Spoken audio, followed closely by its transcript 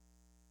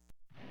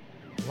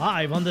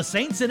Live on the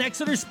Saints and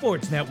Exeter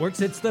Sports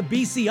Networks, it's the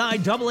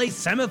BCIAA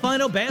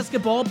semifinal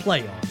basketball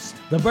playoffs.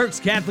 The Berks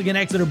Catholic and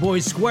Exeter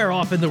boys square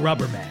off in the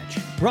rubber match.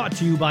 Brought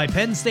to you by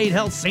Penn State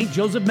Health St.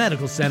 Joseph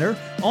Medical Center,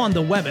 on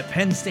the web at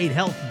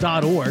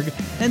pennstatehealth.org,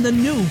 and the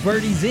new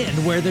Birdies Inn,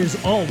 where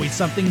there's always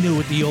something new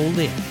at the old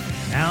inn.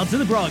 Now to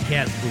the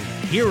broadcast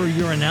booth. Here are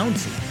your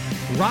announcers,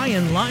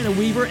 Ryan Lina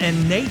Weaver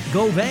and Nate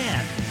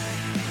Govan.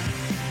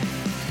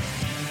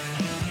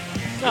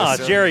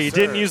 Jerry, you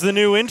didn't use the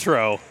new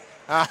intro.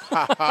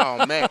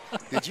 Oh, man.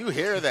 Did you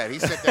hear that? He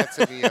said that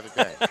to me the other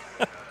day.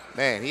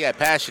 Man, he had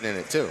passion in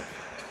it, too.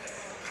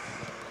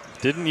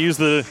 Didn't use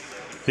the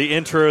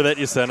intro that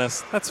you sent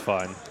us. That's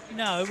fine.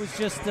 No, it was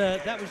just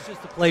that was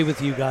just to play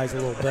with you guys a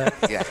little bit.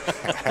 Yeah.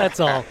 That's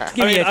all.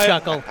 Give me a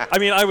chuckle.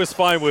 I was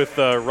fine with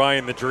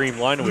Ryan the Dream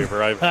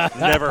Lineweaver. I've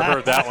never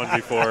heard that one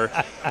before.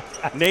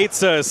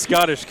 Nate's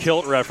Scottish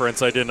kilt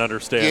reference I didn't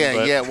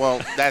understand. Yeah. Well,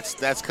 that's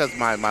because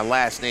my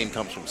last name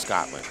comes from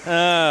Scotland.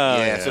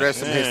 Yeah, so there's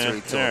some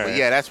history to it. But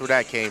yeah, that's where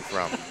that came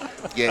from.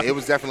 Yeah, it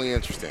was definitely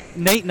interesting.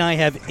 Nate and I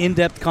have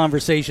in-depth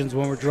conversations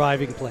when we're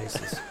driving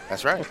places.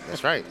 That's right,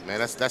 man.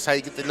 That's how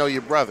you get to know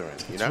your brethren.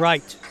 You know? That's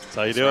right. That's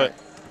how you do it.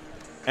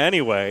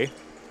 Anyway,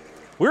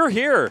 we're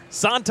here,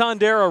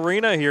 Santander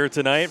Arena here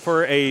tonight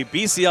for a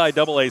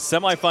BCIAA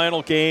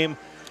semifinal game,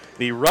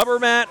 the rubber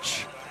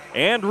match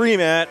and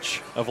rematch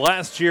of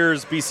last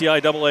year's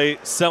BCIAA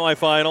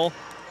semifinal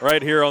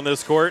right here on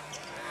this court.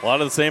 A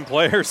lot of the same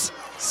players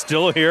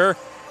still here.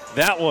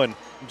 That one,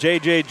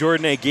 J.J.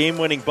 Jordan, a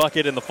game-winning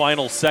bucket in the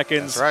final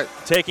seconds. That's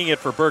right. Taking it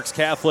for Berks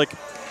Catholic.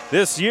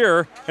 This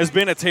year has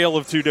been a tale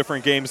of two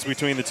different games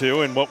between the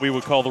two in what we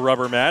would call the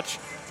rubber match.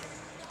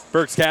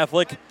 Berks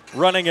Catholic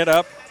running it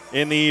up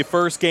in the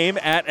first game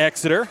at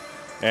Exeter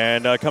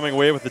and coming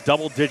away with a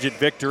double-digit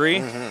victory.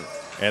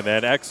 Mm-hmm. And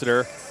then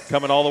Exeter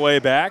coming all the way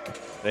back.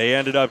 They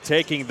ended up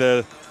taking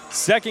the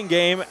second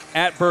game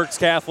at Berks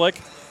Catholic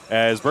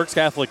as Berks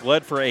Catholic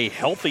led for a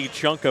healthy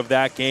chunk of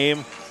that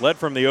game, led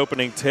from the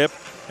opening tip,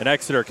 and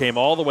Exeter came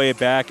all the way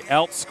back,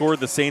 outscored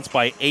the Saints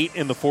by 8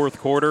 in the fourth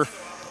quarter,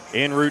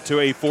 en route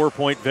to a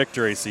 4-point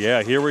victory. So,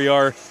 yeah, here we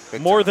are,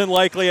 more than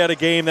likely at a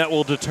game that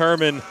will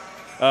determine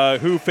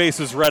who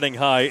faces Reading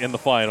High in the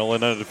final,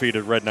 an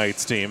undefeated Red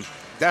Knights team.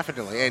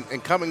 Definitely.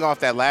 And coming off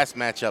that last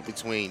matchup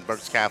between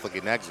Berks Catholic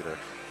and Exeter,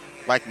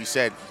 like we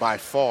said, by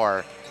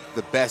far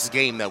the best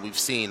game that we've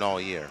seen all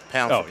year,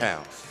 pound for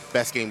pound.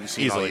 Best game we've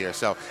seen all year.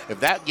 So if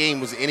that game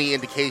was any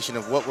indication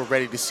of what we're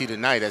ready to see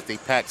tonight as they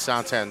pack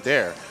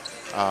Santander,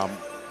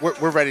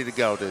 we're ready to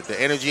go.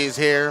 The energy is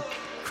here.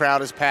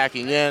 Crowd is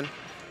packing in.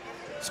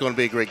 It's going to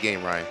be a great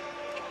game, Ryan.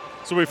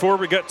 So before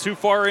we get too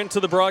far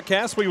into the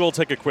broadcast, we will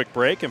take a quick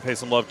break and pay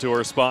some love to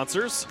our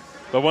sponsors.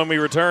 But when we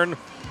return,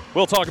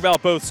 we'll talk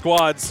about both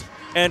squads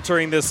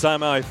entering this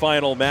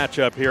semifinal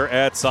matchup here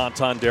at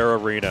Santander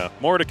Arena.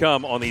 More to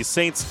come on the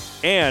Saints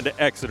and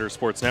Exeter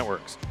Sports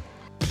Networks.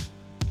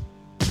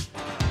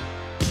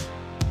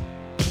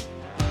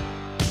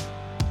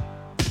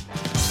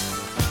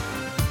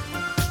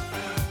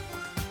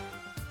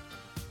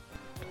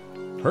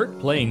 Hurt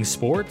playing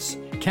sports?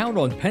 Count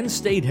on Penn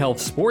State Health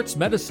Sports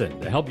Medicine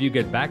to help you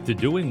get back to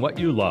doing what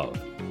you love.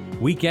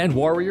 Weekend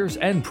warriors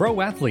and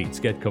pro athletes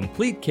get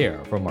complete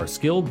care from our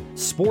skilled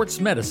sports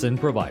medicine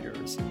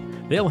providers.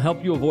 They'll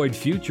help you avoid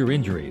future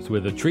injuries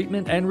with a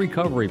treatment and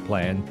recovery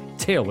plan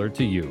tailored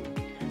to you.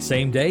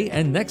 Same day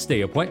and next day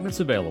appointments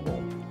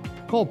available.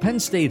 Call Penn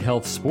State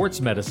Health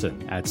Sports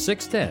Medicine at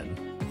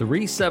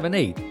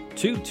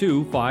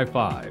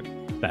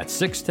 610-378-2255.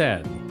 That's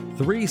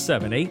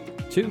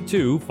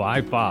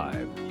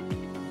 610-378-2255.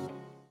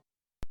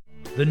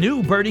 The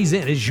new Birdies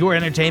Inn is your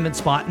entertainment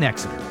spot in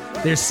Exeter.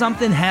 There's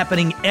something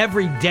happening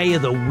every day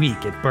of the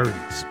week at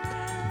Birdies.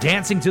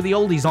 Dancing to the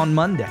oldies on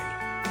Monday,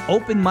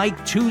 open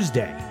mic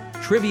Tuesday,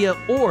 trivia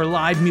or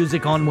live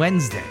music on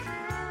Wednesday.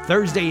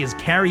 Thursday is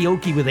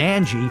karaoke with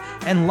Angie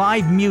and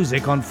live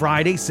music on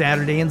Friday,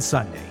 Saturday, and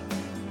Sunday.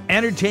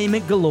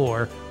 Entertainment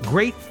galore,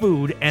 great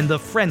food, and the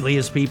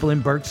friendliest people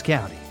in Berks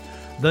County.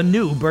 The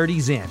new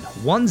Birdies Inn,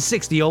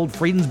 160 Old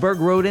Friedensburg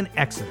Road in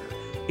Exeter.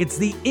 It's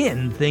the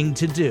in thing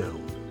to do.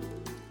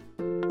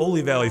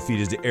 Ole Valley Feed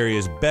is the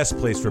area's best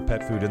place for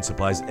pet food and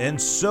supplies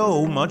and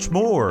so much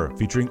more,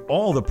 featuring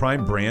all the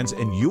prime brands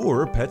and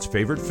your pet's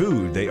favorite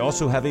food. They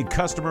also have a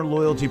customer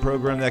loyalty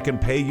program that can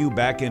pay you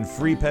back in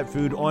free pet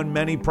food on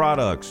many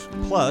products,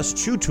 plus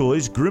chew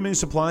toys, grooming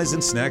supplies,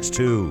 and snacks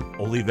too.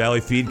 Ole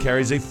Valley Feed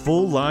carries a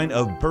full line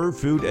of bird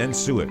food and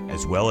suet,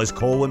 as well as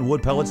coal and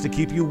wood pellets to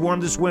keep you warm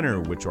this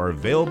winter, which are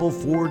available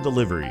for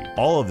delivery.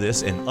 All of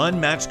this in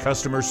unmatched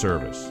customer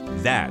service.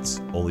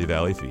 That's Ole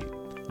Valley Feed.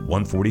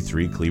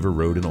 143 Cleaver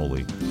Road in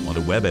Ole. On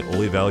the web at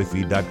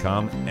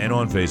olevalleyfeed.com and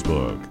on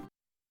Facebook.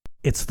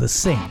 It's the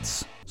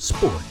Saints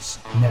Sports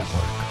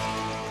Network.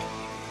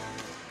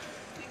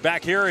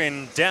 Back here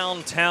in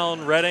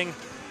downtown Reading,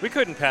 we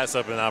couldn't pass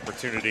up an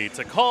opportunity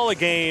to call a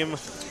game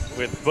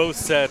with both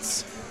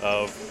sets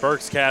of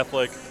Berks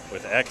Catholic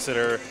with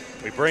Exeter.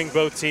 We bring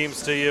both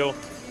teams to you,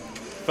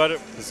 but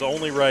it was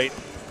only right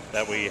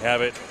that we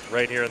have it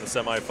right here in the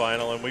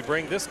semifinal, and we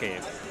bring this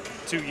game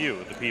to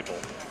you, the people.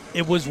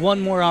 It was one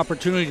more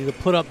opportunity to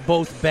put up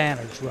both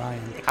banners,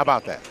 Ryan. How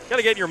about that? Got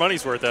to get your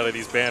money's worth out of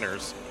these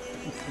banners.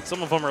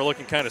 Some of them are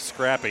looking kind of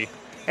scrappy.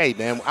 Hey,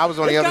 man, I was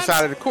on the other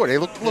side of the court. They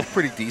look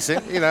pretty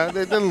decent. You know,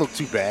 they didn't look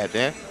too bad,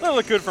 man. They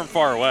look good from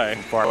far away.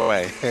 Far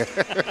away.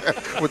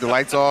 With the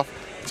lights off,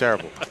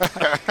 terrible.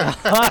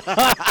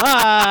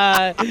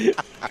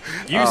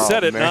 You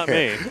said it, man. not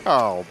me.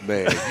 Oh,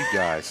 man,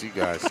 you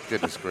guys,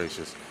 goodness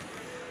gracious.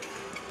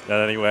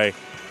 But anyway,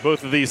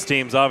 both of these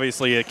teams,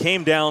 obviously, it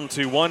came down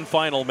to one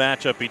final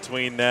matchup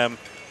between them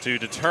to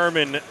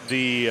determine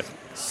the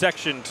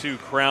Section 2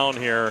 crown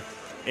here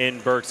in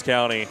Berks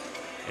County.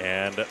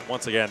 And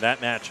once again, that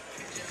match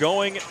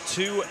going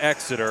to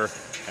Exeter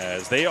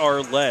as they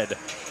are led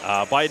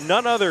by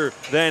none other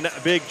than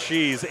Big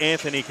Cheese,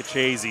 Anthony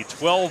Caccese.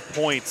 12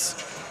 points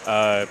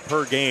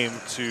per game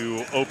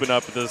to open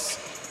up his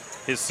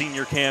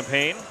senior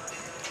campaign.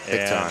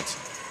 Big time.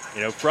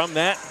 You know, from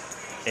that,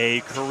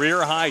 a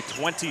career high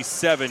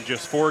 27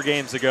 just 4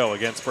 games ago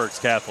against Berks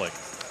Catholic.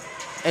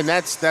 And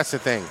that's the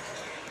thing.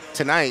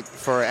 Tonight,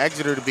 for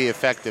Exeter to be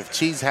effective,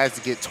 Cheese has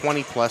to get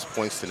 20-plus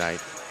points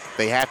tonight.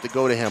 They have to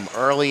go to him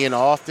early and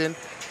often.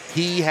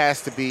 He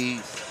has to be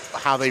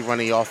how they run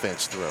the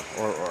offense through.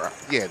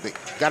 They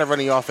got to run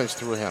the offense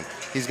through him.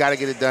 He's got to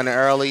get it done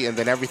early, and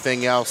then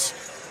everything else.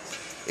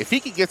 If he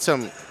could get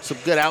some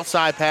good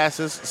outside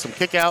passes, some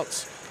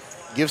kickouts,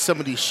 give some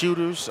of these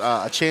shooters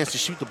a chance to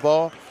shoot the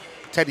ball,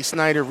 Teddy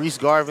Snyder, Reese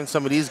Garvin,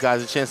 some of these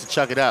guys a chance to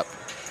chuck it up,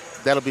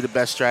 that'll be the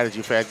best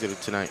strategy for Exeter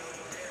tonight.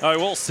 I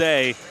will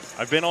say,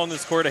 I've been on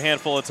this court a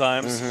handful of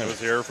times. I was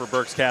here for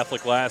Berks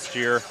Catholic last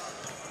year.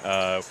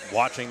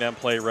 Watching them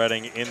play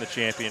Reading in the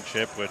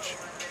championship, which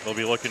they'll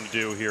be looking to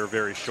do here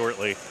very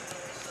shortly.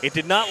 It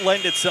did not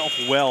lend itself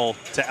well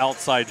to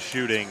outside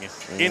shooting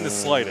in the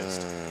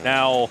slightest.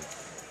 Now,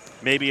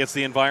 maybe it's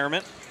the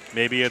environment.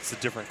 Maybe it's a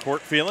different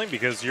court feeling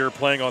because you're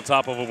playing on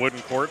top of a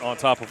wooden court on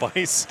top of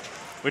ice,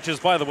 which is,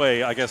 by the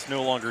way, I guess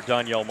no longer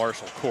Danielle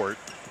Marshall Court.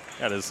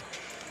 That is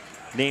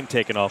name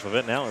taken off of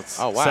it. Now it's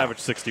Savage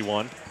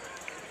 61.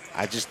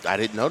 I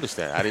didn't notice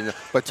that. I didn't know.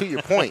 But to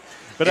your point,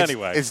 but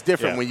anyway, it's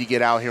different when you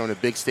get out here on a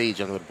big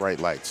stage under the bright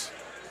lights.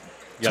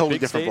 Totally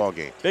different ball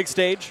game. Big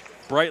stage,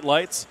 bright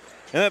lights,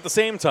 and at the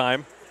same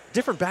time,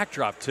 different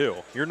backdrop too.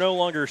 You're no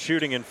longer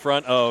shooting in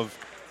front of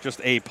just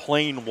a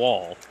plain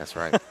wall. That's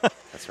right.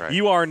 That's right.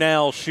 You are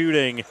now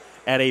shooting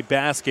at a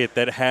basket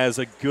that has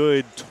a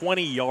good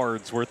 20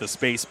 yards worth of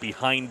space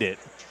behind it.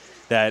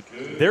 That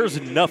there's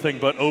nothing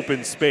but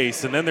open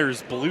space, and then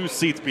there's blue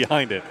seats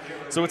behind it.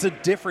 So it's a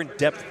different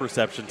depth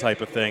perception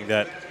type of thing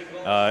that,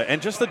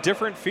 and just a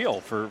different feel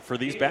for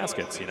these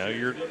baskets. You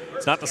know,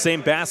 it's not the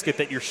same basket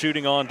that you're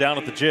shooting on down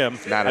at the gym.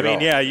 Not at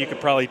all. Yeah, you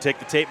could probably take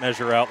the tape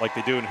measure out like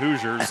they do in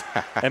Hoosiers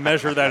and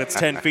measure that it's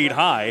 10 feet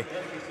high.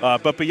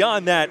 But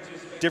beyond that,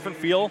 different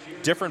feel,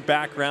 different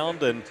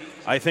background, and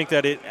I think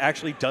that it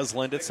actually does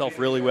lend itself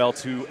really well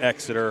to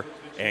Exeter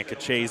and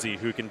Caccese,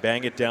 who can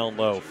bang it down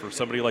low. For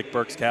somebody like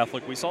Berks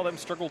Catholic, we saw them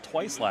struggle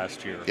twice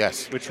last year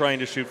with trying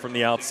to shoot from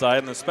the outside,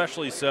 and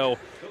especially so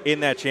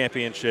in that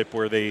championship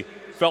where they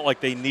felt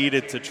like they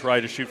needed to try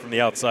to shoot from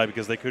the outside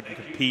because they couldn't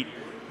compete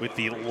with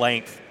the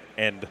length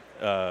and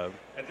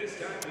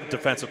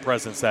defensive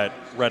presence that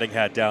Reading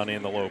had down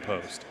in the low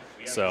post.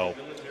 So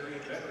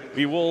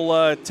we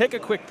will take a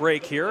quick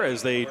break here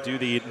as they do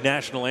the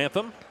national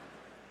anthem.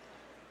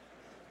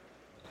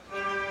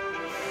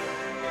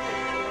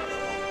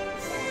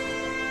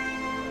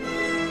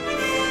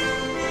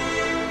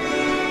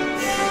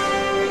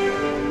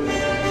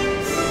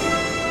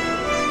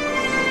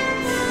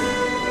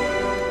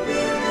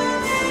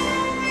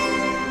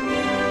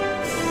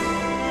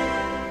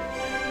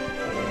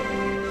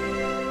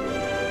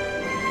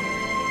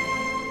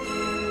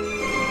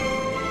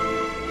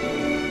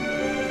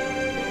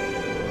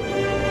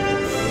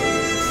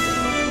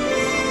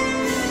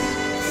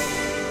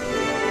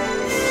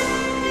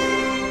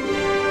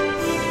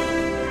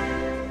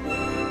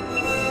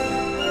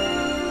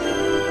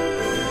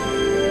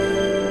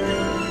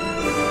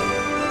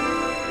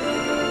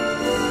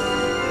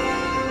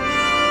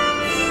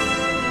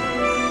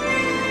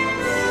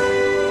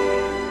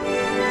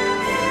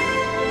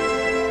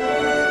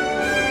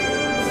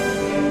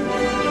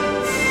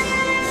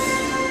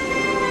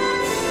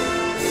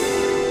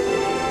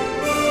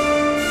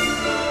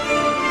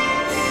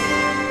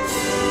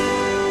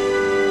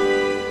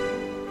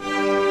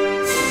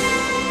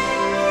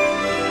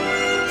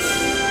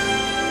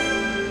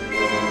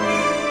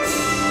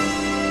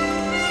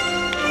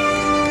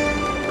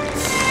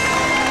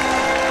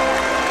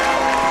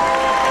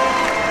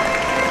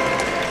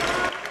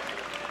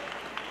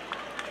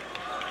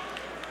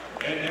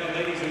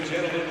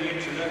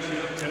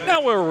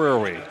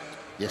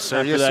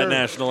 After that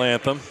national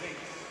anthem,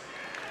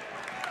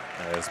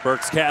 as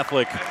Berks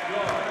Catholic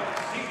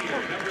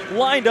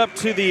lined up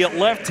to the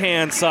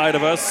left-hand side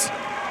of us,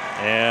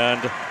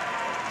 and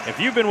if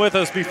you've been with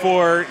us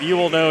before, you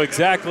will know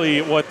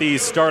exactly what the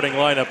starting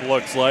lineup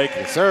looks like.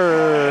 Yes,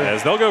 sir.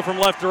 As they'll go from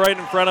left to right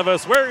in front of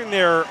us, wearing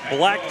their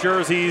black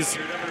jerseys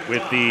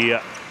with the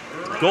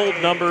gold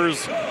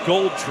numbers,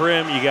 gold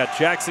trim. You got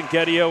Jackson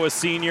Geddio, a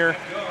senior,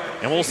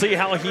 and we'll see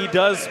how he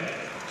does.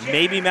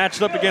 Maybe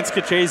matched up against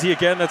Caccese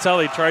again. That's how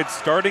they tried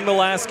starting the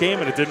last game,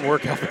 and it didn't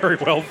work out very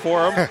well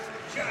for him.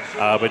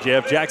 But you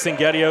have Jackson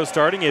Geddio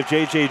starting. You have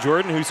J.J.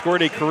 Jordan, who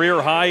scored a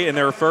career high in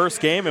their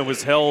first game and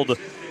was held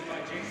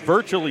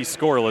virtually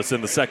scoreless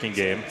in the second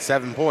game.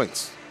 7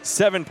 points.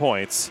 7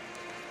 points.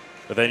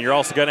 But then you're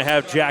also going to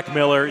have Jack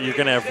Miller. You're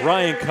going to have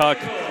Ryan Cuck.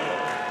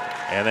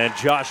 And then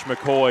Josh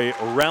McCoy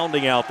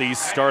rounding out the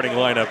starting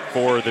lineup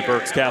for the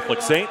Berks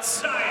Catholic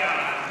Saints.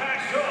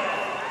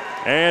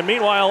 And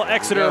meanwhile,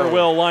 Exeter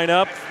will line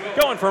up,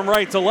 going from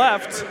right to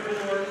left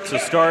to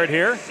start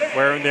here,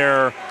 wearing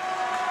their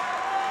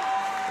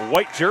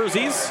white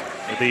jerseys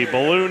with the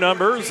blue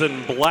numbers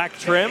and black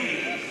trim.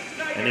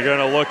 And you're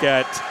going to look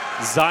at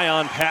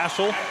Zion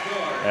Paschal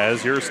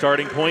as your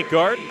starting point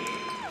guard.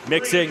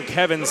 Mix in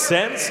Kevin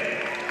Sens,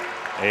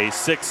 a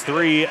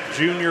 6'3"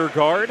 junior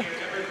guard.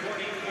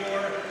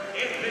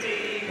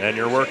 And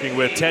you're working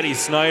with Teddy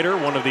Snyder,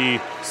 one of the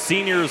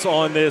seniors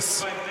on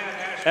this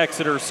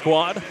Exeter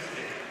squad.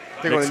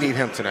 They're going to need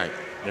him tonight.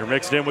 They're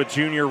mixed in with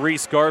junior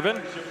Reese Garvin.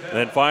 And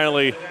then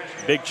finally,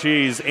 Big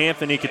Cheese,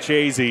 Anthony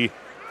Caccese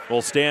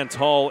will stand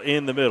tall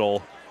in the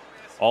middle.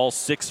 All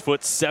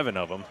 6'7"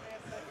 of them.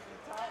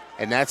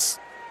 And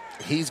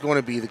he's going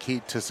to be the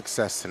key to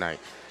success tonight.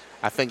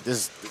 I think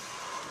the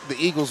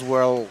Eagles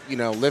will,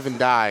 live and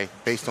die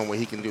based on what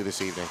he can do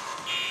this evening.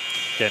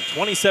 Again,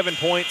 27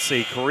 points,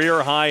 a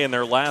career high in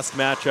their last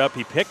matchup.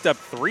 He picked up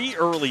 3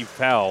 early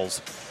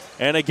fouls.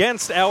 And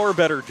against our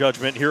better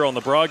judgment here on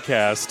the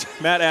broadcast,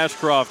 Matt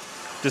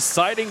Ashcroft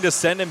deciding to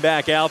send him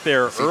back out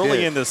there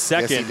early in the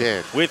second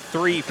with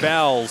 3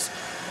 fouls.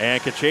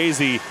 And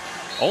Caccese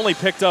only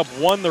picked up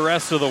 1 the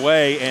rest of the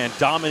way and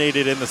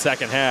dominated in the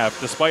second half,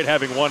 despite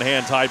having 1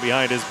 hand tied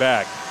behind his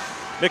back.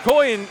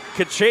 McCoy and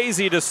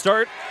Caccese to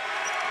start,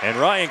 and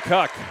Ryan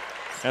Cuck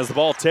has the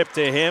ball tipped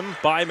to him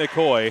by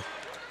McCoy.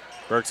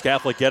 Berks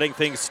Catholic getting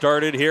things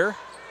started here.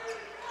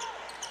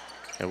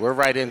 And we're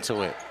right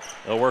into it.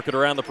 They'll work it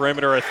around the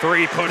perimeter. A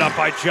 3 put up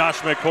by Josh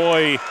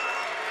McCoy.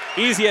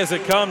 Easy as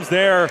it comes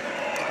there.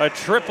 A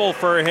triple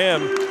for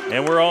him.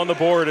 And we're on the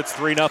board. It's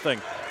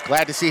 3-0.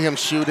 Glad to see him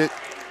shoot it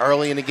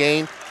early in the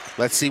game.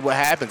 Let's see what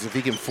happens if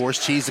he can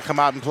force Cheese to come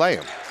out and play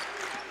him.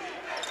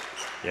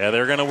 Yeah,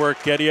 they're going to work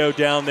Geddio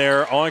down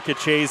there on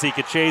Caccese.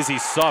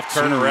 Caccese's soft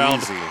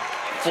turnaround.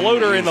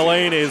 Floater in the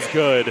lane is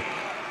good.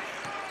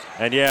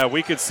 And yeah,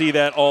 we could see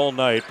that all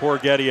night. Poor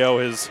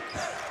Geddio is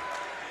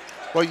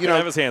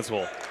have his hands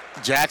full.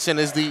 Jackson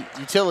is the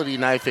utility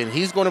knife, and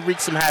he's going to wreak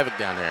some havoc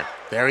down there.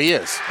 There he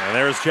is. And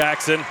there's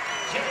Jackson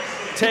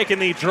taking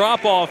the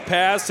drop-off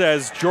pass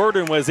as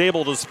Jordan was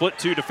able to split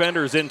 2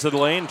 defenders into the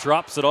lane,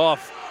 drops it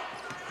off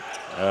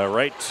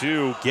right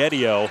to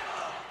Geddio.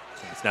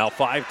 It's now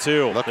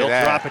 5-2. He'll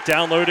drop it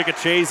down low to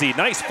Caccese.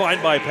 Nice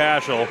find by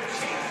Paschal.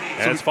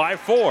 And it's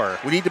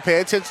 5-4. We need to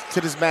pay attention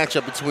to this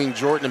matchup between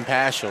Jordan and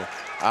Paschal.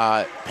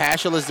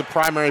 Paschal is the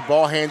primary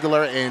ball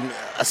handler and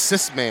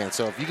assist man,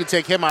 so if you can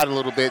take him out a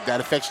little bit, that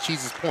affects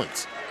Cheese's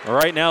points.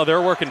 Right now,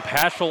 they're working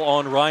Paschal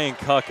on Ryan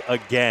Cuck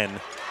again.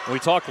 We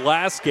talked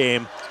last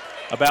game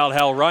about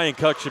how Ryan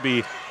Cuck should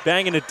be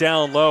banging it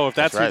down low if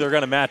that's who they're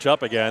going to match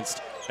up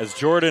against. As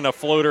Jordan, a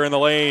floater in the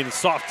lane,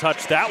 soft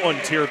touch, that one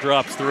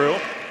teardrops through.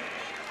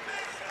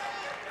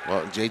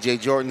 Well, J.J.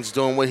 Jordan's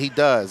doing what he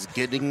does,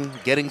 getting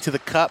to the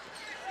cup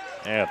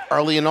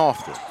early and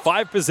often.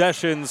 5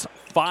 possessions,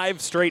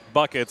 5 straight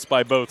buckets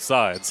by both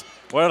sides.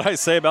 What did I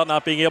say about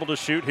not being able to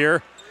shoot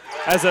here?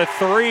 As a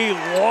 3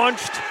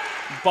 launched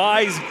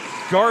by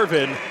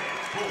Garvin.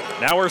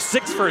 Now we're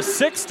 6 for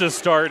 6 to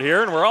start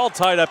here, and we're all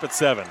tied up at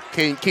 7.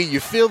 Can you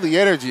feel the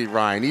energy,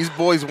 Ryan? These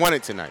boys won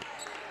it tonight.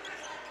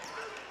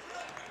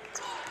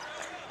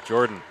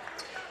 Jordan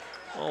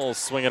will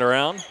swing it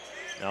around.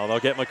 Now they'll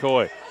get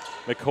McCoy.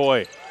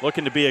 McCoy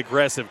looking to be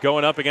aggressive,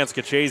 going up against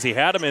Caccese.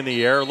 Had him in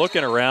the air,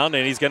 looking around,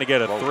 and he's going to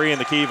get a 3 in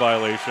the key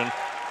violation.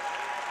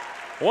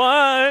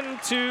 1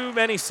 too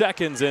many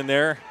seconds in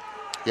there.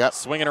 Yep.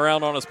 Swinging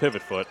around on his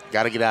pivot foot.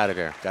 Got to get out of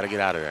there.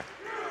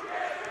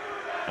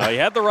 He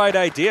had the right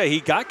idea. He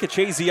got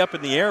Caccese up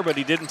in the air, but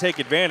he didn't take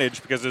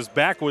advantage because his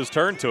back was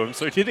turned to him,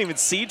 so he didn't even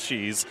see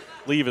Cheese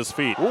leave his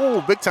feet.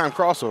 Ooh, big-time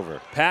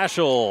crossover.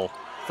 Paschal,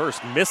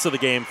 first miss of the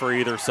game for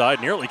either side,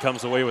 nearly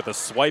comes away with a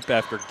swipe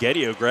after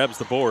Geddio grabs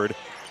the board.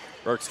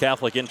 Berks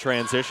Catholic in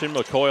transition.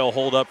 McCoy will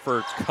hold up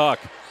for Cuck.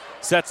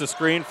 Sets a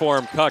screen for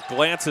him. Cuck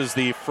glances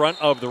the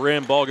front of the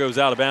rim. Ball goes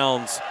out of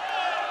bounds.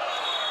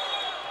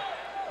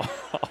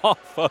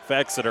 Off of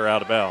Exeter,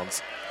 out of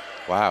bounds.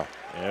 Wow.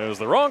 It was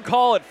the wrong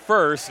call at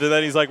first, and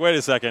then he's like, wait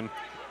a second.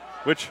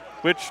 Which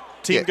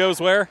team goes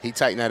where? He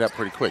tightened that up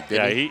pretty quick,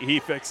 didn't he? Yeah, he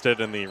fixed it,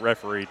 and the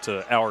referee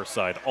to our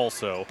side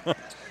also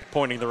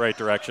pointing the right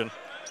direction.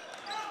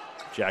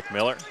 Jack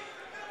Miller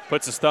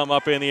puts his thumb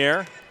up in the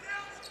air.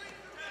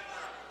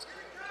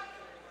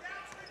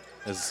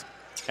 As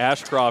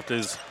Ashcroft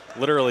is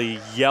literally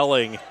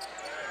yelling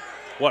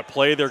what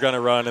play they're going to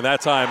run, and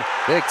that time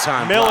big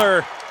time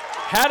Miller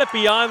Had it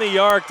beyond the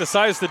arc,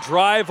 decides to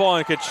drive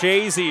on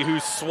Caccese, who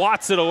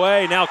swats it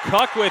away. Now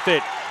Cuck with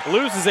it,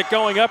 loses it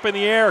going up in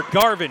the air.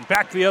 Garvin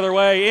back the other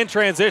way in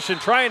transition,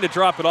 trying to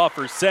drop it off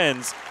for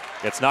Sens.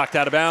 Gets knocked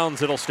out of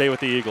bounds. It'll stay with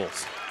the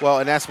Eagles. Well,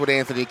 and that's what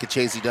Anthony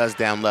Caccese does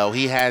down low.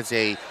 He has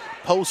a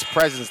post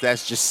presence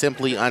that's just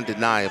simply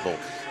undeniable.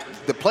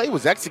 The play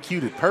was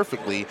executed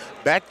perfectly,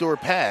 backdoor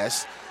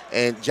pass,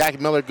 and Jack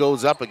Miller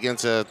goes up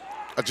against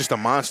just a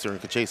monster in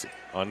Caccese.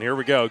 And here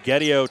we go.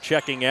 Gedio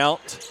checking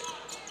out.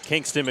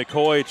 Kingston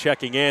McCoy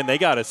checking in. They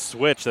got a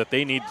switch that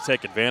they need to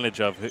take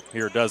advantage of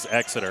here, does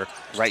Exeter.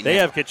 They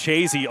have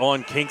Caccese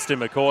on Kingston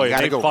McCoy.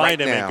 They find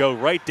him and go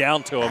right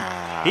down to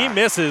him. He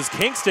misses.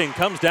 Kingston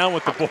comes down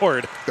with the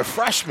board. The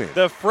freshman.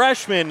 Playing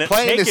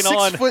the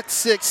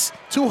 6'6",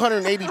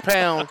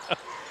 280-pound. I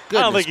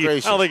don't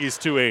think he's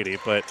 280,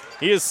 but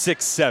he is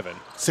 6'7".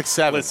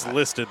 6'7". It's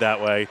listed that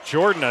way.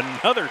 Jordan,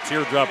 another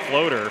teardrop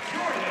floater.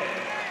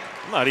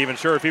 I'm not even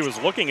sure if he was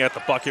looking at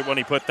the bucket when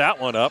he put that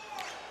one up.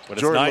 But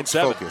Jordan it's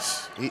 9-7. looks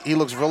focused. He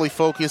looks really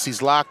focused.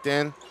 He's locked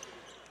in.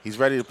 He's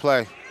ready to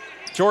play.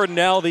 Jordan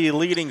now the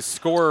leading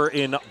scorer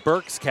in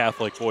Berks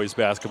Catholic boys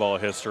basketball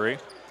history.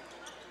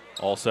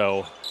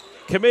 Also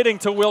committing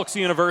to Wilkes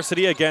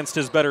University against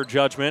his better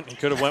judgment. He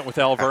could have went with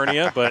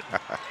Alvernia, but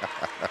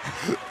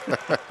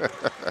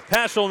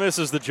Paschal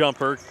misses the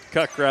jumper.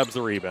 Cuck grabs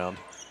the rebound.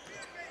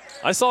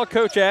 I saw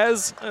Coach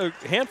Az a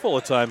handful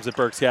of times at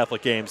Berks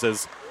Catholic games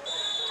as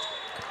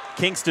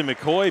Kingston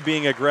McCoy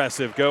being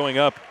aggressive, going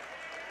up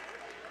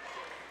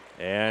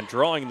and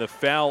drawing the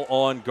foul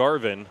on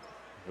Garvin.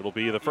 It'll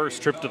be the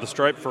first trip to the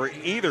stripe for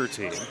either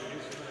team.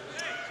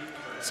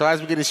 So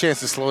as we get a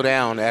chance to slow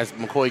down as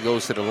McCoy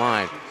goes to the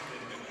line,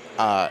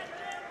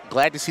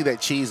 glad to see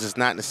that Cheese is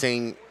not in the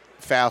same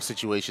foul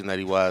situation that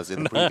he was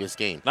in the previous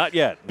game. Not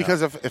yet. No.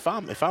 Because if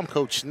I'm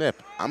Coach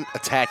Snip, I'm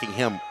attacking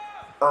him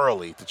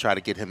early to try to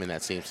get him in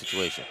that same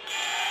situation.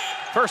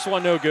 First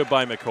one no good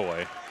by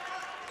McCoy.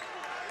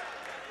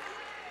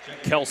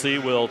 Kelsey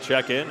will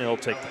check in. He'll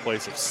take the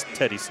place of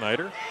Teddy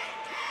Snyder.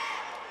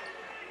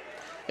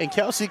 And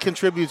Kelsey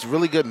contributes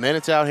really good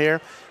minutes out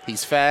here.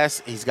 He's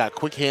fast. He's got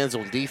quick hands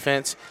on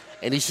defense.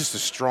 And he's just a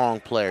strong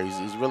player.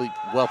 He's really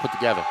well put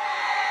together.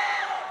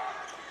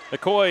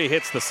 McCoy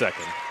hits the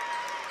second.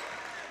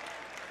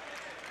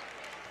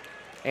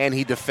 And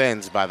he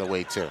defends, by the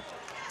way, too.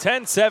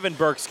 10-7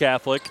 Berks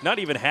Catholic. Not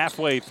even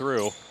halfway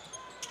through.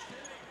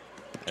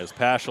 As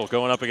Paschal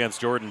going up against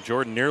Jordan.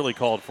 Jordan nearly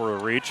called for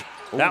a reach.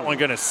 Ooh. That one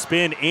going to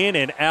spin in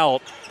and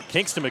out.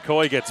 Kingston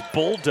McCoy gets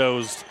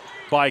bulldozed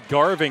by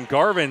Garvin.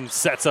 Garvin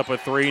sets up a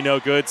three, no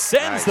good.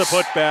 Sends the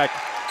putback,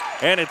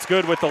 and it's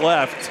good with the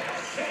left.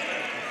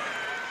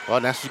 Well,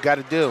 that's what you got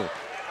to do.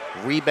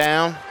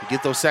 Rebound,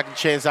 get those second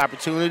chance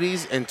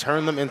opportunities, and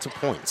turn them into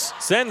points.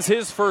 Sends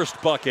his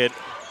first bucket.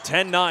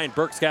 10-9,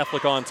 Berks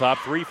Catholic on top.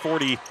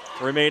 3:40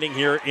 remaining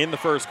here in the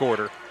first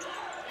quarter.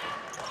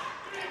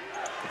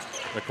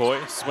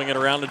 McCoy swinging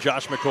around to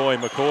Josh McCoy.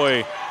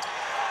 McCoy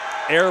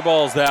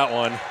airballs that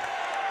one.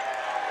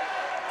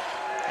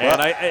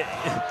 And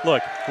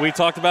look, we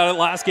talked about it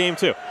last game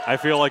too. I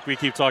feel like we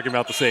keep talking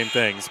about the same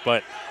things,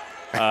 but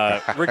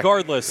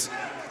regardless,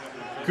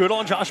 good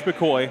on Josh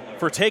McCoy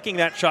for taking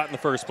that shot in the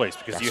first place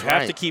because you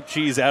have to keep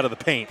Cheese out of the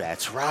paint.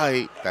 That's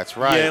right.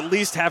 You at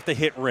least have to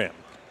hit rim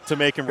to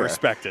make him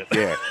respect it.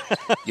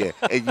 Yeah.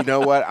 And you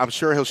know what? I'm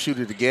sure he'll shoot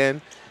it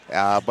again,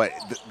 but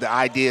the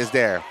idea is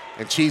there.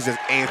 And Cheese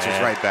answers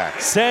right back.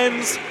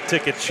 Sends to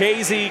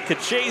Caccese.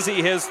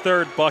 Caccese his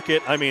third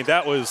bucket. I mean,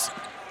 that was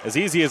as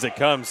easy as it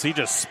comes. He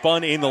just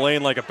spun in the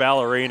lane like a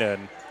ballerina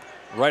and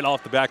right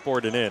off the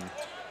backboard and in.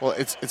 Well,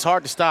 it's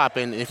hard to stop.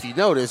 And if you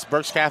notice,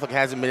 Berks Catholic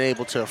hasn't been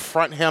able to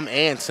front him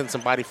and send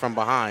somebody from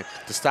behind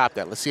to stop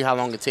that. Let's see how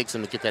long it takes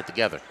him to get that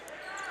together.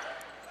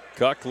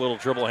 Cuck, little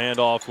dribble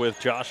handoff with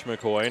Josh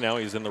McCoy. Now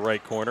he's in the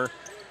right corner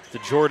to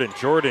Jordan.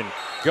 Jordan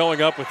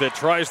going up with it,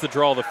 tries to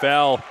draw the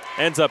foul,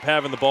 ends up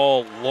having the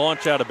ball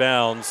launch out of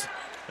bounds.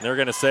 And they're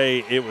going to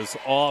say it was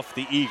off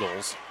the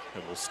Eagles.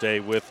 It will stay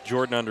with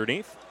Jordan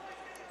underneath.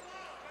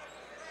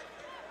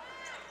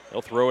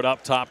 They'll throw it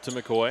up top to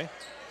McCoy.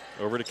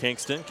 Over to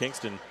Kingston.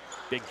 Kingston,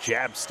 big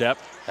jab step.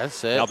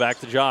 That's it. Now back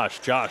to Josh.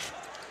 Josh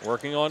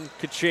working on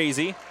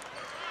Caccese.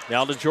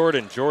 Now to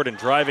Jordan. Jordan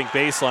driving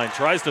baseline,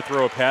 tries to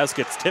throw a pass,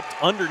 gets tipped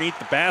underneath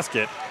the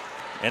basket,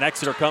 and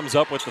Exeter comes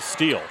up with the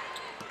steal.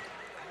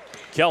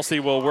 Kelsey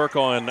will work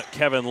on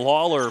Kevin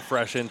Lawler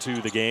fresh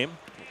into the game.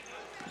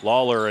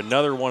 Lawler,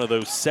 another one of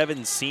those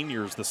 7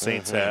 seniors the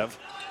Saints have.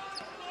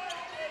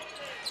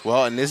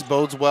 Well, and this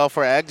bodes well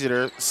for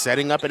Exeter,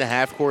 setting up in a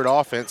half-court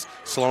offense,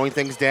 slowing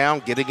things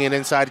down, getting it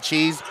inside the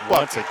Cheese.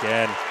 Once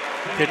again,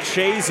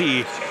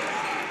 Caccese,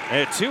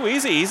 too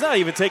easy. He's not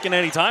even taking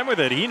any time with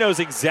it. He knows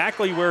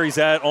exactly where he's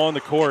at on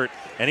the court,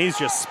 and he's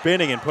just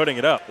spinning and putting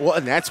it up. Well,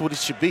 and that's what it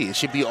should be. It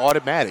should be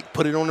automatic.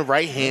 Put it on the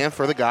right hand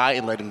for the guy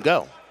and let him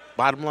go.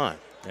 Bottom line.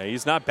 Yeah,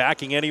 he's not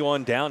backing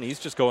anyone down. He's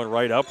just going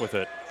right up with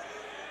it.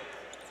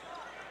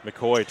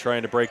 McCoy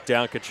trying to break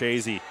down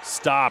Caccese.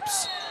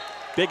 Stops.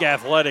 Big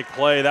athletic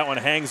play. That one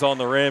hangs on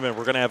the rim, and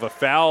we're going to have a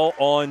foul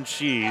on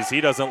Cheese.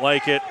 He doesn't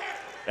like it.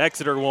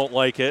 Exeter won't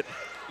like it.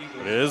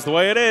 It is the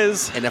way it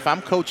is. And if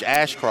I'm Coach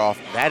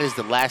Ashcroft, that is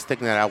the last thing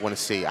that I want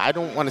to see. I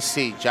don't want to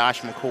see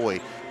Josh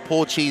McCoy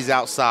pull Cheese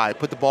outside,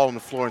 put the ball on the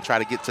floor, and try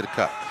to get to the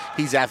cup.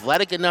 He's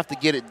athletic enough to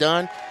get it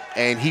done,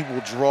 and he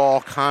will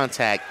draw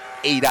contact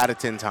 8 out of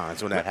 10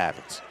 times when that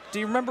happens. Do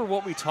you remember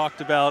what we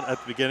talked about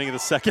at the beginning of the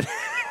second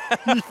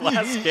half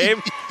last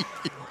game?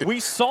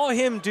 We saw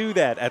him do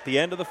that at the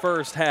end of the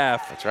first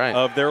half. That's right.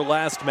 Of their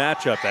last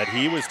matchup, that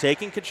he was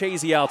taking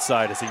Caccese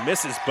outside as he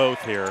misses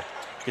both here.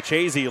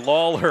 Caccese,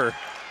 Lawler,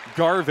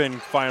 Garvin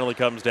finally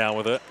comes down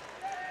with it.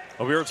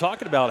 But we were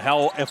talking about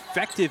how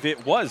effective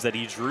it was that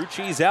he drew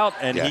Cheese out,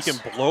 and he can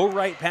blow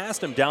right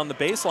past him down the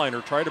baseline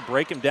or try to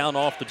break him down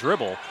off the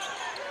dribble.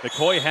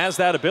 McCoy has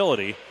that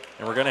ability,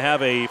 and we're going to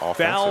have a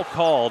foul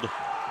called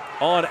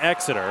on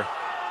Exeter.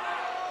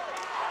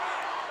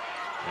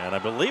 And I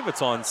believe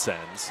it's on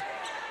Sens.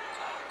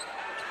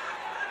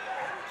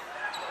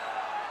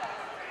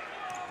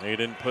 He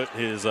didn't put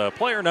his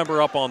player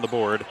number up on the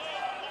board.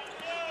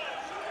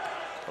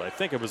 But I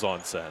think it was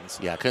on Sens.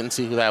 Yeah, I couldn't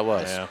see who that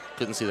was. Yeah.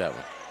 Couldn't see that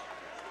one.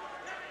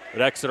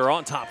 But Exeter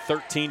on top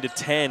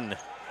 13-10.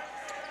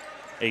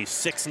 A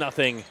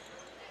 6-0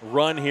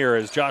 run here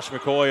as Josh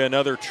McCoy,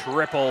 another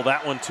triple.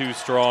 That one too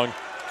strong.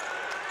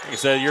 Like I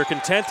said, you're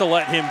content to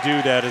let him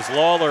do that as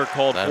Lawler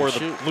called for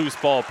the loose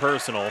ball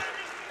personal.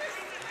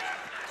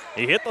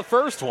 He hit the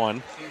first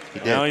one. He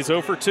did. Now he's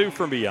 0 for 2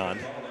 from beyond.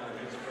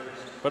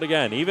 But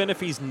again, even if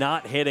he's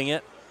not hitting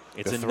it,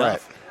 it's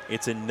enough.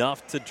 It's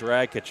enough to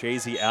drag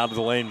Caccese out of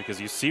the lane because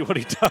you see what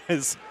he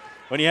does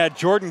when you had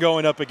Jordan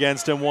going up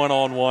against him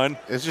one-on-one.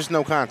 It's just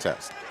no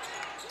contest.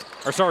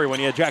 Or sorry,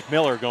 when you had Jack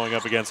Miller going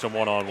up against him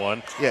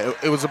one-on-one. Yeah,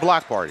 it was a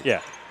block party.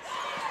 Yeah.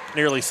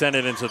 Nearly sent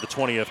it into the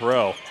 20th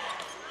row.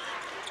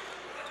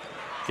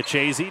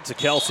 Caccese to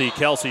Kelsey.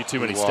 Kelsey,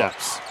 too many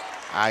steps.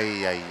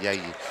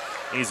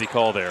 Easy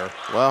call there.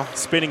 Well,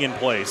 spinning in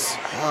place.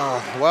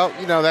 Well,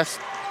 you know, that's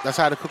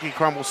how the cookie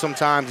crumbles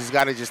sometimes. He's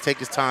got to just take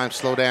his time,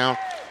 slow down,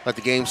 let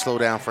the game slow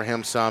down for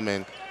him some,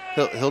 and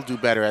he'll do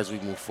better as we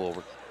move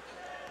forward.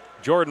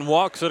 Jordan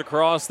walks it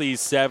across the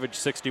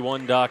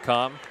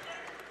Savage61.com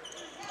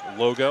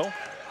logo.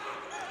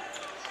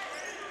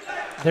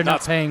 They're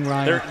not paying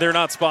Ryan. They're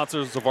not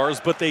sponsors of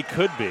ours, but they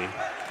could be.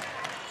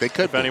 They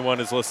could if anyone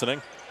is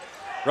listening.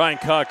 Ryan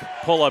Cuck,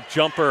 pull-up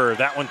jumper.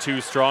 That one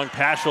too strong.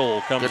 Paschal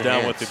comes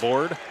down with the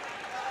board.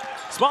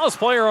 Smallest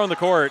player on the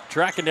court,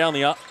 tracking down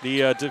let's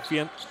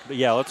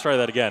try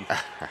that again.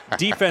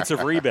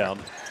 Defensive rebound.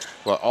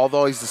 Well,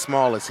 although he's the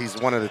smallest, he's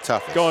one of the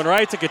toughest. Going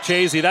right to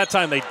Caccese. That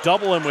time they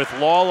double him with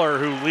Lawler,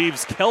 who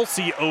leaves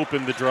Kelsey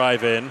open to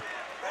drive in.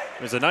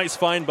 There's a nice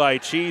find by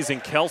Cheese,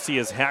 and Kelsey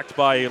is hacked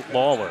by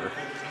Lawler.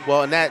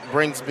 Well, and that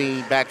brings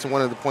me back to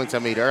one of the points I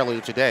made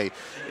earlier today.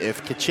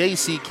 If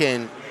Caccese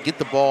can get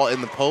the ball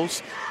in the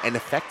post and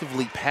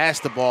effectively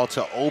pass the ball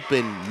to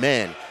open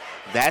men,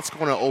 that's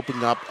going to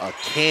open up a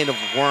can of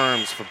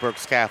worms for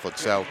Berks Catholic.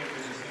 So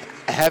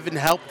heaven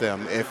help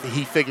them if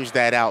he figures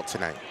that out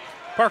tonight.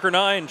 Parker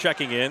Nine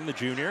checking in, the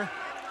junior.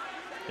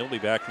 He'll be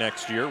back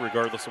next year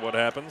regardless of what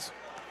happens.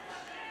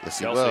 Yes,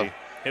 he Kelsey will.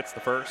 hits the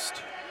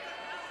first.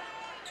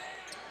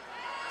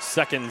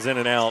 Seconds in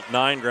and out.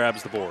 9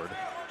 grabs the board.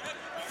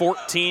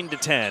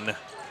 14-10.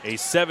 A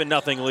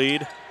 7-0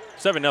 lead.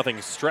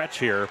 7-0 stretch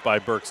here by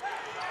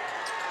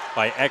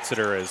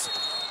Exeter as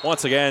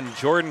once again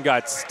Jordan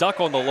got stuck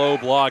on the low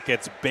block,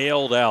 gets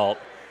bailed out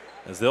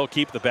as they'll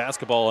keep the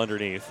basketball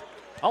underneath.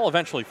 I'll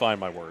eventually find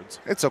my words.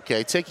 It's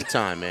okay. Take your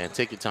time, man.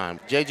 Take your time.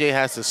 JJ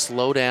has to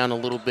slow down a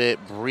little bit,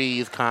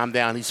 breathe, calm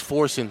down. He's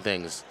forcing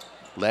things.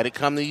 Let it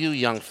come to you,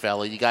 young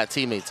fella. You got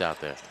teammates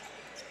out there.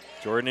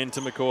 Jordan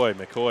into McCoy.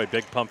 McCoy,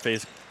 big pump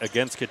face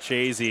against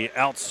Caccese.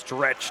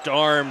 Outstretched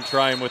arm,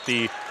 trying with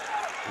the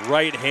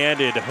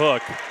right-handed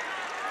hook.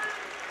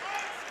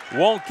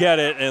 Won't get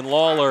it, and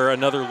Lawler,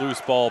 another loose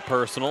ball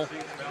personal.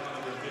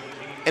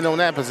 And on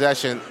that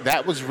possession,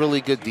 that was really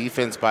good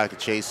defense by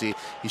Caccese.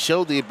 He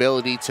showed the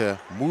ability to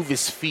move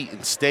his feet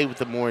and stay with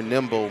the more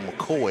nimble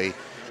McCoy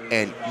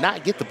and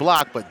not get the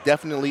block, but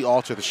definitely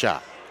alter the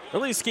shot.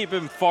 At least keep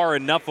him far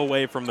enough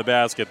away from the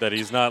basket that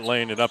he's not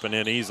laying it up and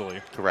in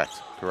easily. Correct.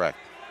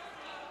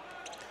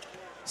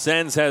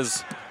 Sens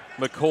has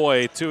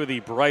McCoy, 2 of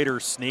the brighter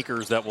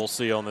sneakers that we'll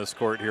see on this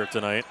court here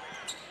tonight.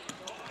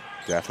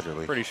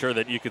 Definitely. Pretty sure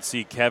that you could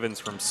see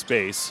Kevin's from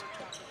space.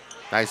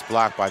 Nice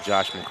block by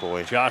Josh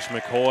McCoy. Josh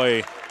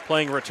McCoy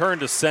playing return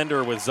to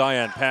sender with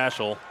Zion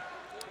Paschal.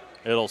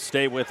 It'll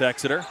stay with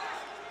Exeter.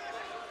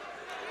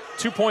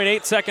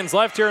 2.8 seconds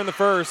left here in the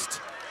first.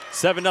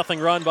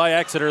 7-0 run by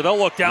Exeter. They'll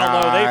look down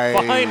low.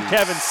 They find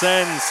Kevin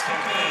Sens.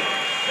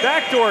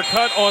 Backdoor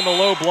cut on the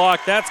low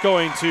block. That's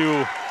going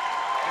to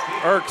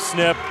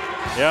snip.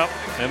 Yep,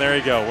 and there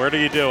you go. What are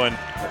you doing?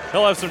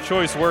 He'll have some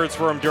choice words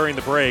for him during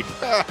the break.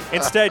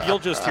 Instead, you'll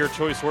just hear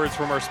choice words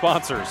from our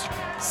sponsors.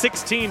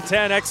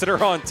 16-10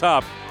 Exeter on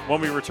top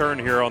when we return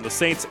here on the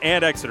Saints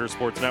and Exeter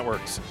Sports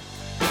Networks.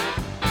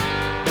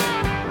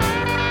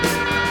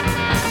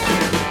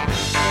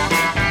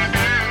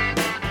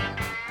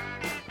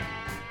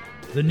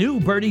 The new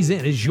Birdie's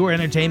Inn is your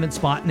entertainment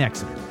spot in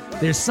Exeter.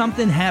 There's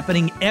something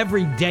happening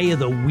every day of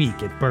the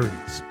week at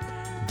Birdie's.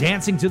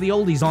 Dancing to the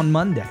oldies on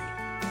Monday,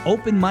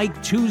 open mic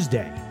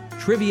Tuesday,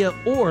 trivia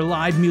or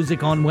live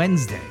music on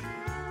Wednesday.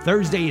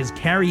 Thursday is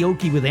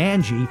karaoke with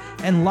Angie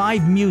and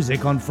live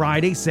music on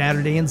Friday,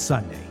 Saturday, and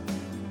Sunday.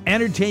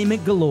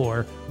 Entertainment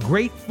galore,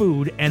 great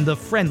food, and the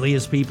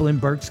friendliest people in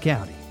Berks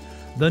County.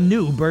 The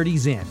new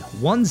Birdie's Inn,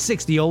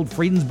 160 Old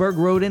Friedensburg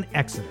Road in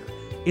Exeter.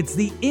 It's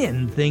the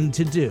in thing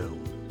to do.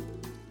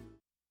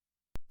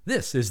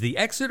 This is the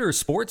Exeter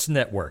Sports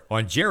Network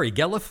on Jerry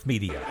Gelliff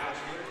Media.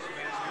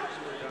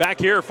 Back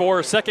here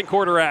for second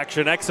quarter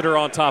action. Exeter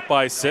on top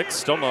by 6.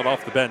 Still not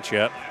off the bench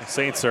yet. The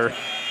Saints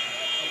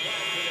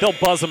they'll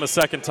buzz them a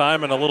second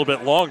time and a little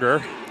bit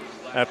longer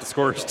at the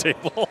scorer's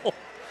table.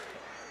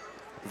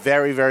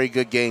 Very, very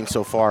good game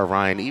so far,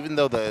 Ryan. Even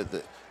though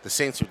the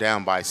Saints are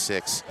down by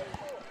 6,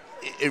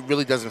 it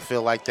really doesn't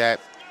feel like that.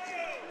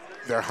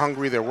 They're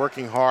hungry. They're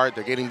working hard.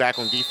 They're getting back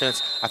on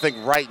defense. I think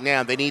right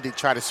now they need to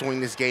try to swing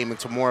this game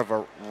into more of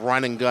a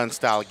run-and-gun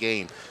style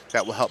game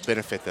that will help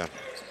benefit them.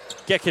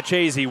 Get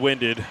Caccese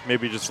winded,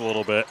 maybe just a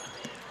little bit.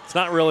 It's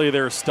not really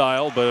their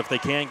style, but if they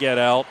can get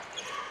out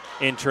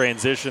in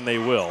transition, they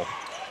will.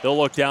 They'll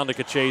look down to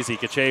Caccese.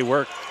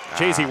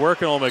 Caccese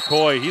working on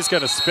McCoy. He's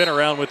going to spin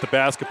around with the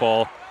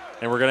basketball,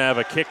 and we're going to have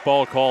a kick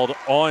ball called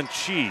on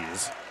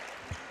Cheese.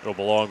 It'll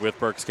belong with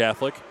Berks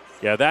Catholic.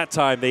 Yeah, that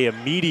time they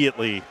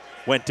immediately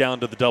went down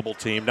to the double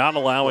team, not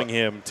allowing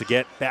him to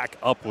get back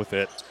up with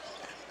it,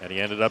 and he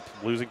ended up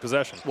losing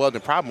possession. Well, the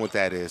problem with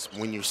that is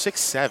when you're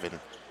 6'7",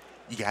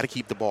 you got to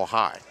keep the ball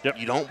high. Yep.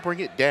 You don't bring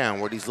it down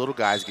where these little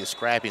guys get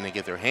scrappy and they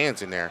get their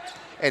hands in there,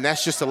 and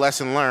that's just a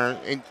lesson learned,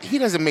 and he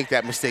doesn't make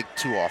that mistake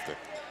too often.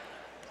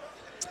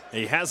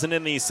 He hasn't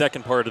in the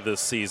second part of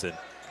this season.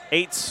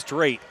 8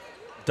 straight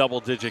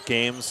double-digit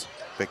games.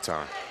 Big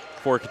time.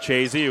 For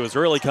Caccese, who has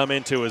really come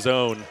into his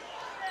own.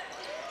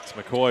 It's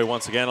McCoy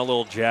once again, a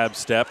little jab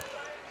step.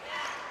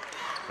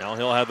 Now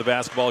he'll have the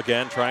basketball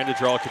again, trying to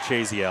draw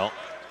Caccese out.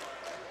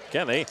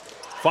 Again, they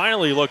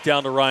finally look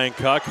down to Ryan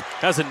Cuck.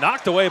 Has it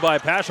knocked away by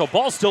Paschal.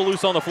 Ball still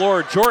loose on the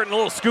floor. Jordan, a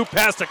little scoop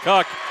pass to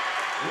Cuck.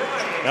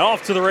 Now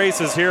off to the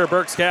races here,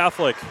 Berks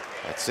Catholic.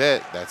 That's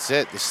it. That's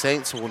it. The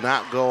Saints will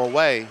not go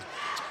away.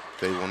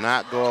 They will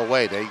not go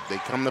away. They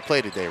come to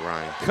play today,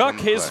 Ryan. Cuck,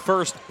 his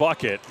first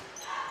bucket,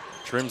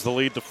 trims the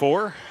lead to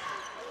 4.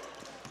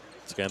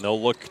 Once again,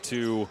 they'll look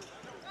to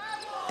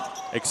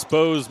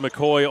expose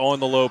McCoy on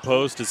the low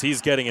post as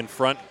he's getting in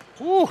front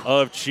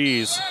of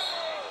Cheese.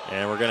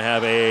 And we're going to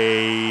have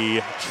a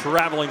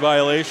traveling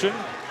violation.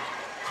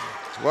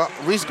 Well,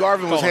 Reese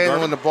Garvin was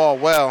handling the ball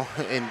well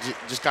and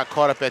just got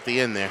caught up at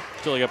the end there.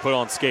 Until he got put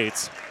on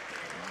skates.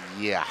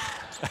 Yeah.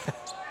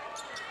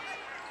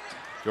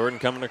 Jordan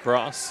coming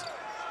across.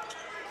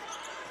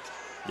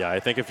 Yeah,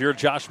 I think if you're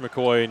Josh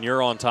McCoy and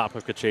you're on top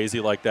of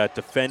Caccese like that,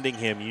 defending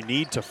him, you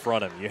need to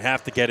front him. You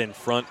have to get in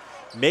front,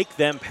 make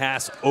them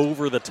pass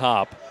over the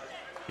top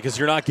because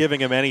you're not giving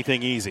him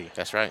anything easy.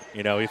 That's right.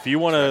 You know, if you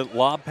want to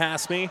lob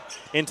pass me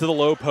into the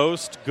low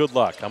post, good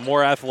luck. I'm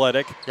more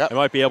athletic. Yep. I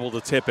might be able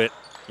to tip it.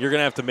 You're going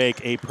to have to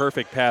make a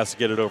perfect pass to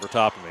get it over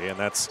top of me, and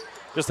that's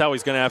just how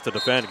he's going to have to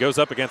defend. Goes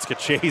up against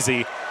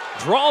Caccese,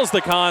 draws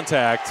the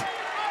contact.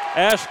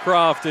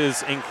 Ashcroft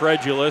is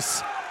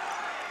incredulous.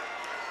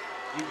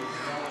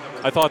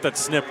 I thought that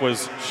snip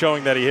was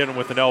showing that he hit him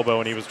with an elbow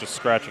and he was just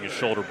scratching his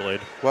shoulder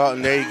blade. Well,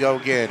 and there you go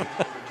again.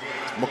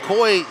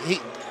 McCoy,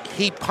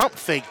 he pump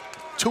faked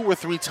 2 or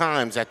 3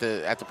 times at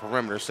the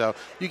perimeter, so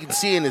you can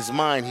see in his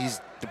mind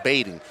he's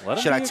debating.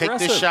 Should I take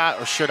this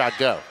shot or should I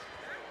go?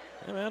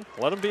 Yeah, man,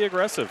 let him be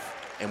aggressive.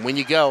 And when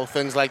you go,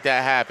 things like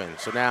that happen.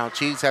 So now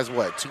Cheese has,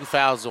 2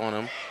 fouls on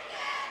him.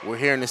 We're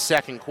here in the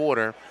second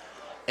quarter.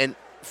 And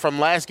from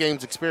last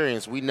game's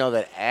experience, we know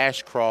that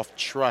Ashcroft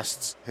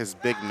trusts his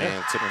big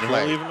man to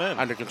play leave him in.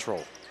 under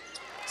control.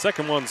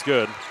 Second one's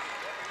good.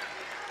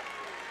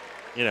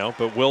 You know,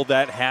 but will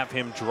that have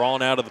him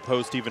drawn out of the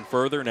post even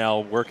further now,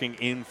 working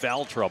in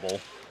foul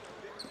trouble?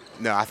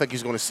 No, I think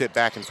he's going to sit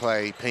back and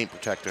play paint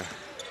protector.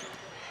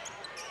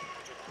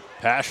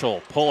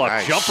 Paschal pull up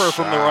Nice jumper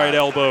from the shot. right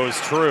elbow is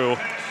true.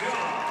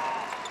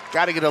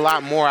 Got to get a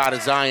lot more out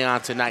of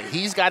Zion tonight.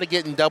 He's got to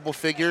get in double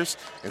figures,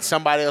 and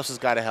somebody else has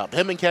got to help.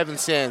 Him and Kevin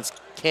Sands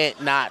can't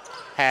not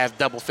have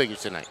double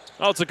figures tonight.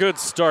 Oh, it's a good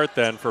start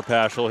then for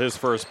Paschal, his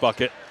first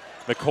bucket.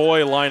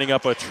 McCoy lining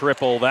up a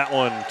triple. That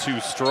one too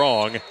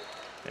strong.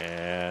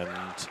 And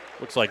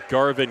looks like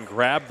Garvin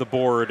grabbed the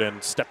board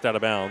and stepped out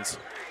of bounds.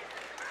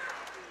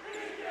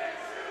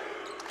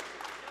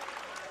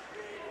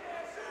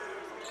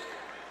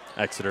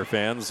 Exeter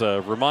fans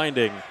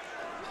reminding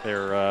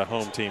their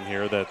home team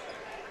here that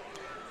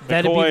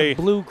That'd be McCoy,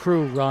 the blue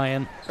crew,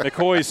 Ryan.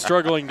 McCoy's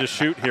struggling to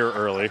shoot here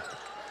early.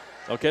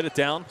 They'll get it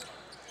down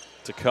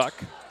to Cuck.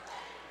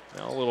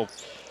 Now a little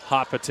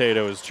hot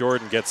potato as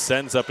Jordan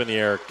sends up in the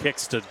air,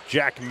 kicks to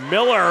Jack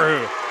Miller,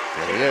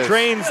 who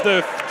drains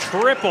the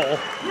triple.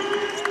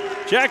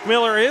 Jack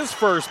Miller, his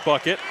first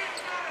bucket.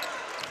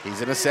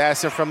 He's an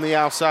assassin from the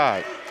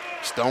outside.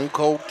 Stone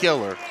cold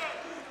killer.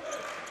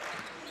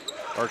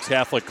 Berks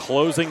Catholic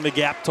closing the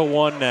gap to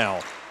 1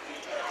 now.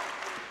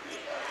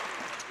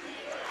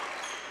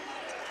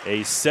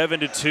 A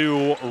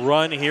 7-2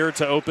 run here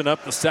to open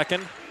up the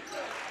second.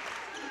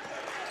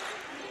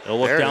 They'll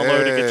look down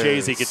low to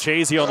Caccese.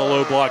 Caccese on the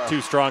low block,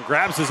 too strong.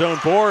 Grabs his own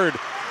board.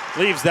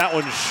 Leaves that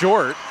one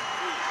short.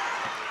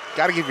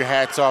 Got to give your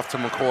hats off to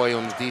McCoy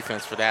on the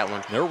defense for that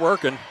one. They're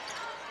working.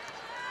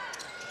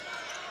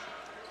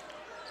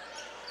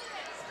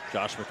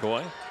 Josh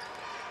McCoy.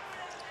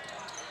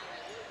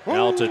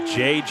 Now to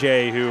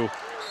JJ, who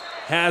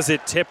has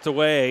it tipped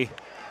away.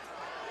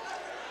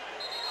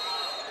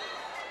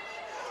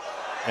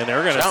 And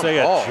they're going to say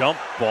a jump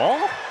ball?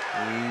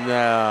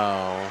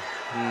 No.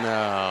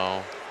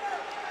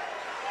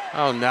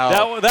 Oh,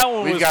 no. That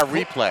one We've got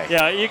replay.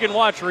 Yeah, you can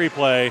watch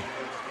replay.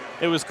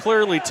 It was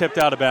clearly tipped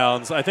out of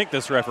bounds. I think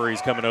this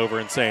referee's coming over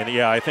and saying,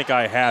 yeah, I think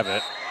I have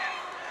it.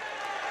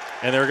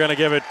 And they're going to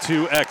give it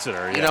to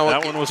Exeter. You know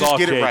what? That one was just off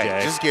get it JJ.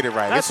 right. Just get it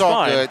right. That's it's all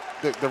fine.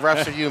 good. The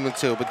refs are human,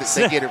 too, but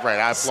they get it right.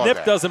 I applaud Snip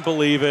that. doesn't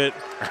believe it,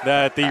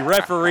 that the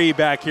referee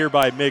back here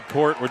by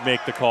midcourt would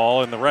make the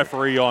call, and the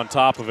referee on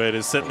top of it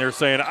is sitting there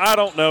saying, I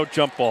don't know,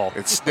 jump ball.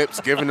 It's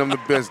Snip's giving them the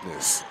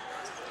business.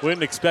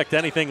 Wouldn't expect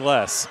anything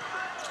less.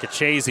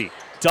 Caccese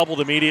doubled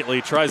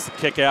immediately, tries to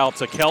kick out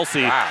to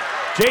Kelsey. Wow.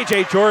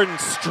 J.J. Jordan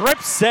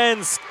strips,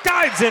 sends,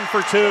 skides in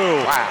for 2.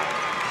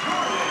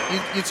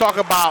 Wow. You talk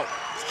about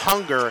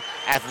hunger,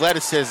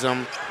 athleticism,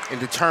 and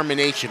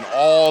determination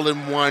all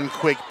in one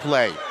quick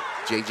play.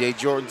 J.J.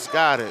 Jordan's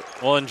got it.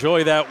 Well,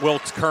 enjoy that,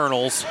 Wilkes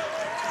Colonels.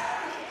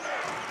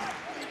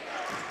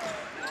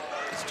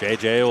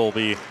 J.J. will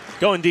be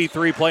going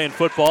D3 playing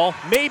football,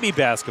 maybe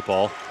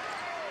basketball.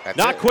 That's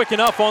Not it. quick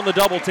enough on the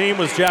double team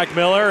was Jack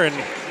Miller, and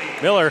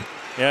Miller,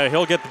 yeah,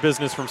 he'll get the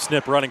business from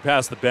Snip running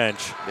past the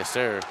bench. Yes,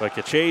 sir. But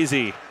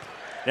Caccese,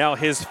 now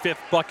his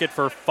 5th bucket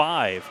for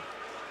 5.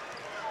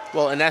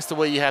 Well, and that's the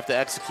way you have to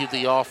execute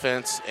the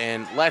offense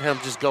and let him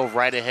just go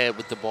right ahead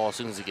with the ball as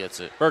soon as he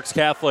gets it. Berks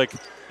Catholic,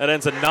 that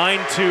ends a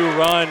 9-2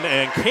 run,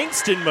 and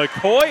Kingston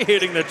McCoy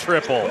hitting the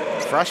triple.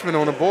 Freshman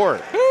on the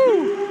board.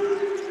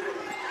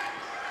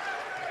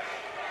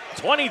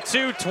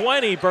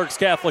 22-20, Berks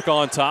Catholic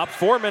on top.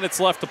 4 minutes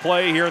left to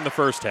play here in the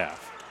first half.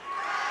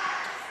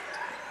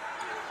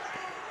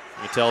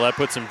 You can tell that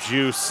put some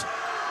juice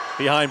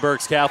behind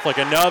Berks Catholic.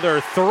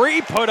 Another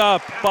 3 put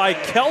up by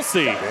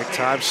Kelsey. Big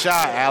time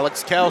shot,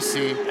 Alex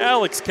Kelsey.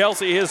 Alex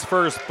Kelsey, his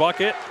first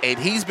bucket. And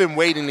he's been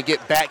waiting to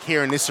get back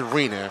here in this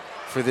arena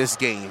for this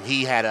game.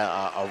 He had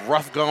a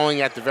rough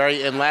going at the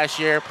very end last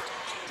year.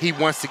 He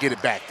wants to get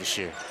it back this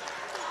year.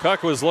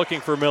 Cuck was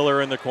looking for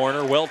Miller in the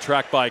corner. Well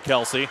tracked by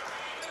Kelsey.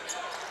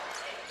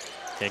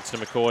 Kingston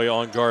McCoy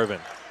on Garvin.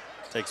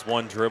 Takes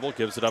one dribble,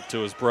 gives it up to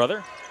his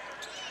brother,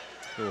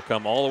 who will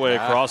come all the way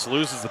across,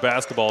 loses the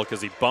basketball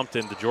because he bumped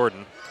into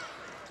Jordan.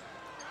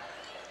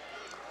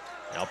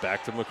 Now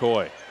back to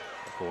McCoy.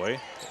 McCoy,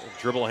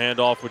 dribble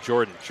handoff with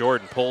Jordan.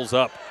 Jordan pulls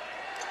up.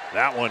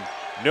 That one,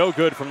 no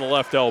good from the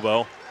left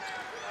elbow.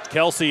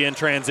 Kelsey in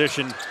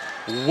transition,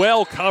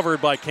 well covered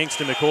by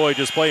Kingston McCoy,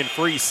 just playing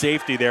free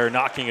safety there,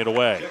 knocking it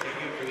away.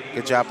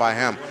 Good job by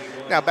him.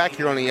 Now back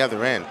here on the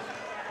other end,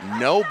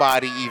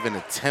 nobody even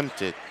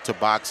attempted to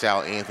box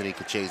out Anthony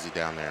Caccese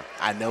down there.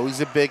 I know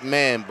he's a big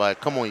man, but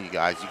come on, you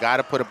guys. You got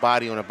to put a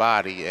body on a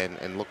body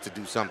and look to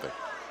do something.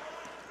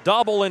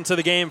 Double into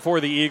the game for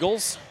the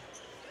Eagles.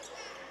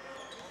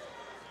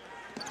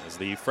 As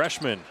the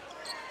freshman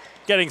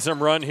getting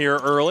some run here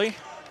early.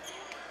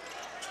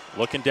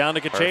 Looking down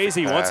to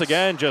Caccese once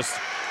again, just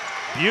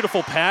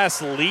beautiful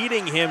pass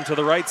leading him to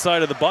the right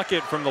side of the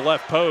bucket from the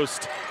left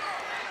post.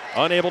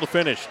 Unable to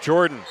finish.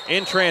 Jordan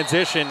in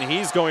transition.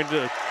 He's going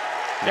to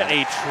get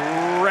a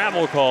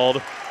travel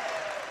called.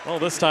 Well,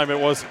 this time it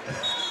was.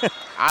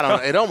 I don't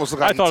know. It almost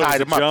looked like he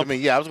tied him up. Jump. I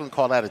mean, yeah, I was going to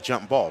call that a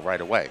jump ball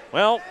right away.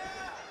 Well,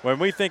 when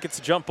we think it's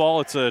a jump ball,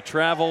 it's a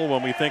travel.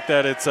 When we think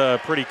that it's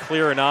pretty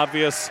clear and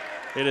obvious,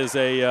 it is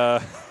a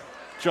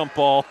jump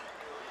ball.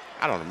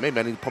 I don't know. Maybe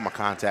I need to put my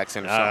contacts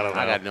in or something.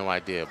 I got no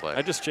idea. But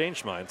I just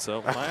changed mine,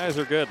 so my eyes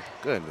are good.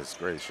 Goodness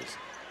gracious.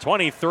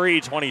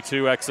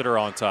 23-22, Exeter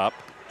on top.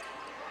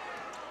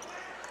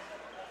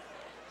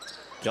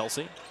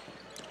 Kelsey.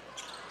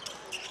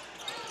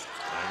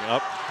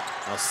 Up.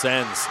 Now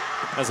sends.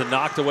 Has it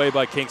knocked away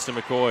by Kingston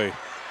McCoy.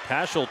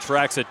 Paschal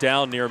tracks it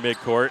down near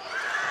midcourt.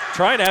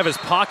 Trying to have his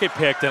pocket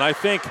picked, and I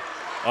think,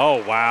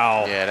 oh,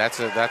 wow. Yeah, that's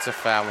a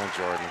foul on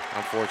Jordan,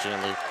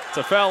 unfortunately. It's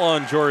a foul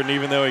on Jordan,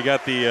 even though he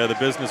got the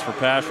business for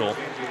Paschal.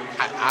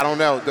 I don't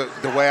know.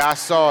 The way I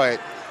saw it,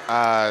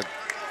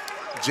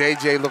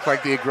 JJ looked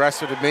like the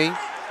aggressor to me.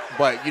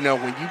 But, you know,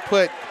 when you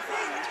put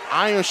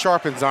iron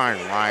sharpens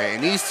iron, right?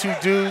 And these two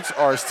dudes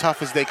are as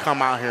tough as they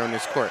come out here on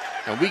this court.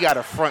 And we got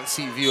a front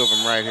seat view of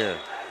them right here.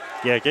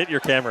 Yeah, get your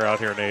camera out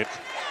here, Nate.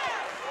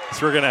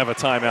 So we're going to have a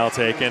timeout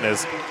taken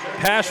as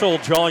Paschal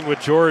jawing with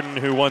Jordan,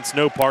 who wants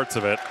no parts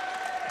of it.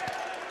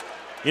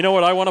 You know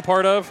what I want a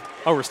part of?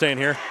 Oh, we're staying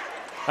here?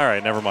 All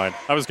right, never mind.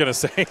 I was going to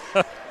say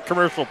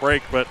commercial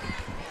break, but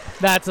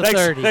That's a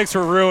 30. Thanks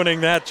for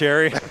ruining that,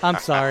 Jerry. I'm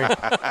sorry.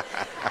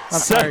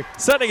 Sorry.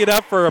 Setting it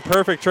up for a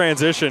perfect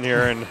transition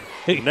here, and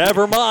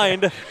never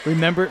mind.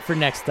 Remember it for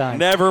next time.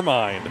 Never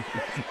mind.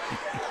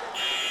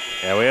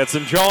 Yeah, we had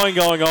some jawing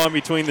going on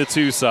between the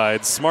two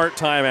sides. Smart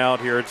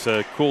timeout here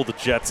to cool the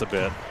jets a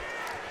bit.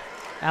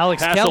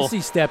 Alex Paschal.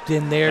 Kelsey stepped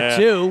in there,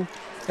 too,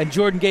 and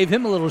Jordan gave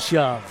him a little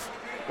shove.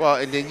 Well,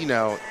 and then, you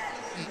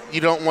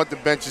don't want the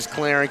benches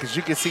clearing because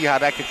you can see how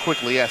that could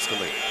quickly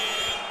escalate.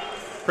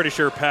 Pretty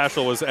sure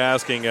Paschal was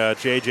asking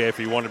JJ if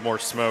he wanted more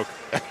smoke.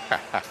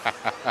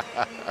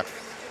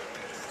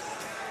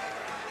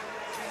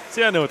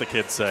 See, I know what the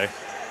kids say.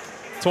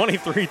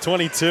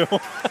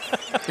 23-22.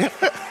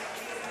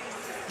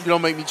 You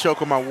don't make me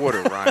choke on my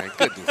water, Ryan.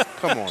 Goodness.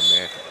 Come on,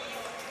 man.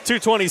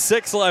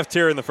 2:26 left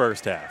here in the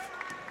first half.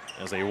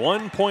 There's a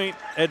 1-point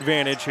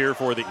advantage here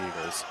for the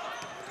Eagles.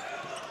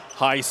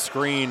 High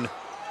screen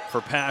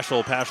for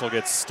Paschal. Paschal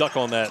gets stuck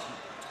on that.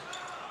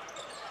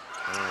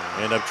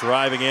 End up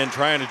driving in,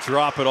 trying to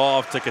drop it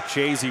off to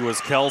Caccese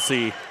was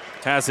Kelsey.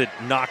 Has it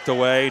knocked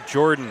away.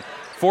 Jordan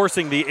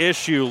forcing the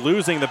issue,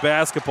 losing the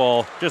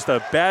basketball. Just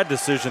a bad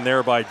decision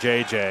there by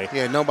JJ.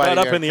 Yeah, nobody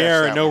got up in the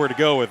air and nowhere to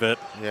go with it.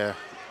 Yeah.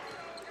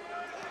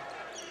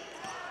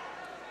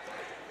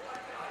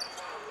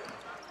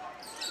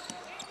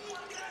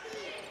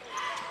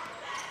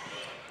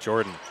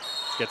 Jordan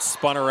gets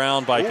spun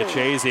around by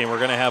Caccese, and we're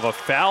going to have a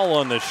foul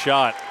on this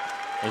shot.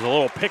 There's a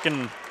little pick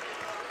and,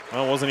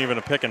 well, it wasn't even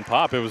a pick and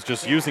pop. It was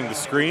just using the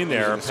screen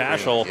there.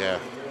 Paschal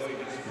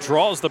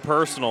draws the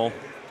personal.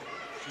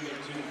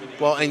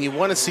 Well, and you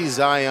want to see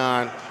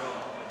Zion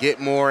get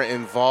more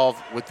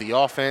involved with the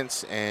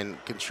offense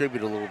and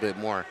contribute a little bit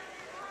more.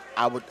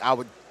 I would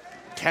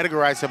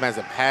categorize him as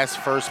a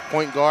pass-first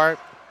point guard,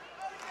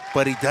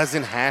 but he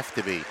doesn't have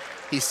to be.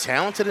 He's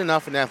talented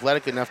enough and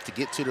athletic enough to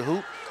get to the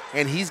hoop,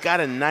 and he's got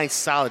a nice,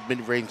 solid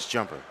mid-range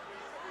jumper.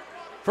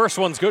 First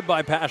one's good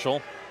by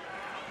Paschal.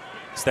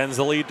 Extends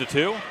the lead to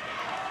 2.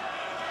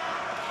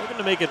 Looking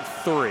to make it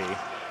 3.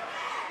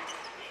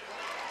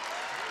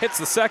 Hits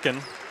the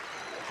second.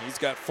 He's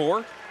got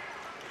 4.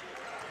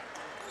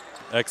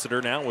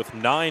 Exeter now with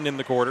 9 in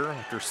the quarter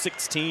after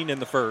 16 in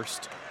the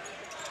first.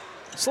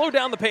 Slow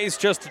down the pace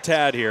just a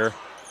tad here.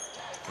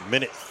 A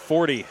minute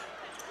 40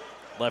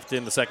 left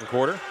in the second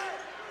quarter.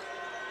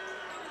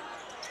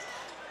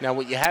 Now,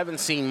 what you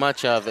haven't seen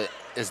much of it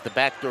is the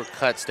backdoor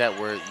cuts that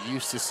we're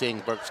used to seeing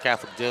Berks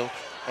Catholic do,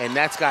 and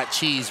that's got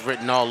cheese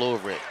written all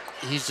over it.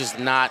 He's just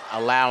not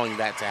allowing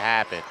that to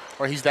happen,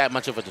 or he's that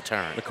much of a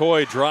deterrent.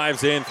 McCoy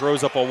drives in,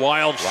 throws up a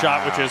wild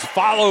shot, which is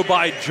followed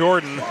by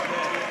Jordan.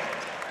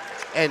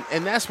 And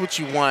that's what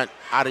you want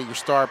out of your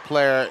star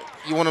player.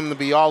 You want him to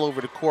be all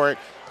over the court.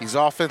 He's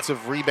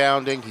offensive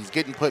rebounding. He's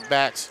getting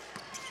putbacks.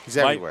 He's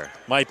everywhere.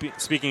 Might be,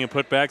 speaking of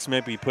putbacks,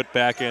 might be put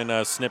back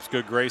in Snip's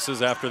good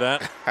graces after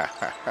that.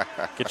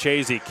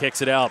 Caccese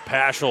kicks it out.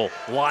 Paschal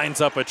lines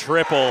up a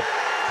triple.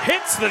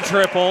 Hits the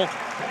triple.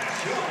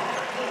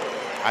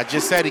 I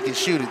just said he can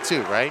shoot it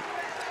too, right?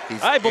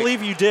 I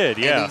believe you did,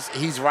 yeah.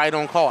 He's right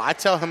on call. I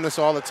tell him this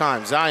all the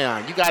time.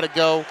 Zion, you got to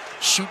go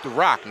shoot the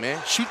rock,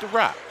 man. Shoot the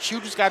rock.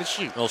 Shooters got to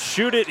shoot. Well,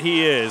 shoot it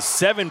he is.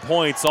 7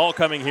 points all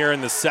coming here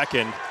in the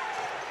second.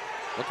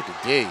 Look at the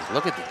D.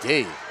 Look at the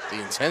D.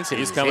 The intensity.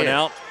 He's coming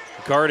out,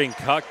 guarding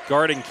Cuck,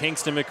 guarding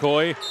Kingston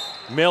McCoy.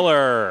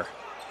 Miller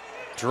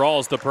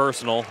draws the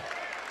personal.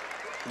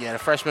 Yeah, the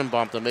freshman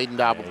bumped him. Aiden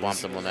Dobble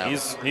bumped him on that.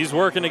 He's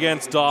working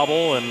against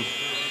Dobble, and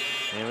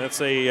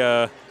that's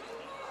a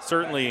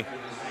certainly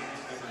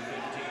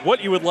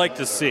what you would like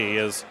to see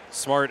is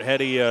smart,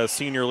 heady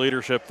senior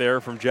leadership there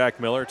from Jack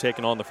Miller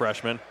taking on the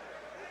freshman.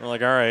 We're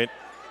like, all right,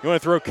 you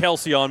want to throw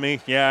Kelsey on me?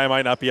 Yeah, I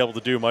might not be able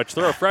to do much.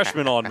 Throw a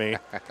freshman on me,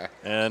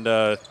 and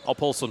I'll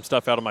pull some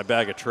stuff out of my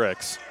bag of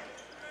tricks.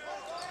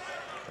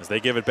 As they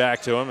give it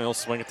back to him, he'll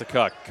swing it to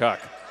Cuck. Cuck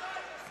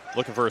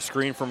looking for a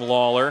screen from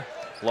Lawler.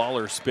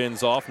 Lawler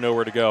spins off,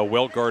 nowhere to go.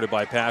 Well guarded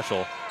by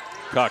Paschal.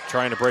 Cuck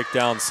trying to break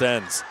down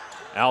Sens.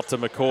 Out to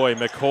McCoy.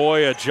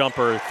 McCoy, a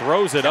jumper,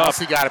 throws it up.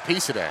 Kelsey got a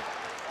piece of that.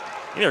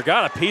 Either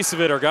got a piece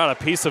of it or got a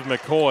piece of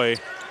McCoy.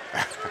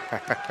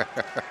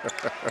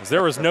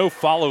 There was no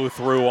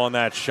follow-through on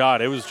that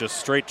shot. It was just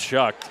straight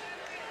chucked.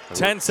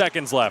 10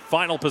 seconds left.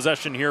 Final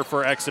possession here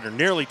for Exeter.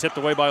 Nearly tipped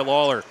away by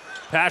Lawler.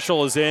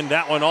 Paschal is in.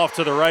 That one off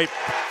to the right.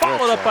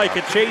 Followed up by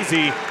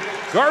Caccese.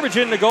 Garbage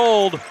into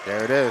gold.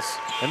 There it is.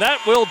 And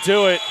that will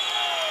do it.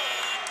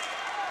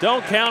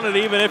 Don't count it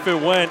even if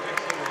it went.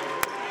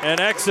 And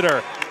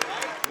Exeter,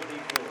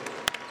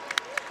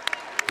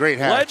 great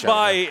half, led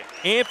by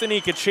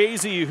Anthony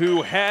Caccese,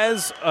 who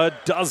has a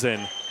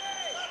dozen.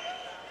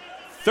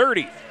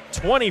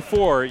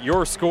 30-24,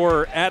 your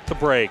score at the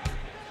break.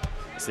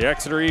 It's the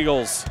Exeter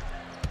Eagles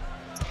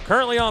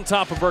currently on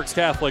top of Berks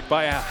Catholic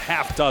by a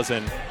half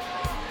dozen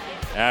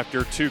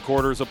after 2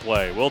 quarters of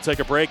play. We'll take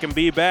a break and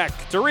be back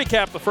to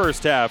recap the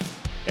first half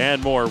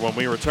and more when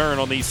we return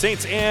on the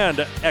Saints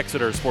and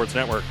Exeter Sports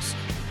Networks.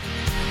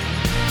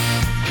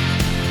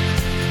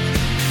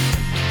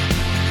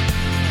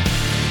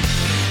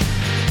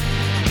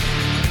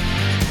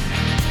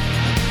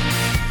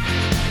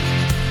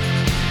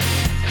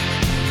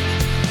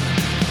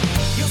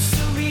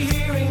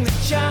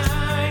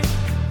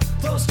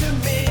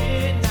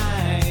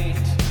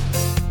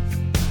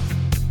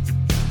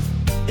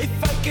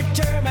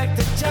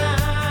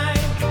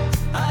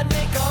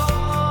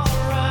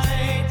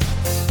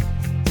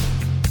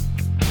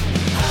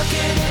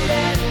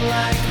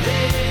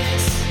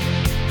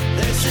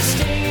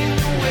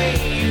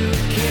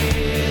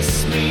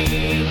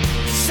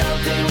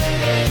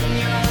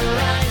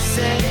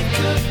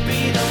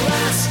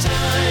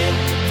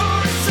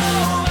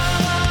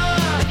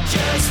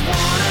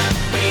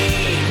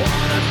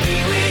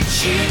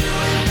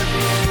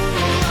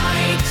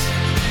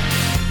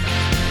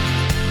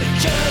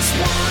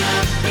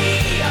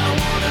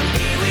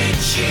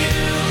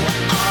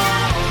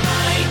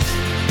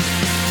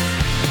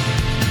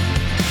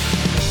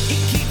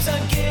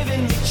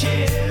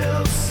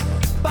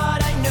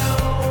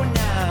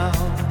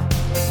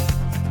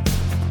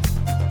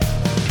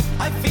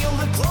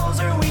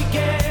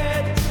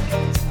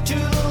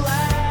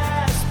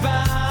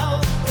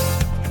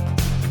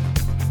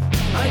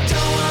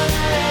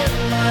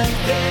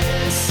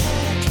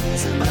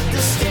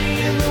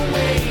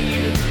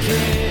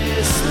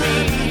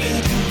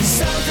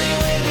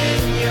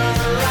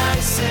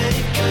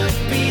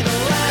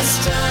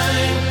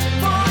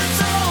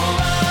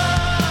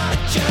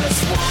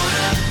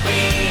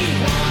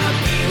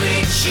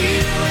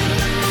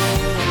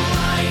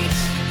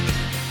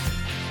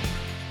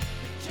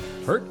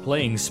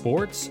 playing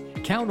sports?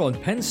 Count on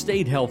Penn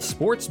State Health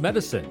Sports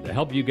Medicine to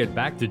help you get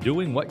back to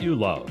doing what you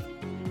love.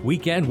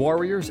 Weekend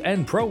warriors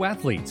and pro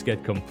athletes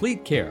get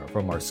complete care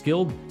from our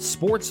skilled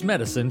sports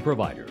medicine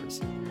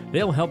providers.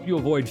 They'll help you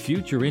avoid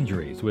future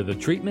injuries with a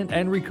treatment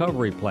and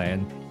recovery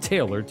plan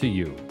tailored to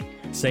you.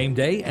 Same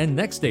day and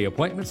next day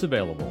appointments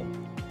available.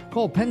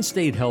 Call Penn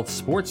State Health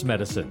Sports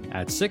Medicine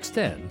at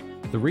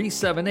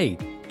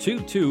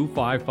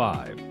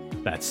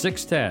 610-378-2255. That's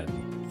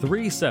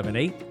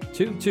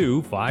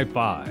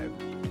 610-378-2255.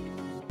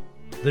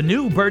 The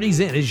new Birdie's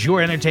Inn is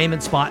your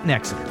entertainment spot in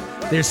Exeter.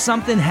 There's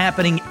something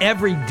happening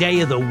every day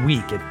of the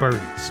week at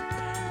Birdie's.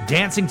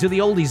 Dancing to the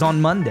oldies on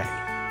Monday,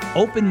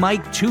 open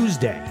mic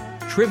Tuesday,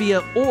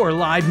 trivia or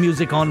live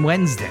music on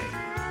Wednesday.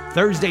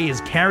 Thursday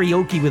is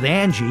karaoke with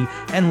Angie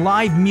and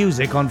live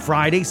music on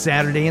Friday,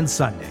 Saturday, and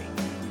Sunday.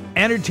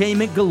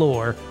 Entertainment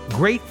galore,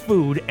 great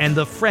food, and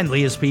the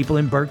friendliest people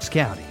in Berks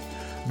County.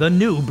 The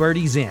new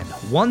Birdie's Inn,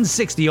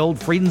 160 Old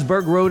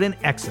Friedensburg Road in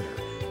Exeter.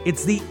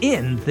 It's the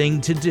in thing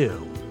to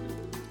do.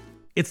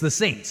 It's the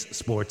Saints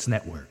Sports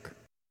Network.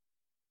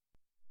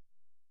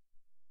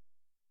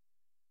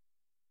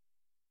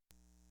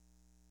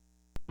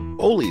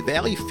 Ole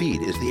Valley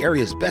Feed is the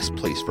area's best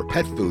place for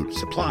pet food,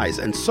 supplies,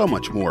 and so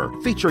much more,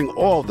 featuring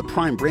all of the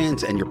prime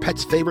brands and your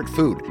pet's favorite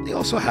food. They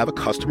also have a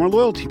customer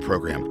loyalty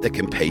program that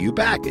can pay you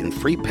back in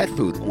free pet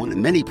food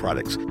on many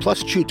products,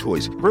 plus chew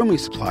toys, grooming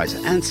supplies,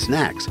 and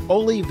snacks.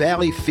 Ole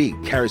Valley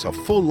Feed carries a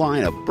full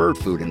line of bird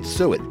food and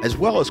suet, as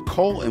well as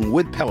coal and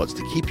wood pellets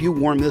to keep you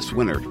warm this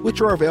winter,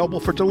 which are available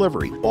for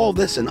delivery. All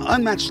this in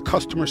unmatched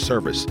customer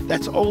service.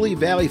 That's Ole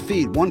Valley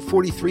Feed,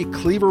 143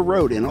 Cleaver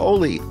Road in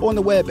Ole, on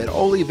the web at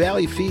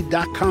olevalleyfeed.com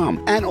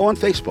and on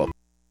Facebook.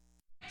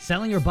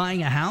 Selling or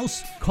buying a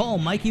house? Call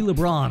Mikey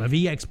LeBron of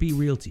eXp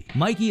Realty.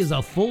 Mikey is a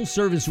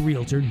full-service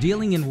realtor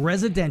dealing in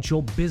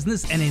residential,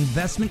 business, and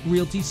investment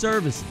realty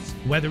services.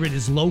 Whether it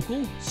is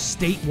local,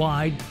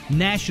 statewide,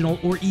 national,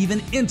 or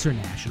even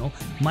international,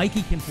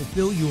 Mikey can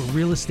fulfill your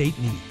real estate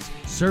needs.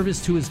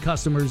 Service to his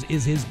customers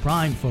is his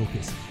prime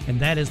focus, and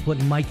that has put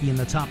Mikey in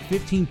the top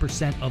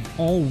 15% of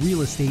all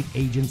real estate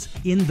agents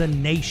in the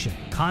nation.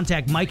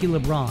 Contact Mikey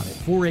LeBron at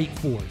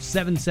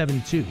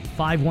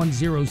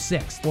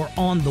 484-772-5106 or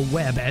on the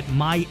web at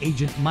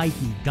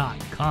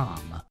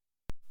myagentmikey.com.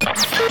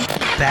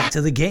 Back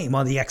to the game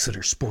on the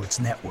Exeter Sports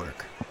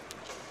Network.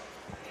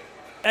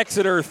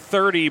 Exeter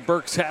 30,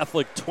 Berks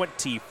Catholic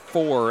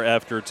 24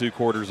 after 2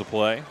 quarters of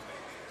play.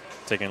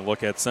 Taking a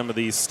look at some of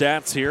these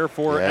stats here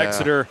for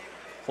Exeter.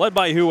 Led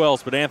by who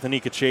else but Anthony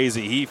Caccese.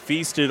 He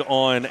feasted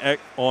on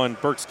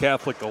Berks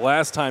Catholic the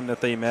last time that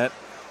they met,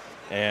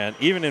 and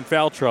even in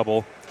foul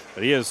trouble.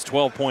 But he has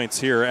 12 points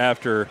here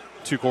after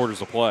 2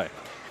 quarters of play.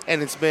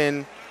 And it's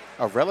been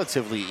a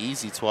relatively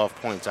easy 12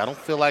 points. I don't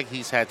feel like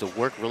he's had to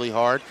work really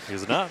hard.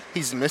 He's not.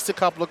 He's missed a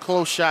couple of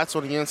close shots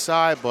on the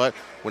inside, but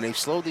when they've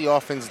slowed the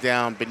offense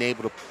down, been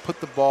able to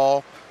put the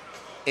ball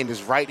in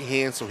his right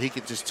hand so he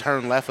could just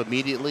turn left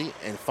immediately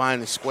and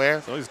find the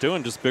square. So he's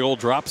doing just big old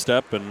drop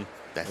step and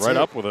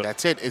up with it.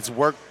 That's it. It's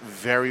worked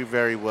very,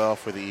 very well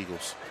for the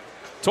Eagles.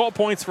 12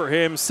 points for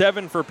him,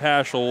 7 for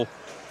Paschal,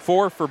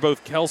 4 for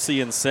both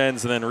Kelsey and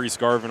Sens, and then Reese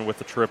Garvin with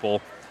the triple.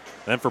 And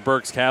then for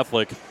Berks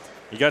Catholic,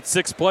 you got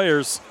 6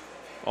 players,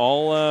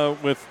 all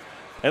with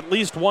at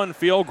least 1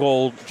 field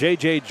goal.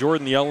 J.J.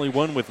 Jordan, the only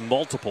one with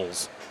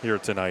multiples here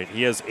tonight.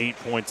 He has 8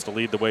 points to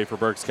lead the way for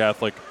Berks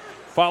Catholic,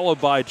 followed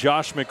by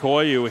Josh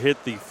McCoy, who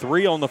hit the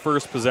 3 on the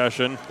first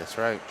possession. That's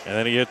right. And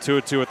then he hit 2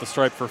 of 2 at the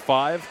stripe for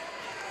 5.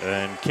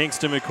 And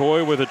Kingston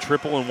McCoy with a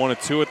triple and 1 of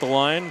 2 at the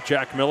line.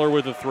 Jack Miller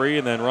with a 3,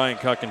 and then Ryan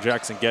Cuck and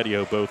Jackson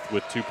Gedio both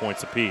with 2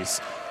 points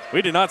apiece.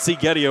 We did not see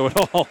Gedio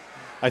at all,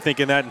 I think,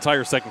 in that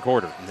entire second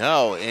quarter.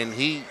 No, and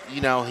he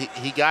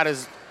got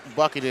his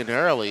bucket in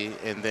early,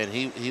 and then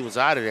he was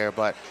out of there.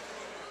 But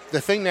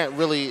the thing that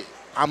really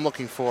I'm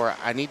looking for,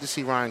 I need to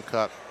see Ryan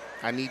Cuck.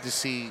 I need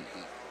him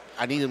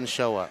to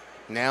show up.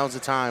 Now's the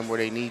time where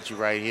they need you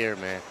right here,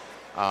 man.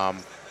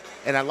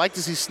 And I'd like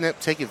to see Snip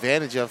take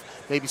advantage of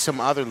maybe some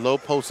other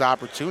low-post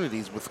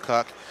opportunities with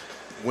Cuck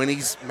when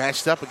he's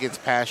matched up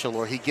against Paschal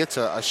or he gets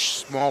a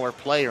smaller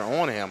player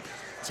on him.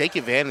 Take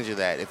advantage of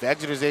that. If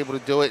Exeter's able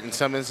to do it, in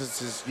some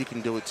instances, you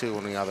can do it too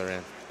on the other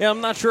end. Yeah, I'm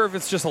not sure if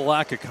it's just a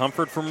lack of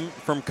comfort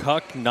from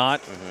Cuck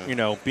not,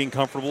 being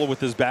comfortable with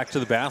his back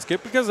to the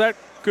basket, because that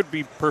could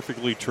be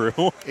perfectly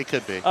true. It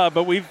could be.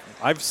 But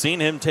I've seen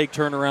him take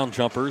turnaround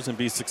jumpers and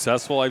be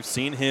successful. I've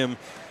seen him,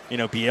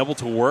 be able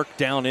to work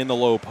down in the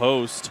low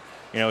post.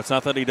 It's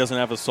not that he doesn't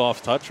have a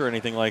soft touch or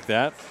anything like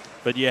that,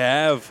 but you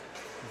have,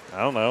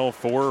 4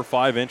 or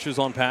 5 inches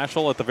on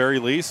Paschal at the very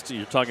least.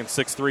 You're talking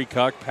 6'3"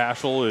 Cuck.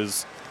 Paschal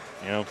is,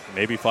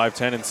 maybe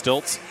 5'10" in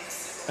stilts.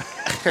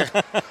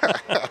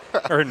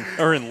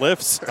 or in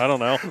lifts. I don't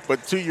know.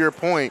 But to your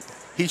point,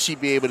 he should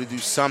be able to do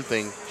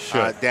something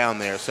down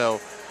there.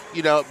 So,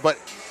 but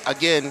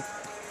again,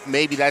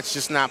 maybe that's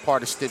just not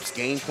part of Stip's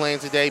game plan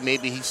today.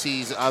 Maybe he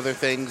sees other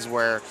things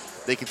where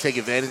they can take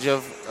advantage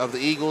of the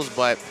Eagles,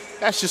 but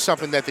that's just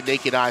something that the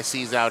naked eye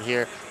sees out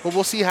here. But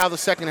we'll see how the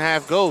second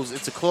half goes.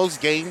 It's a close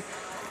game,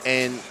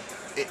 and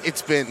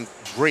it's been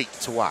great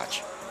to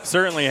watch.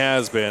 Certainly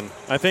has been.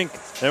 I think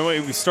and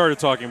we started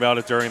talking about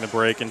it during the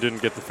break and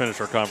didn't get to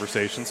finish our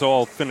conversation, so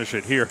I'll finish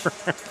it here.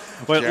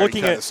 But Jerry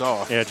cut us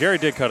off. Yeah, Jerry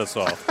did cut us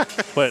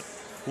off. But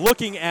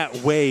looking at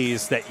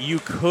ways that you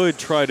could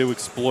try to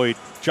exploit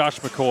Josh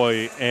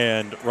McCoy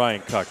and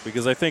Ryan Cuck,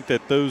 because I think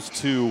that those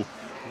two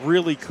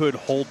really could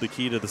hold the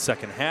key to the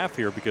second half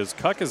here, because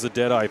Cuck is a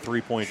dead-eye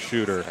three-point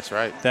shooter. That's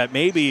right. That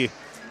maybe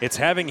it's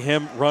having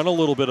him run a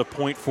little bit of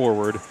point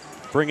forward,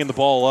 bringing the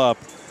ball up,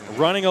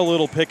 running a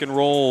little pick and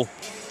roll,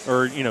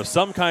 or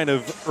some kind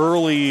of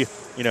early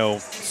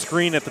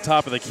screen at the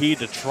top of the key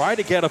to try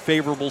to get a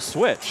favorable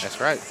switch. That's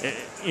right.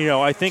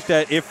 I think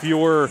that if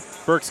you're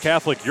Berks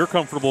Catholic, you're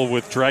comfortable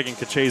with dragging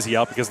Caccese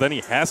out, because then he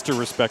has to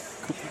respect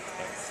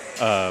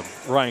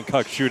Ryan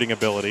Cuck's shooting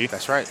ability.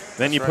 That's right.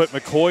 Then you put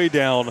McCoy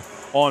down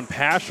on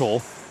Paschal,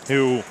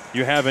 who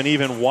you have an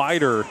even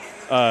wider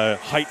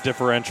height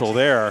differential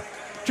there.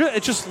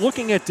 Just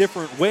looking at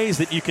different ways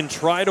that you can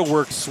try to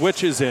work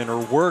switches in, or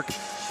work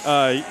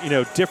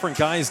different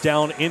guys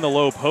down in the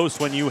low post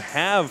when you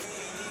have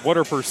what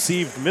are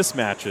perceived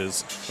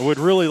mismatches. I would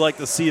really like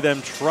to see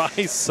them try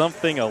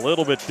something a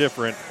little bit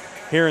different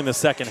here in the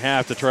second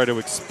half to try to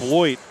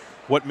exploit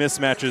what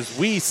mismatches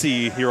we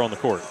see here on the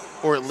court.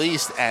 Or at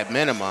least, at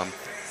minimum,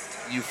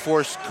 you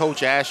force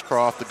Coach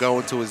Ashcroft to go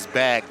into his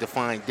bag to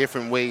find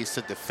different ways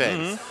to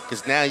defend,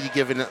 because now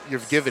you're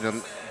giving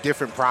him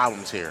different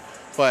problems here.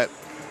 But,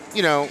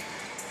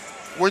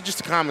 we're just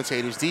the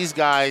commentators. These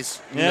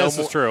guys, this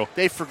is true.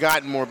 They've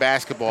forgotten more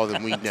basketball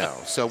than we know,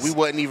 so we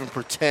wouldn't even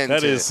pretend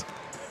That is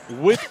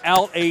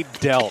without a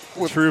doubt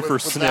true for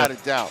Smith. Without a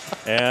doubt.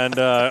 And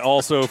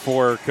also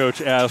for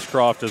Coach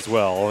Ashcroft as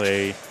well,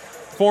 a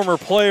former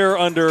player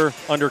under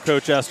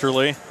Coach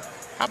Esterly.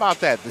 How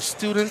about that? The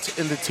student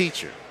and the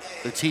teacher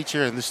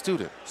and the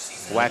student.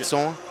 Wax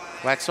on,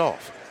 wax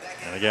off.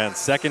 And again,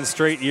 second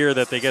straight year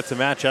that they get to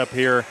match up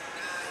here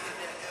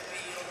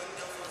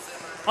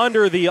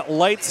under the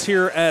lights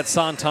here at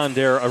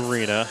Santander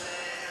Arena,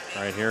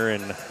 right here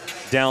in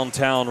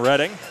downtown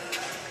Reading.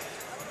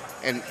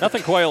 And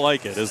nothing quite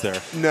like it, is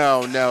there?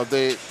 No.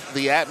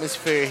 The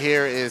atmosphere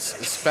here is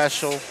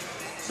special.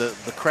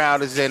 The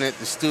crowd is in it.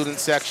 The student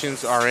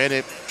sections are in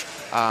it.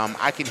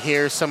 I can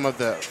hear some of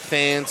the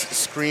fans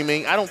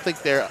screaming. I don't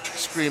think they're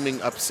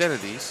screaming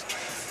obscenities,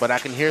 but I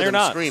can hear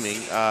them screaming,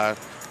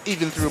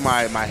 even through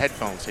my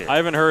headphones here. I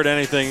haven't heard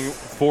anything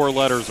 4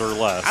 letters or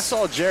less. I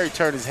saw Jerry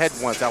turn his head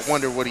once. I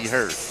wonder what he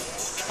heard.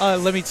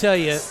 Let me tell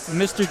you,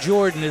 Mr.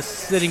 Jordan is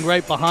sitting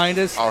right behind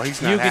us. Oh,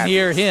 he's not You can happy.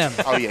 hear him.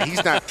 Oh, yeah,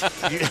 he's not.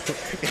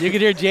 You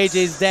can hear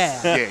JJ's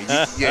dad.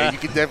 You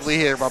can definitely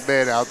hear my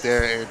man out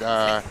there,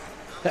 and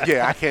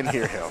I can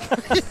hear him.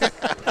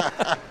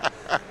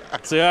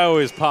 See, I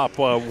always pop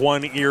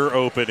one ear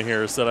open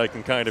here so that I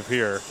can kind of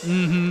hear.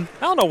 I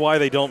don't know why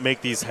they don't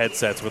make these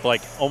headsets with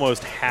like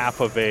almost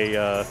half of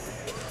a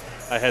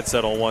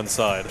headset on one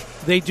side.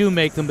 They do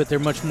make them, but they're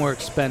much more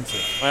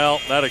expensive. Well,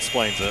 that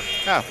explains it.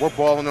 Yeah, we're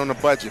balling on a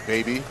budget,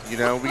 baby. We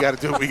got to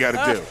do what we got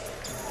to do.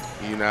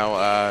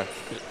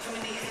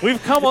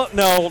 We've come up.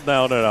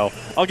 No.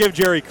 I'll give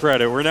Jerry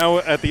credit. We're now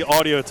at the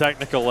audio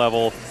technical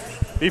level.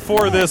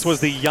 Before this was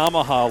the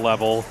Yamaha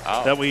level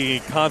that we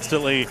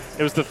constantly.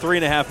 It was the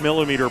 3.5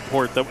 millimeter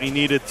port that we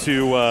needed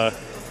to,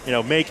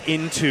 make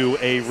into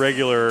a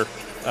regular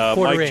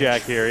mic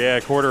jack here. Yeah,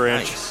 quarter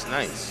inch.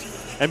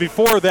 Nice. And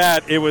before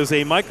that, it was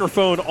a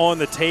microphone on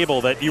the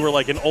table that you were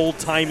like an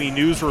old-timey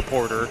news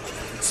reporter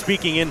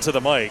speaking into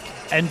the mic.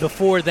 And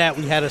before that,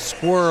 we had a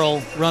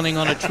squirrel running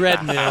on a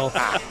treadmill,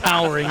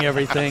 powering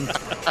everything.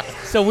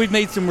 So we've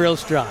made some real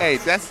strides. Hey,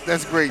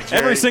 that's great,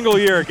 Jerry. Every single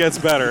year it gets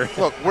better.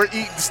 Look, we're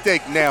eating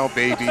steak now,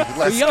 baby.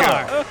 Let's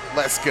go.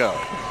 Let's go.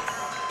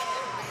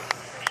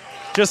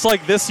 Just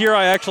like this year,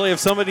 I actually have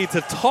somebody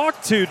to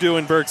talk to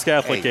doing Berks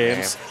Catholic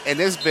games. Man. And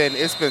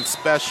it's been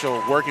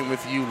special working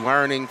with you,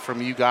 learning from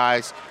you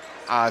guys.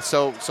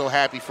 So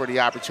happy for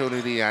the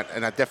opportunity,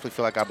 and I definitely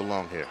feel like I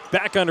belong here.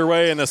 Back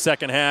underway in the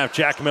second half.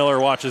 Jack Miller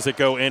watches it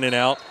go in and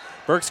out.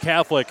 Berks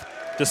Catholic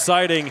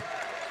deciding,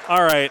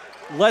 all right,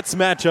 let's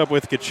match up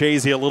with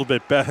Caccese a little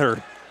bit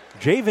better.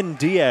 Javen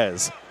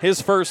Diaz, his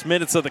first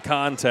minutes of the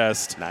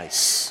contest.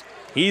 Nice.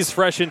 He's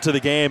fresh into the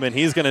game, and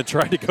he's going to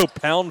try to go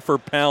pound for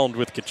pound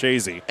with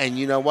Caccese. And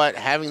you know what?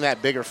 Having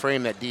that bigger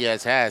frame that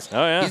Diaz has,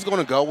 he's going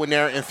to go in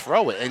there and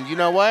throw it. And you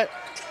know what?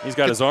 He's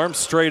got his arms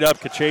straight up.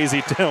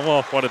 Caccese,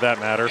 well, what did that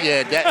matter?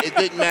 Yeah, it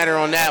didn't matter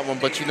on that one.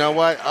 But you know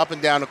what? Up and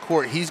down the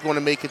court, he's going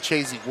to make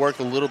Caccese work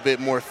a little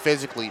bit more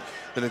physically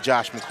than a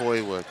Josh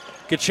McCoy would.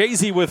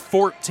 Caccese with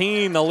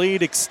 14. The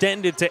lead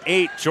extended to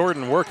 8.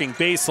 Jordan working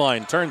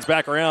baseline. Turns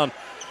back around.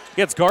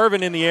 Gets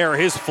Garvin in the air.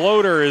 His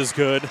floater is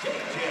good.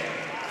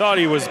 Thought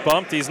he was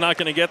bumped. He's not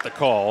going to get the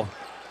call.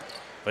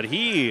 But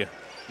he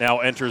now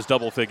enters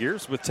double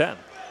figures with 10.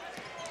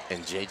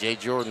 And J.J.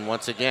 Jordan,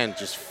 once again,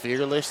 just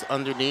fearless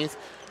underneath.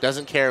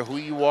 Doesn't care who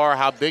you are,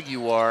 how big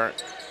you are.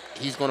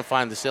 He's going to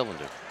find the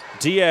cylinder.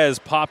 Diaz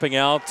popping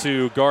out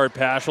to guard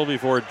Paschal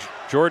before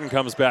Jordan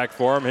comes back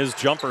for him. His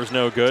jumper's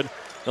no good.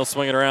 He'll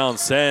swing it around.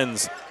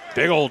 Sends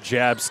big old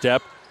jab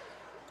step.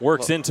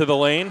 Works into the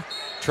lane,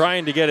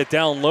 trying to get it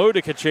down low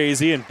to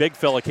Caccese, and big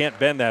fella can't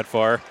bend that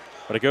far,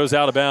 but it goes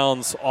out of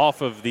bounds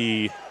off of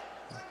the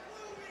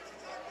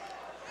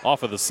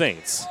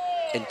Saints.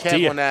 And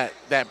Kev on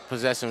that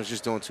possession was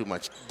just doing too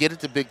much. Get it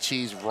to Big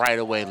Cheese right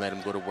away and let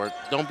him go to work.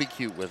 Don't be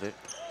cute with it.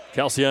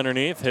 Kelsey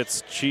underneath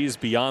hits Cheese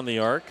beyond the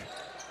arc.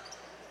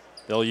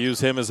 They'll use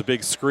him as a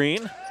big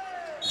screen.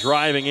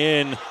 Driving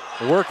in,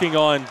 working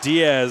on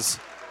Diaz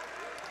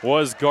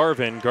was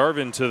Garvin.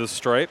 Garvin to the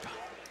stripe.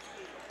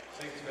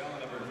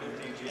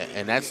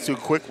 And that's 2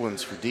 quick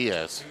ones for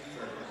Diaz.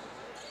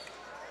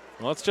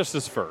 Well, it's just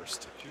his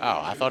first.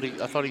 Oh, I thought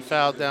he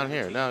fouled down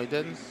here. No, he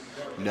didn't.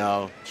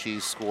 No,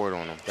 Cheese scored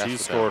on him.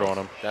 Cheese scored on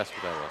him. That's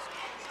what that was.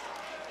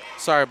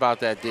 Sorry about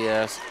that,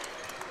 Diaz.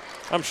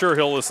 I'm sure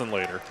he'll listen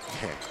later.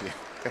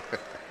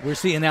 We're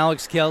seeing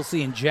Alex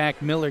Kelsey and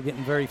Jack Miller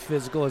getting very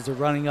physical as they're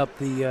running up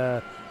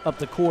the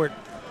court.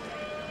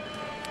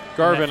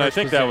 Garvin, I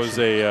think that was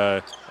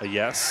a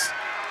yes.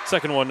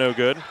 Second one, no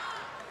good.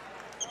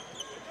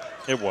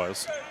 It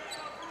was.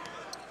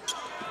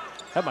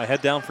 Had my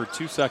head down for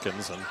 2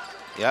 seconds. And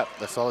yep,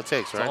 that's all it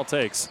takes, right? That's all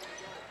it takes.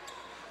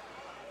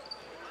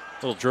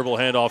 Little dribble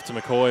handoff to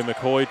McCoy.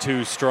 McCoy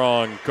too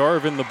strong.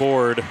 Garvin the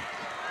board.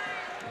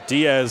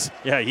 Diaz,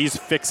 yeah, he's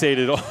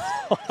fixated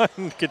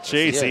on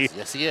Caccese.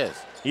 Yes, he is.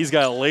 He's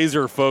got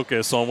laser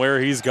focus on where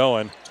he's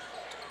going.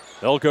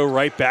 They'll go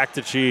right back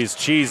to Cheese.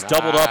 Cheese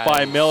doubled up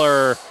by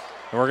Miller,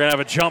 and we're going to have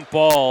a jump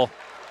ball.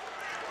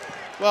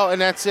 Well, and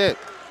that's it.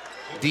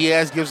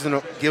 Diaz gives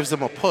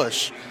them a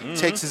push,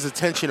 takes his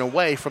attention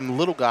away from the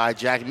little guy,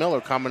 Jack Miller,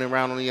 coming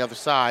around on the other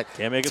side.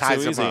 Can't make it so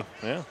easy.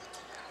 Yeah.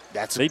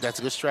 That's a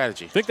good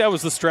strategy. I think that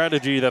was the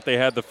strategy that they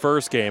had the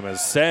first game,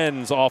 as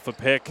sends off a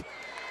pick.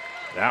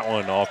 That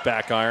one off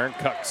back iron.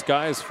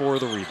 Skies for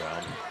the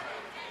rebound.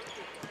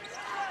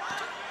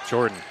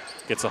 Jordan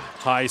gets a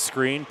high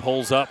screen,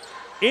 pulls up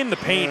in the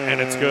paint, and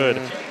it's good.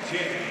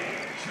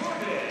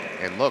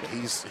 And look,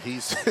 he's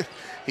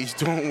he's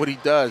doing what he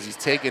does. He's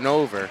taking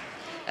over.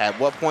 At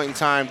what point in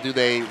time do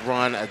they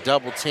run a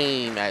double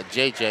team at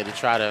JJ to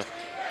try to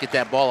get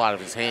that ball out of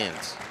his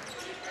hands?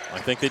 I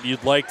think that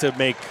you'd like to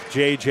make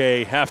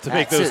JJ have to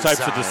make those types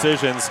of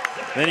decisions.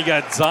 Then you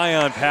got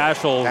Zion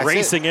Paschal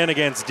racing in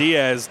against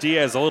Diaz.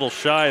 Diaz a little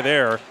shy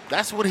there.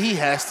 That's what he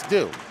has to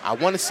do. I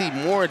want to see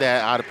more of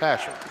that out of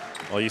Paschal.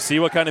 Well, you see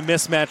what kind of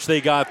mismatch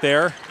they got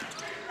there.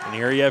 And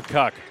here you have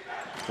Cuck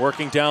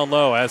working down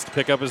low, has to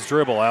pick up his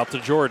dribble out to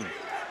Jordan.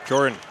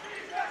 Jordan,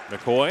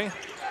 McCoy.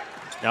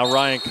 Now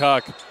Ryan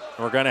Cuck.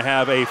 We're going to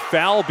have a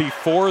foul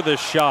before the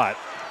shot.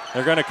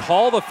 They're going to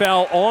call the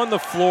foul on the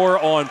floor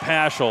on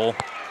Paschal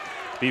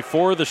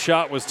before the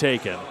shot was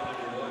taken.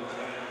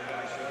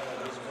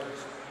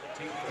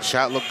 The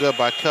shot looked good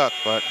by Cuck,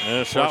 but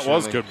the shot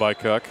was good by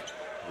Cuck.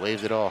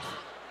 Waved it off.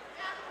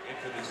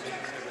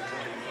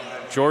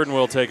 Jordan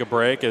will take a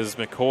break as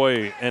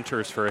McCoy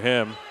enters for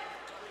him.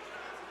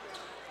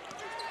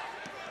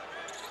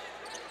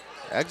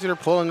 Exeter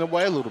pulling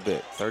away a little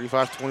bit,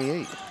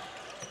 35-28.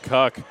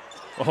 Cuck.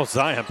 Oh,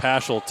 Zion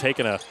Paschal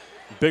taking a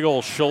big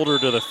old shoulder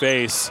to the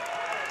face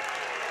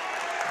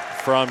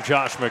from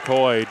Josh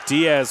McCoy.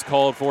 Diaz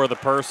called for the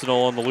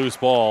personal on the loose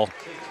ball.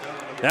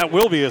 That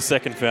will be a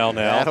second foul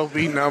now. That'll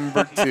be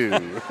number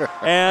 2.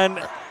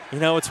 And, you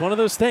know, it's one of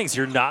those things.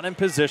 You're not in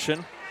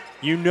position.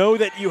 You know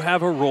that you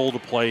have a role to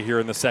play here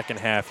in the second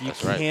half. You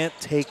can't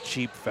take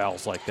cheap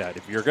fouls like that.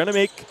 If you're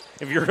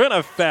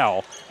gonna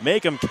foul,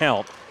 make them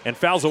count. And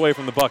fouls away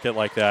from the bucket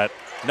like that,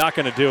 not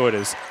going to do it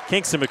as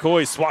Kingston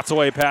McCoy swats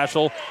away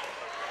Paschal.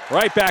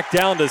 Right back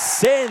down to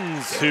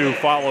Sens, who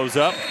follows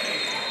up.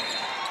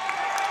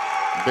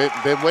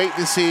 Been waiting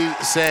to see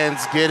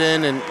Sens get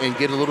in and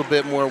get a little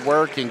bit more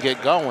work and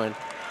get going.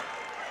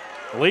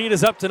 Lead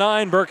is up to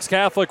 9. Berks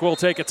Catholic will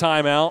take a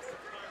timeout.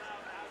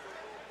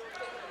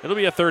 It'll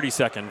be a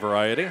 30-second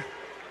variety.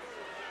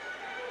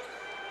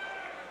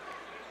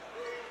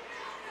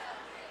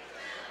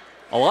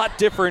 A lot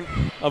different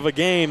of a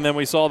game than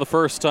we saw the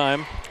first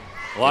time.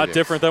 A lot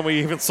different than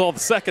we even saw the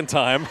second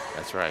time.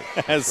 That's right.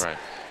 That's right.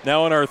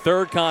 Now in our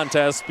third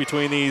contest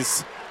between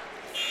these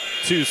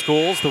two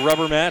schools, the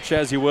rubber match,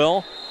 as you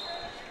will.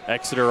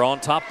 Exeter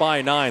on top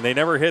by 9. They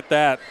never hit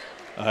that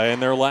in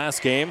their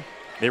last game.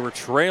 They were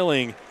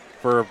trailing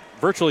for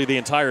virtually the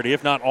entirety,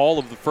 if not all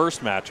of the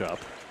first matchup.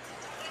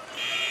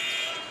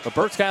 But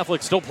Berks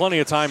Catholic still plenty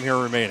of time here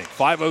remaining.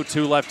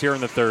 5:02 left here in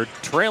the third,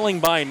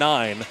 trailing by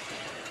 9.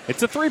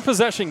 It's a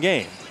 3-possession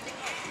game.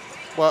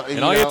 Well,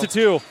 and all you have to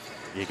do,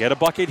 you get a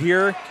bucket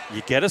here,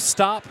 you get a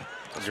stop,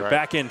 you're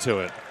back into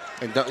it.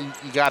 And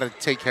you got to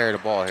take care of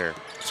the ball here.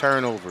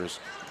 Turnovers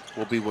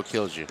will be what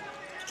kills you.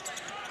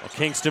 Well,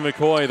 Kingston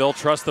McCoy, they'll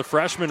trust the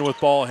freshman with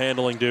ball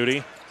handling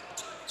duty.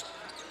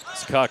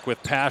 It's Cuck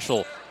with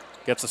Paschal.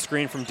 Gets a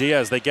screen from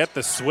Diaz. They get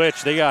the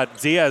switch. They got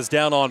Diaz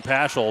down on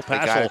Paschal.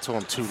 Paschal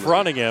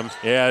fronting him.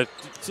 Yeah,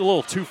 it's a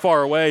little too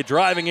far away.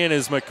 Driving in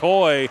is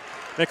McCoy.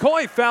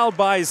 McCoy fouled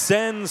by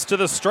Sens. To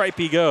the stripe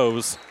he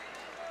goes.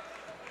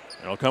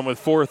 It'll come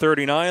with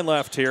 4:39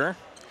 left here.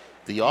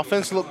 The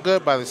offense looked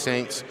good by the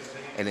Saints.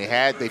 And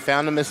they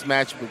found a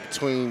mismatch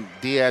between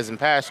Diaz and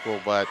Pascal,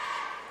 but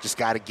just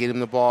got to get him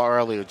the ball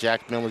earlier.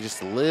 Jack Miller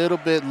just a little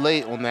bit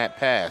late on that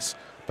pass,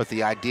 but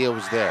the idea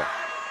was there.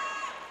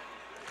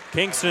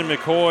 Kingston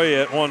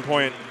McCoy at one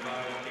point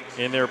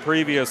in their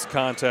previous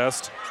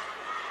contest,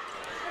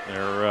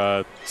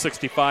 their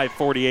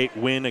 65-48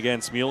 win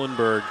against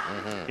Muhlenberg,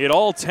 hit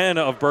all 10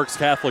 of Berks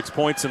Catholic's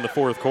points in the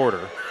fourth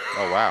quarter.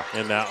 Oh, wow.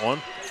 In that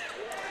one.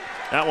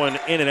 That one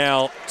in and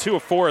out, 2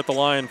 of 4 at the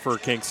line for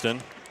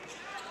Kingston.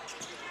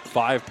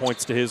 5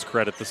 points to his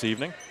credit this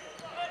evening.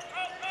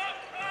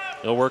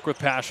 He'll work with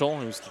Paschal,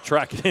 who's to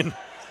track it in.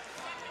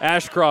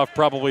 Ashcroft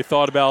probably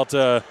thought about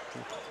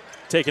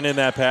taking in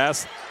that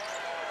pass.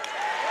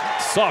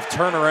 Soft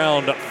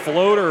turnaround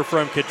floater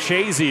from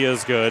Caccese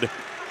is good.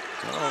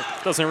 Well,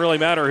 doesn't really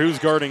matter who's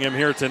guarding him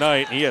here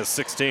tonight. He has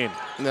 16.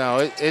 No,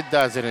 it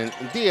doesn't. And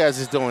Diaz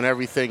is doing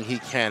everything he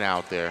can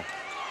out there.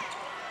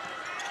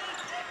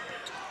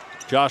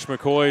 Josh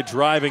McCoy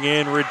driving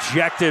in,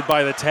 rejected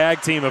by the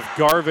tag team of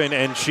Garvin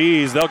and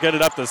Cheese. They'll get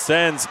it up to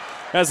Sens.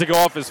 Has to go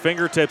off his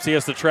fingertips. He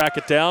has to track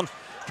it down.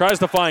 Tries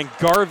to find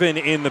Garvin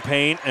in the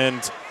paint,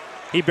 and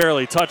he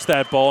barely touched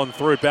that ball and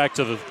threw it back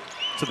to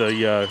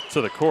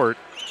the court.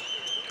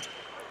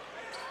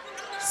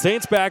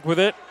 Saints back with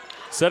it,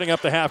 setting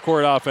up the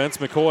half-court offense.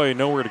 McCoy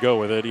nowhere to go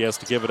with it. He has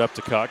to give it up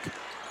to Cuck.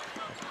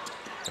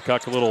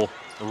 Cuck a little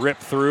rip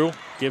through,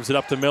 gives it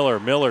up to Miller.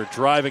 Miller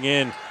driving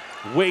in,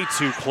 way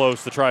too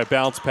close to try a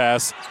bounce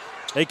pass.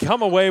 They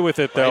come away with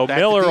it, though.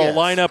 Miller will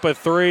line up a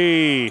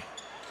three.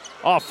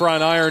 Off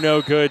front iron,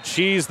 no good.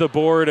 Cheese the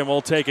board, and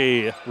we'll take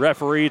a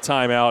referee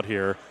timeout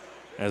here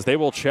as they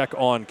will check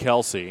on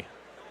Kelsey,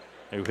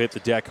 who hit the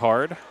deck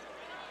hard.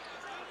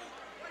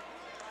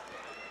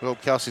 Well,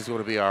 Kelsey's going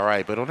to be all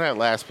right, but on that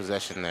last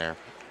possession there,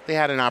 they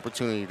had an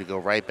opportunity to go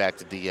right back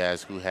to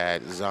Diaz, who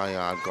had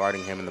Zion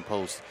guarding him in the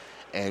post.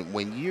 And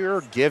when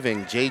you're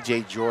giving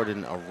J.J.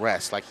 Jordan a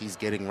rest like he's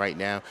getting right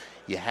now,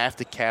 you have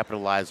to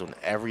capitalize on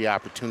every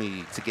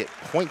opportunity to get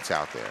points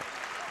out there.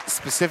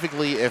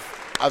 Specifically, if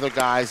other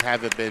guys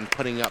haven't been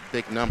putting up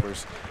big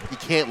numbers, you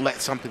can't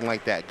let something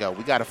like that go.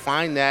 We got to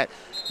find that,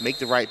 make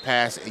the right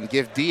pass, and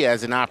give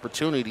Diaz an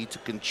opportunity to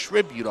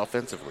contribute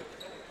offensively.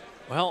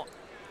 Well,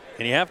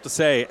 and you have to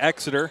say,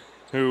 Exeter,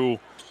 who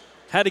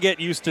had to get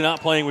used to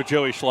not playing with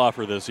Joey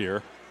Schlaffer this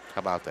year. How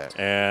about that?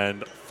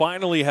 And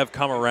finally have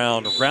come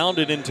around,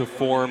 rounded into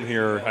form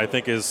here, I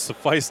think is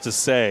suffice to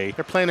say.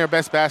 They're playing their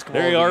best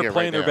basketball. They are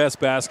playing their best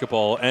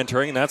basketball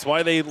entering, and that's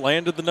why they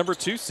landed the number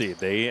 2 seed.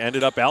 They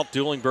ended up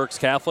out-dueling Berks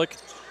Catholic.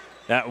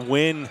 That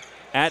win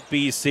at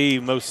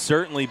BC most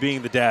certainly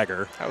being the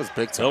dagger. That was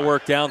big time. They'll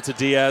work down to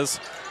Diaz,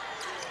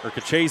 or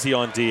Caccese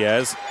on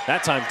Diaz.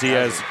 That time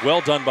Diaz,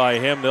 well done by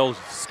him. They'll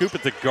scoop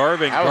it to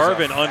Garvin.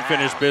 Garvin,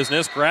 unfinished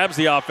business, grabs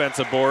the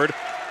offensive board.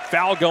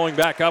 Foul going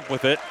back up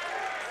with it.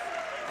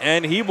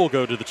 And he will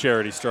go to the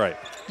charity stripe.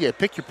 Yeah,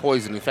 pick your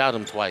poison. He fouled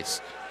him twice.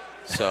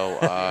 So,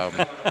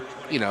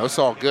 it's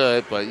all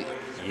good, but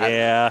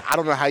yeah, I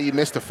don't know how you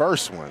missed the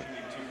first one.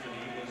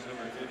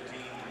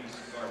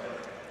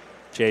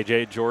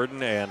 J.J.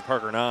 Jordan and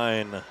Parker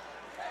Nine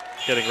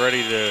getting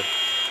ready to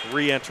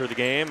re-enter the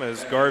game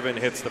as Garvin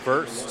hits the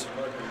first.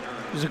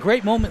 It was a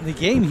great moment in the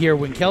game here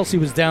when Kelsey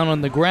was down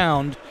on the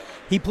ground.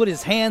 He put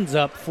his hands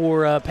up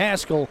for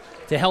Pascal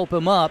to help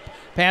him up.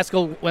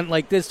 Pascal went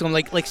like this to him,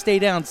 like stay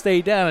down.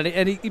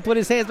 And he put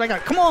his hands back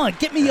out. Come on,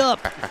 get me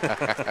up.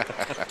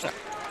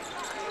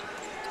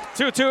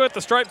 2-2 at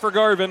the stripe for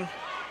Garvin.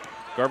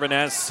 Garvin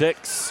has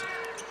 6.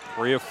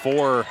 3 of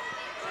 4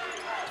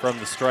 from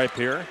the stripe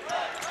here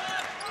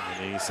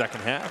in the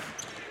second half.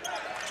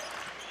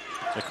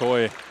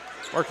 McCoy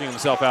working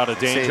himself out of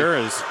danger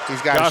as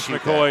Josh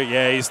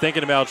McCoy, he's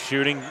thinking about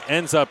shooting,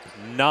 ends up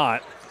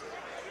not.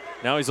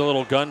 Now he's a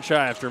little gun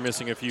shy after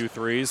missing a few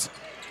threes.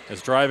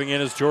 As driving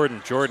in is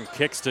Jordan. Jordan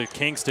kicks to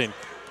Kingston.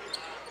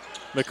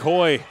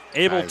 McCoy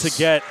able to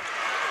get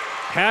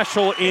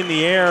Paschal in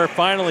the air,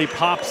 finally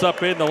pops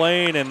up in the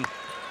lane and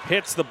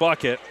hits the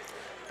bucket.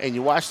 And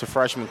you watch the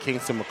freshman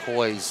Kingston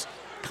McCoy's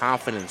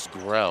confidence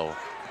grow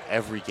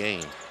every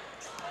game.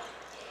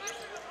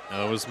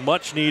 It was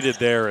much needed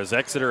there as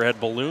Exeter had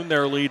ballooned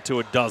their lead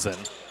to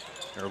 12,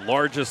 their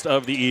largest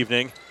of the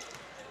evening.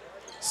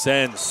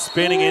 Sens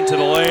spinning into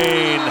the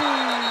lane.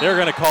 They're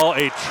going to call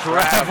a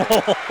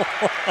travel.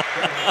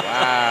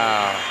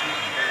 Wow.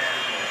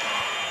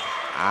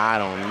 I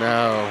don't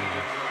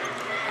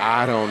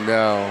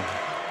know.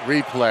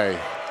 Replay.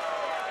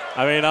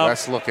 I mean,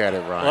 let's look at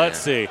it, Ryan. Let's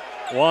see.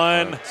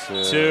 1,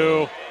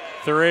 2,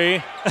 3.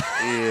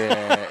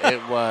 Yeah,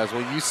 it was.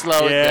 When you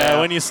slow it down. Yeah,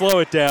 when you slow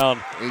it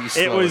down.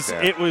 It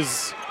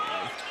was.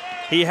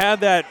 He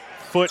had that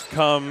foot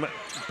come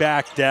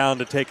back down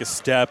to take a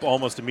step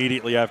almost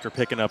immediately after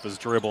picking up his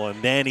dribble,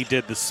 and then he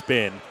did the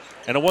spin.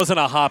 And it wasn't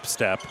a hop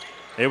step.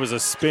 It was a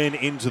spin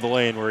into the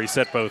lane where he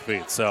set both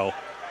feet. So,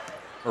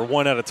 or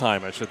one at a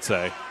time, I should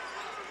say.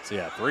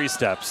 So, 3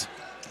 steps.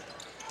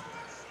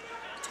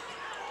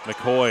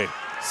 McCoy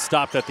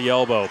stopped at the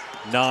elbow.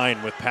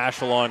 9 with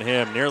Paschal on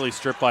him. Nearly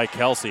stripped by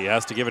Kelsey.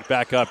 Has to give it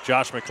back up.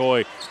 Josh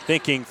McCoy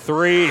thinking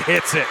 3.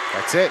 Hits it.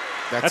 That's it.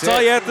 That's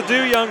all you have to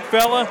do, young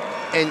fella.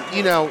 And,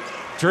 you know,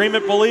 dream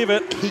it, believe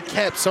it. He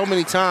kept so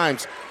many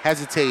times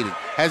hesitating.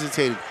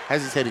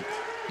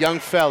 Young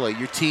fella,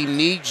 your team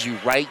needs you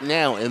right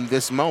now in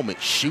this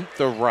moment. Shoot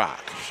the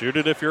rock. Shoot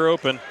it if you're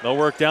open. They'll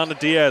work down to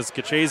Diaz.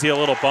 Caccese, a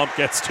little bump,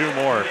 gets 2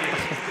 more.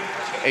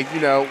 And, you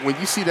know, when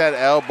you see that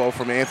elbow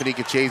from Anthony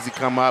Caccese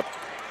come up,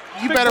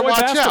 you big better boy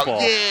watch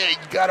basketball. out. Yeah, you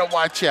got to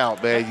watch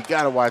out, man. You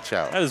got to watch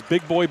out. That is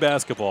big boy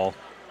basketball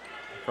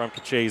from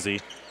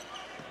Caccese.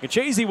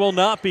 Caccese will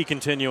not be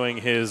continuing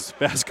his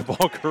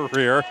basketball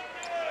career,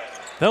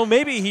 though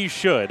maybe he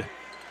should.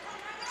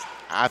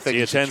 I think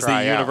he attends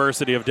the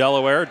University of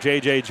Delaware.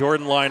 J.J.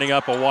 Jordan lining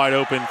up a wide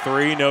open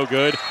 3, no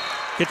good.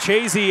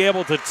 Caccese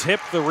able to tip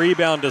the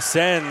rebound to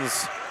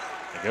Sens.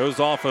 It goes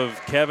off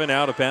of Kevin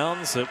out of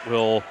bounds. It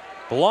will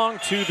belong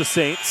to the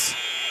Saints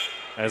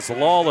as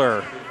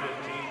Lawler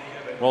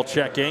will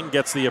check in,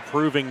 gets the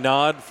approving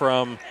nod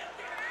from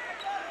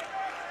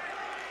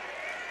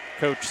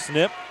Coach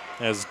Snip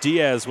as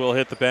Diaz will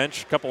hit the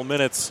bench. A couple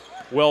minutes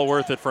well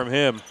worth it from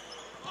him.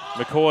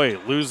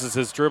 McCoy loses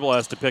his dribble,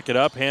 has to pick it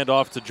up. Hand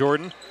off to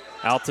Jordan.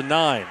 Out to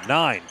 9.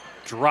 9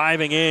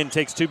 driving in,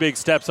 takes 2 big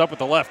steps up with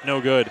the left,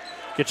 no good.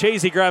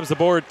 Caccese grabs the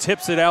board,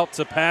 tips it out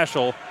to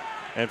Paschal.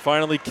 And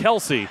finally,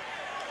 Kelsey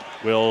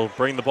will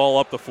bring the ball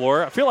up the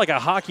floor. I feel like a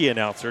hockey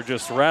announcer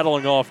just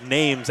rattling off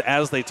names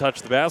as they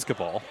touch the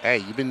basketball. Hey,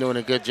 you've been doing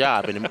a good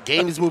job. And the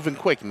game is moving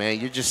quick, man.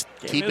 You're just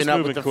keeping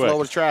up with the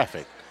flow of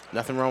traffic.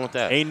 Nothing wrong with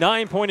that. A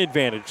 9-point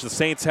advantage. The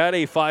Saints had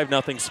a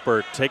 5-0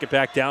 spurt. Take it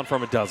back down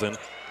from a dozen.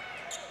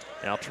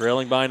 Now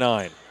trailing by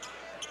 9.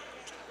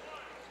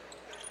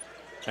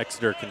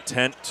 Exeter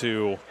content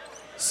to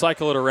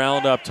cycle it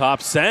around up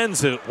top.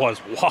 Sens it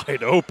was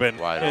wide open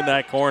in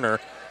that corner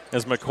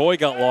as McCoy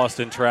got lost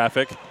in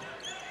traffic.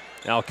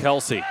 Now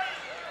Kelsey.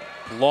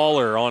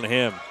 Lawler on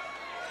him.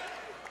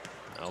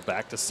 Now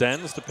back to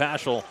Sens to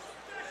Paschal.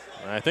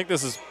 And I think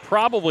this is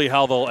probably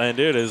how they'll end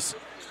it, is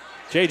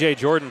J.J.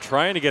 Jordan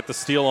trying to get the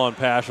steal on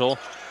Paschal.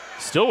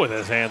 Still with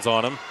his hands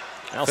on him.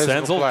 Now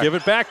Sens will give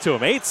it back to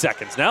him. 8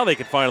 seconds. Now they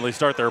can finally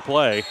start their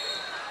play.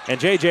 And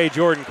J.J.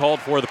 Jordan called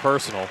for the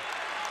personal.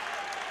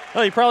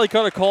 Well, he probably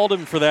could have called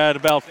him for that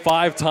about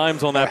 5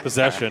 times on that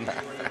possession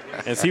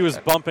as he was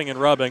bumping and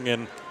rubbing.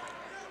 And,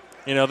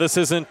 you know, this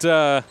isn't,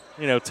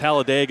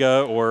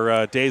 Talladega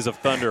or Days of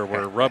Thunder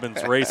where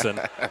rubbing's racing.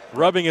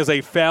 Rubbing is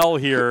a foul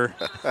here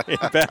in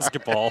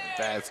basketball.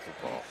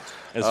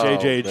 As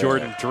J.J.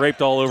 Jordan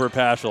draped all over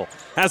Paschal.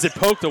 Has it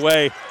poked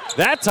away.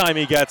 That time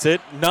he gets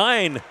it.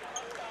 9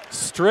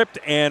 stripped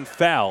and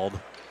fouled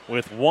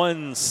with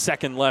 1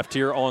 second left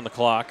here on the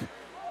clock.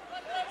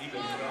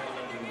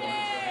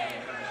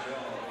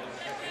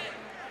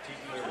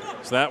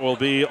 So that will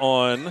be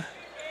on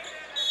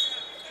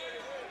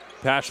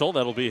Paschal.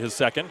 That'll be his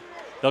second.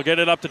 They'll get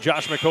it up to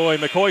Josh McCoy.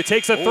 McCoy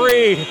takes a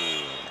 3.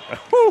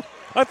 Whew,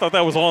 I thought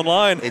that was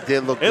online. It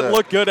did look good. It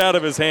looked good out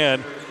of his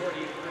hand.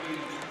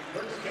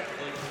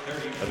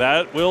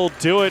 That will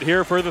do it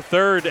here for the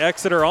third.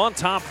 Exeter on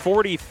top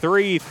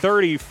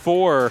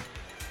 43-34.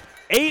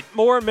 8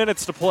 more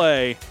minutes to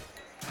play.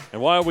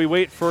 And while we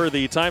wait for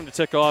the time to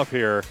tick off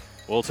here,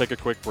 we'll take a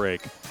quick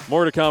break.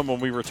 More to come when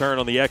we return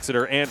on the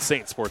Exeter and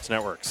Saint Sports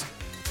Networks.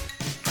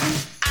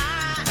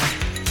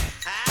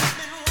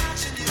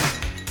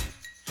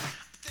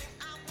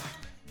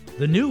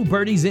 The new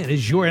Birdie's Inn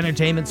is your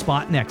entertainment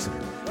spot in Exeter.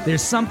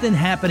 There's something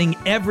happening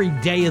every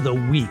day of the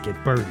week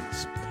at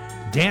Birdie's.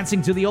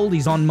 Dancing to the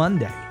oldies on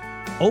Monday,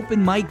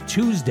 open mic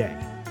Tuesday,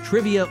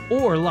 trivia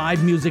or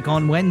live music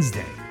on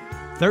Wednesday.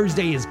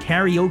 Thursday is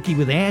karaoke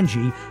with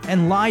Angie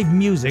and live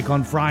music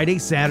on Friday,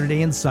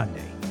 Saturday, and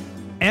Sunday.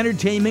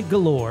 Entertainment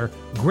galore,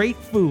 great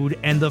food,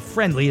 and the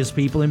friendliest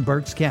people in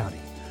Berks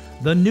County.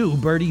 The new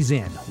Birdie's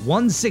Inn,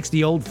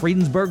 160 Old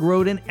Friedensburg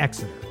Road in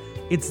Exeter.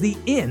 It's the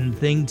in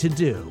thing to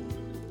do.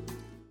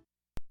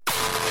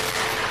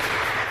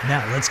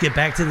 Now let's get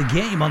back to the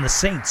game on the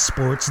Saints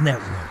Sports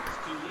Network.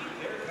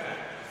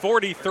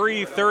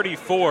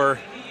 43-34.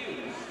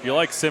 If you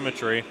like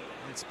symmetry,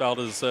 it's about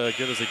as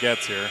good as it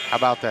gets here. How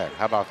about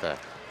that?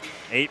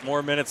 8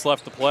 more minutes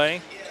left to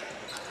play.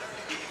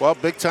 Well,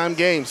 big-time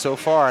game so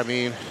far. I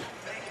mean,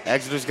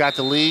 Exeter's got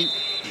the lead.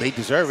 They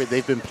deserve it.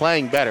 They've been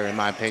playing better, in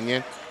my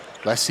opinion.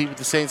 Let's see what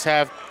the Saints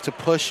have to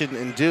push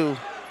and do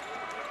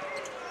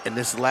in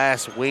this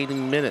last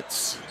waiting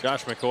minutes.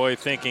 Josh McCoy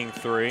thinking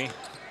 3.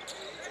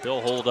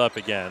 He'll hold up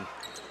again.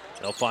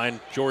 They'll find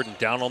Jordan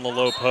down on the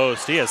low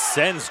post. He has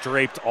Sens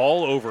draped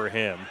all over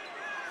him.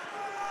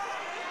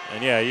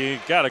 And, yeah, you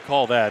got to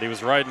call that. He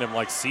was riding him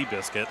like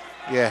Seabiscuit.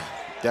 Yeah,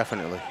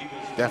 definitely.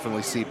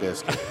 Definitely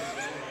Seabiscuit.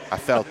 I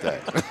felt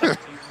that.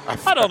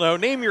 I don't know.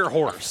 Name your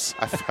horse.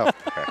 I felt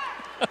that.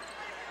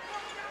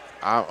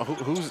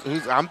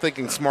 Who's? I'm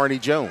thinking Smarty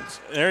Jones.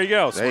 There you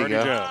go, Smarty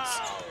Jones.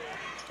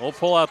 We'll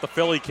pull out the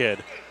Philly kid.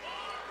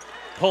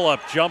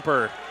 Pull-up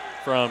jumper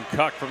from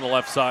Cuck from the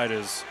left side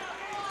is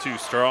too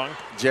strong.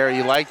 Jerry,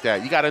 you like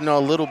that. You got to know a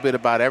little bit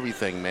about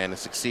everything, man, to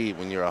succeed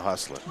when you're a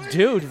hustler.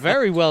 Dude,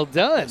 very well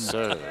done. Yes,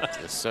 sir.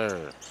 Yes,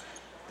 sir.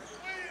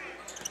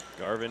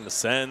 Garvin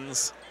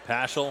descends.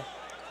 Paschal.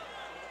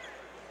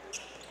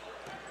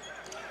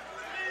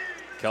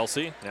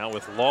 Kelsey now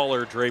with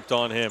Lawler draped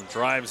on him.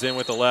 Drives in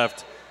with the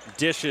left.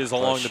 Dishes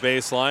along the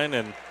baseline,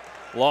 and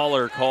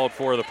Lawler called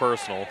for the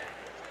personal.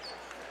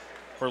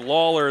 For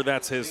Lawler,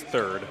 that's his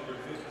third.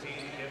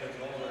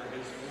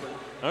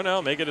 Oh,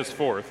 no, make it his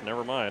fourth.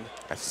 Never mind.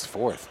 That's his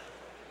fourth.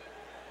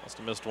 Must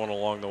have missed one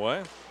along the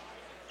way.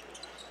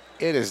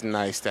 It is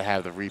nice to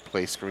have the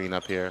replay screen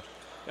up here.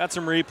 Got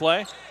some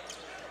replay.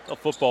 A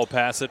football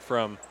pass it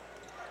from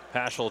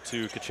Paschal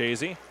to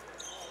Caccese.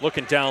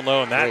 Looking down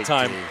low, and that Great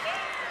time,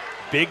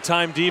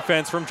 big-time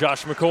defense from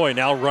Josh McCoy,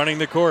 now running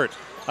the court.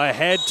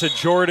 Ahead to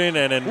Jordan,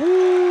 and an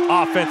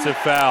offensive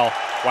foul.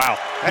 Wow.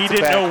 He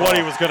didn't know what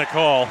he was going to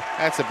call.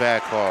 That's a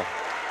bad call.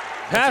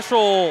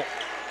 Paschal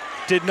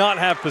did not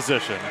have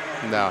position.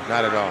 No,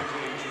 not at all.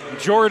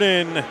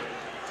 Jordan,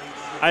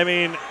 I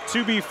mean,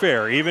 to be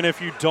fair, even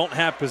if you don't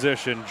have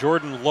position,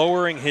 Jordan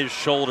lowering his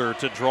shoulder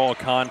to draw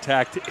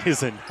contact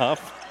is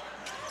enough.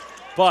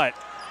 But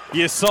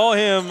you saw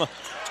him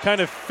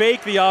kind of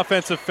fake the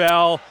offensive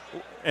foul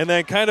and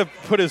then kind of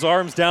put his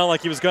arms down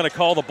like he was going to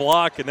call the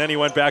block, and then he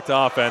went back to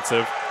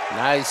offensive.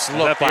 Nice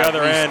look at the by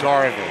other end.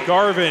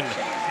 Garvin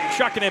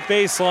chucking it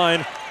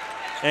baseline,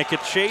 and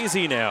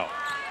Caccese now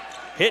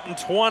hitting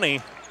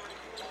 20.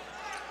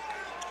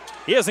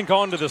 He hasn't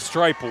gone to the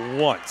stripe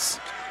once.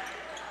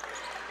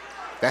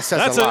 That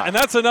says a lot. And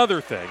that's another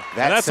thing.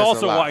 And that's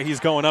also a lot. why he's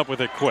going up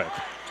with it quick.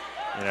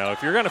 You know,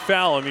 if you're going to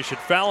foul him, you should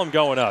foul him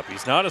going up.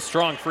 He's not a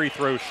strong free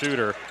throw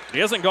shooter. He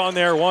hasn't gone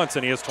there once,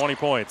 and he has 20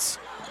 points.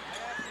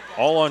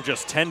 All on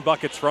just 10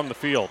 buckets from the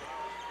field.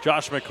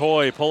 Josh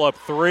McCoy pull up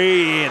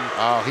three, and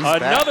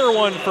another back.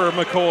 One for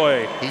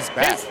McCoy. He's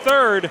back. His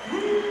third,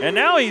 and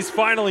now he's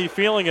finally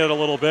feeling it a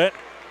little bit.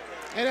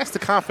 And that's the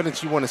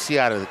confidence you want to see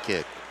out of the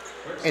kid.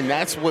 And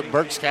that's what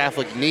Berks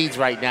Catholic needs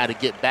right now to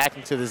get back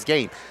into this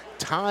game.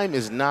 Time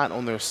is not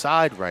on their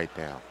side right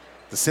now.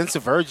 The sense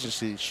of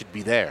urgency should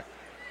be there.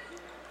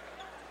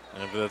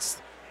 And if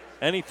that's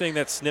anything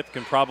that Snip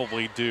can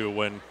probably do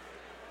when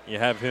you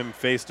have him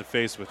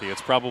face-to-face with you,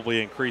 it's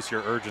probably increase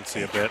your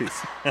urgency a bit.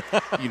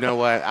 You know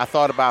what? I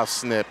thought about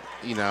Snip,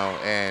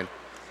 and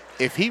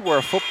if he were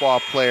a football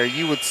player,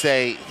 you would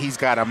say he's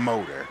got a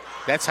motor.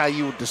 That's how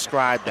you would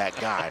describe that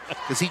guy,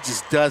 because he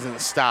just doesn't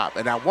stop.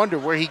 And I wonder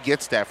where he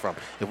gets that from.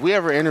 If we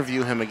ever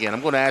interview him again,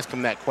 I'm going to ask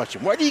him that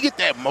question. Where do you get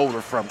that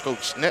motor from,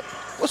 Coach Snip?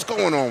 What's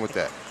going on with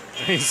that?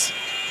 He's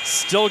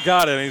still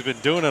got it, and he's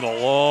been doing it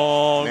a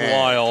long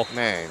while.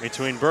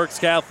 Between Berks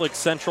Catholic,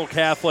 Central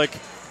Catholic,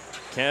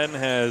 Ken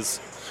has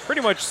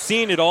pretty much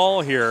seen it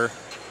all here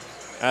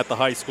at the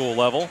high school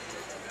level,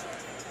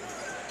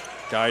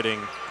 guiding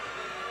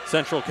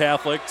Central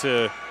Catholic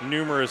to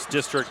numerous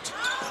district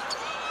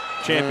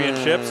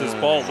championships. His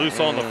ball loose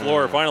on the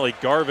floor. Finally,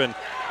 Garvin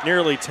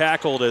nearly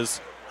tackled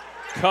as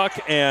Cuck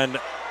and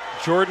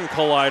Jordan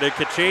collided.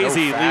 Caccese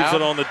leaves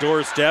it on the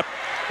doorstep.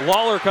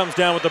 Lawler comes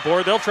down with the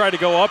board. They'll try to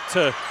go up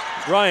to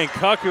Ryan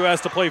Cuck, who has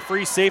to play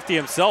free safety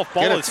himself.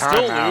 Ball is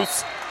still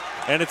loose,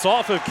 and it's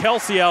off of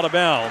Kelsey out of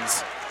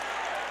bounds.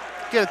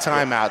 Get a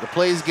timeout. The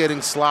play's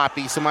getting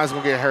sloppy. Somebody's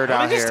going to get hurt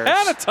out here. He just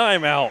had a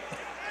timeout.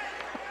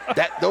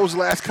 Those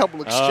last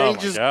couple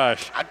exchanges, oh my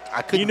gosh.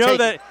 I couldn't take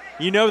it.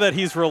 You know that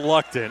he's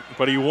reluctant,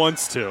 but he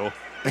wants to.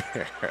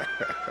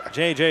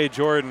 J.J.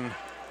 Jordan,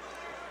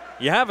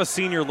 you have a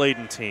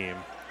senior-laden team,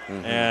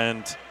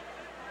 and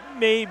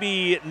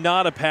maybe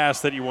not a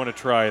pass that you want to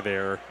try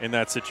there in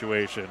that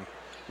situation.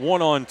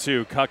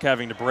 1-on-2, Cuck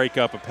having to break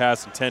up a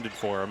pass intended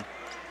for him.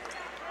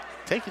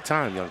 Take your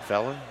time, young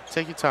fella.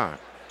 Take your time.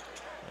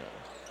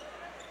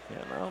 Yeah,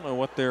 I don't know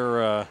what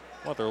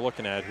they're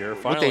looking at here.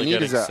 Finally what they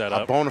need is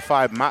a bona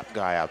fide mop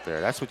guy out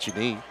there. That's what you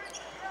need.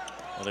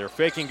 Well, they're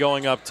faking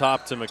going up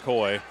top to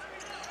McCoy.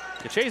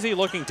 Caccese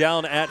looking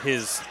down at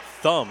his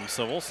thumb,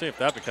 so we'll see if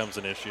that becomes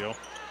an issue.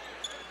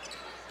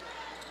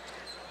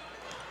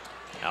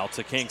 Out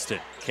to Kingston.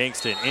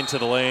 Kingston into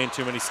the lane,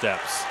 too many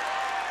steps.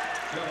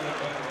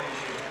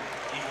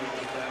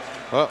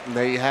 Well,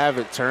 there you have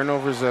it.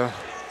 Turnovers,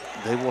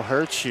 they will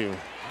hurt you.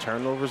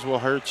 Turnovers will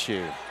hurt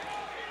you.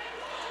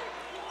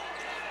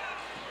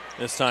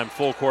 This time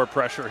full court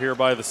pressure here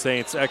by the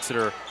Saints.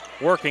 Exeter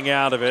working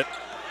out of it.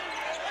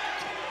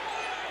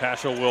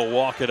 Paschal will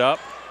walk it up.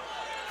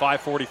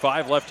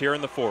 5:45 left here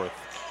in the fourth.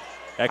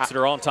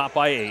 Exeter on top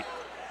by 8.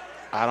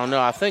 I don't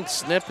know. I think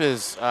Snip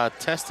is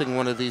testing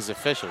one of these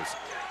officials.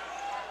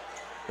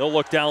 They'll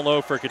look down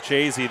low for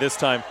Caccese. This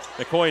time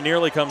McCoy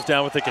nearly comes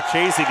down with the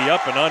Caccese, the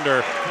up and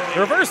under. The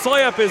reverse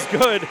layup is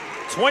good.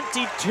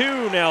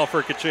 22 now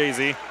for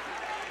Caccese.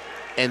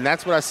 And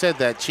that's what I said,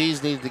 that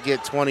Cheese needs to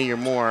get 20 or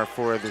more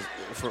for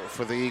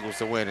the Eagles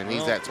to win, and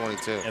he's at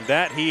 22. And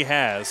that he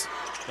has.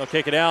 They'll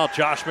kick it out.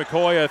 Josh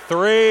McCoy, a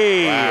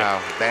 3.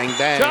 Wow, bang,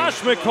 bang. Josh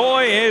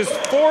McCoy, his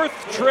 4th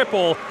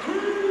triple.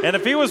 And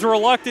if he was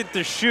reluctant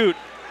to shoot,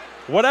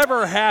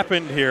 whatever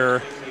happened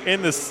here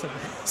in this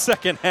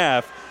second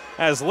half,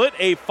 has lit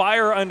a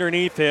fire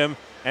underneath him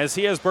as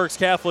he has Berks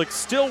Catholic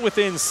still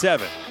within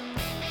 7.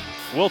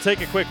 We'll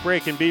take a quick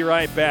break and be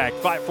right back.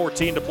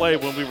 5:14 to play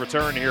when we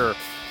return here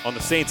on the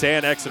Saints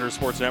and Exeter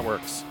Sports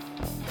Networks.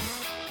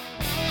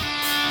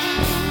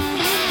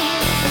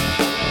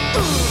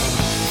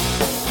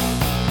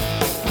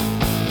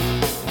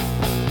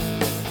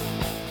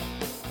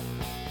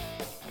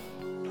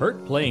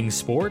 Hurt playing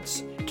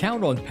sports?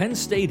 Count on Penn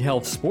State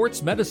Health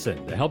Sports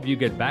Medicine to help you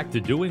get back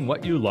to doing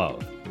what you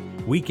love.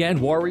 Weekend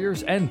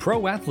warriors and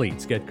pro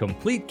athletes get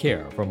complete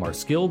care from our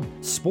skilled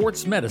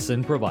sports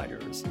medicine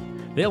providers.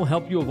 They'll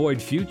help you avoid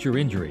future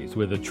injuries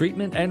with a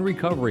treatment and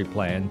recovery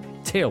plan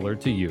tailored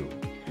to you.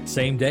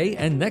 Same day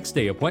and next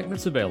day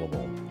appointments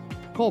available.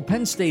 Call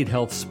Penn State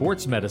Health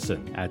Sports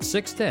Medicine at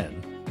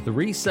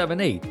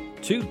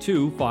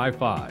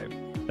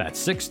 610-378-2255.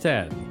 That's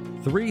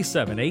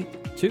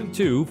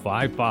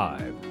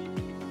 610-378-2255.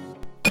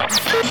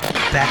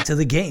 Back to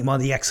the game on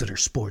the Exeter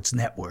Sports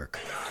Network.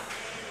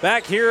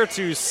 Back here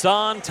to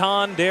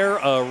Santander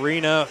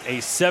Arena, a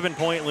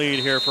 7-point lead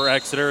here for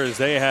Exeter as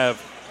they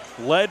have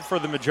led for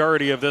the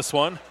majority of this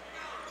one.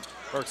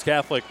 Berks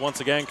Catholic once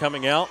again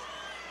coming out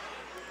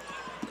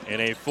in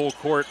a full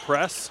court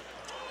press.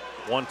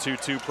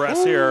 1-2-2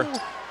 press here.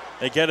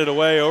 They get it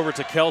away over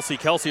to Kelsey.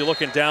 Kelsey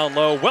looking down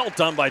low. Well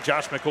done by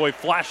Josh McCoy,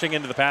 flashing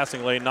into the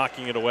passing lane,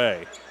 knocking it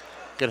away.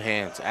 Good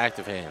hands,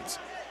 active hands.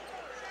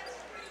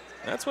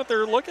 That's what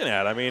they're looking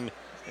at. I mean,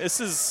 this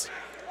is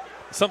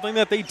something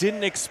that they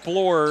didn't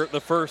explore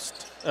the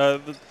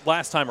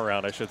last time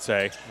around, I should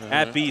say,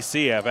 at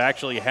BCIAA,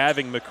 actually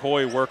having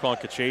McCoy work on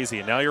Caccese.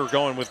 And now you're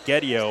going with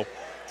Geddio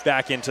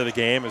back into the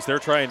game as they're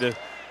trying to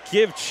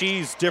give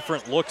Cheese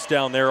different looks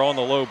down there on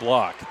the low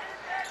block.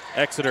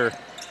 Exeter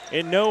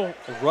in no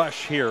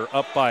rush here,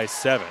 up by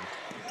 7.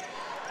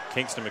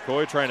 Kingston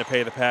McCoy trying to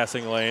pay the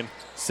passing lane.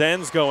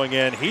 Sens going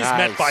in. He's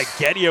met by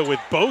Geddio with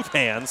both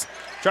hands.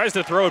 Tries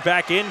to throw it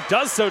back in,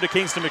 does so to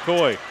Kingston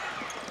McCoy.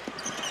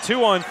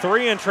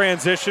 2-on-3 in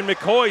transition.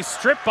 McCoy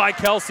stripped by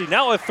Kelsey.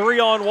 Now a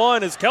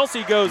 3-on-1 as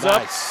Kelsey goes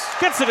up,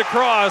 gets it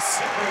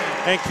across,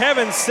 and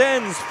Kevin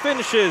Sens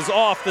finishes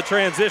off the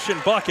transition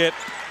bucket.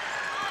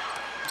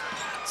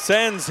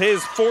 Sens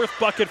his 4th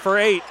bucket for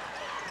 8.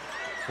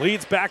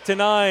 Leads back to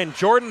 9.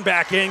 Jordan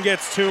back in,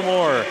 gets 2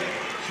 more.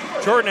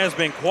 Jordan has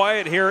been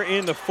quiet here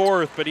in the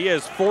 4th, but he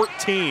has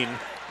 14.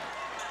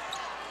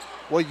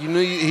 Well, you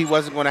knew he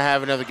wasn't going to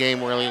have another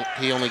game where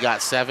he only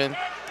got 7.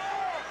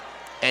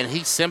 And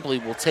he simply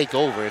will take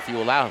over if you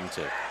allow him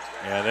to.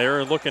 Yeah,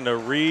 they're looking to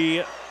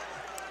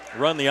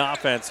run the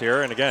offense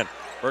here. And again,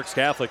 Berks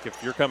Catholic,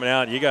 if you're coming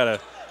out, you got to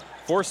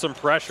force some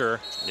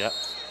pressure. Yep.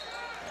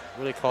 What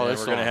do they call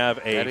this? We're going to have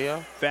a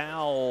Geddio?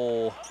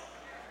 Foul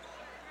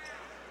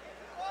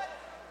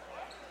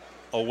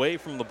away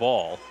from the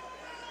ball.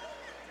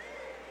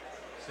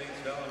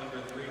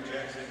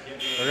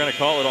 They're going to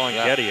call it on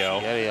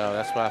Geddio. Geddio,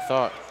 that's what I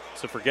thought.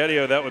 So for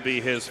Geddio, that would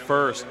be his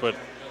first, but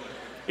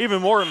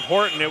even more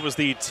important, it was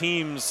the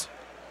team's,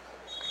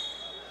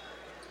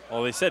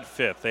 well, they said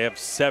 5th. They have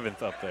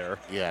 7th up there.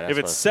 Yeah, that's if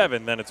it's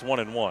 7, then it's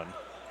 1-1.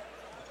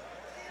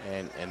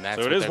 And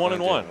that's so it is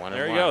 1-1.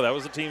 There you go. That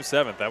was the team's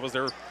 7th. That was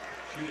their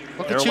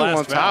Look at you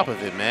on top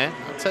of it, man.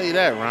 I'll tell you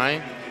that,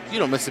 Ryan. You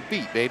don't miss a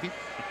beat, baby.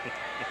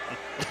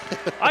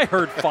 I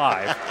heard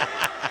 5.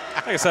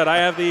 Like I said, I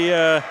have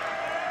the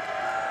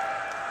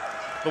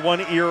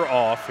one ear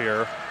off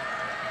here.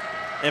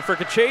 And for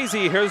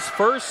Caccese, his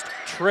first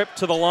trip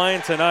to the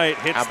line tonight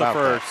hits the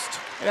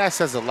first. That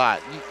says a lot.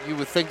 You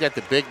would think that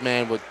the big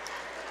man would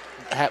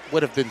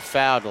have been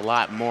fouled a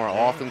lot more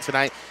often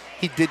tonight.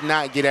 He did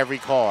not get every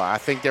call. I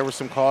think there were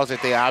some calls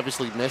that they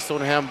obviously missed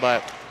on him,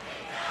 but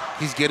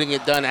he's getting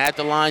it done at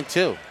the line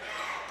too.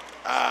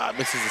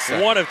 Misses the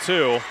second. 1 of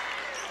 2.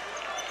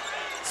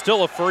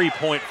 Still a free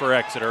point for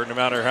Exeter, no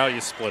matter how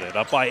you split it.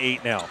 Up by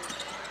 8 now.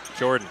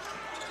 Jordan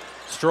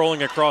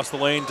strolling across the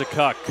lane to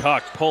Cuck.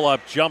 Cuck, pull-up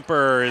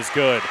jumper is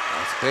good.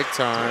 That's big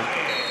time.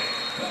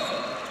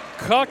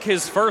 Cuck,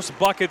 his first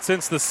bucket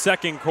since the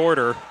second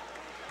quarter.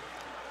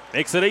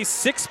 Makes it a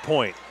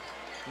 6-point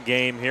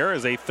game here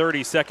as a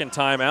 30-second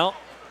timeout.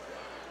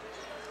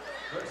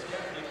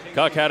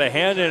 Cuck had a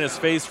hand in his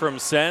face from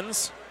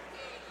Sens.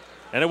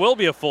 And it will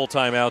be a full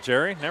timeout,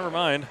 Jerry. Never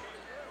mind.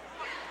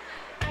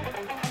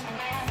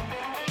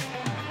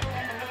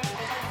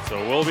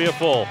 So it will be a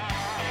full.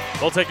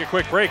 We'll take a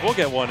quick break. We'll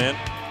get one in.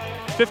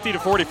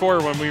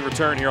 50-44 when we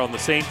return here on the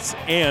Saints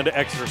and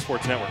Exeter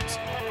Sports Networks.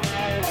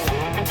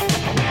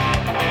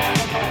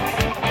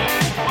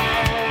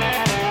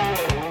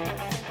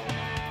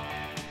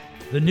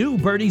 The new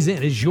Birdie's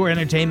Inn is your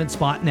entertainment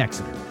spot in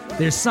Exeter.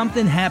 There's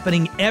something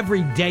happening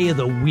every day of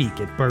the week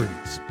at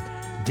Birdie's.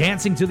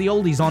 Dancing to the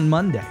oldies on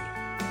Monday,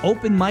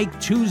 open mic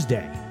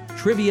Tuesday,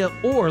 trivia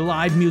or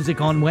live music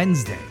on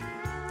Wednesday.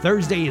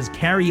 Thursday is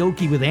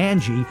karaoke with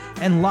Angie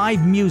and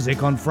live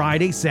music on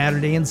Friday,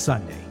 Saturday, and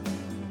Sunday.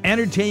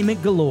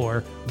 Entertainment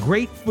galore,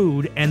 great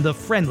food, and the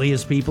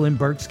friendliest people in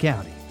Berks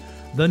County.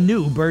 The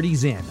new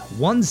Birdie's Inn,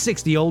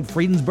 160 Old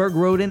Friedensburg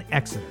Road in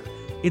Exeter.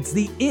 It's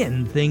the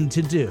in thing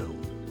to do.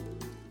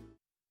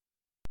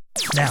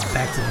 Now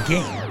back to the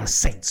game on the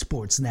Saint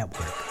Sports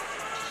Network.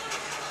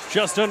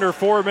 Just under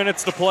 4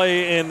 minutes to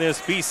play in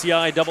this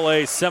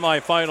BCIAA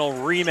semifinal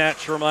rematch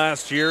from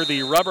last year,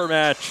 the rubber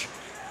match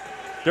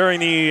during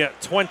the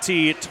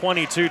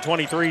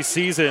 2022-23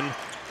 season.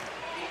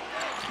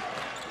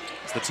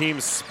 As the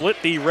teams split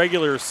the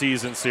regular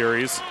season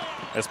series,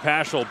 as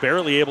Paschal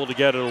barely able to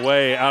get it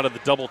away out of the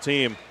double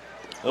team.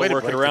 They'll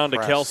work it around to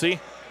Kelsey.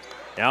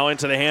 Now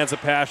into the hands of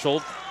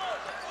Paschal.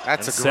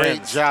 That's a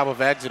great job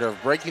of Exeter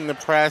of breaking the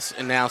press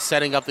and now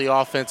setting up the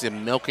offense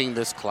and milking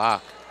this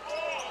clock.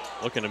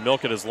 Looking to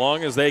milk it as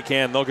long as they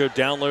can. They'll go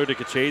down low to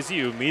Caccese,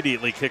 who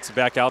immediately kicks it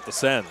back out the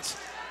Sens.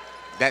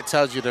 That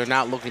tells you they're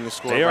not looking to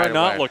score. They are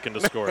not looking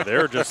to score.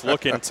 They're just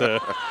looking to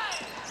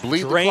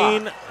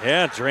drain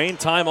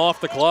time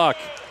off the clock.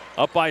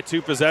 Up by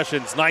 2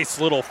 possessions. Nice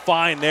little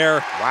find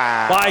there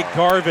by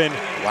Garvin.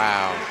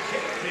 Wow.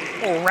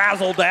 Oh,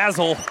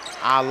 razzle-dazzle.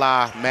 A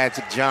la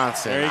Magic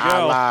Johnson. There you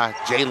go. A la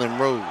Jalen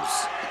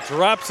Rose.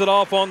 Drops it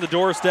off on the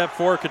doorstep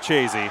for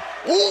Caccese.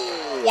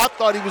 Ooh, I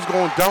thought he was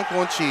going to dunk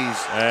on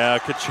Cheese. Yeah,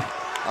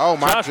 oh,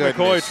 my Josh goodness.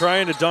 McCoy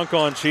trying to dunk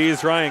on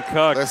Cheese. Ryan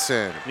Cook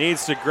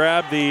needs to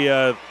grab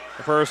the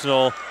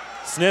personal.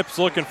 Snips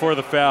looking for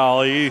the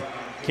foul. He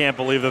can't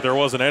believe that there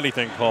wasn't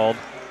anything called.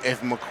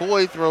 If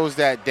McCoy throws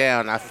that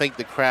down, I think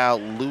the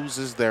crowd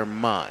loses their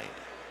mind.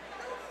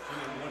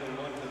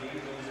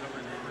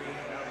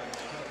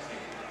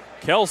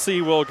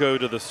 Kelsey will go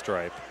to the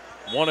stripe.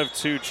 1 of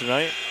 2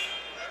 tonight.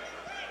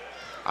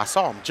 I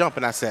saw him jump,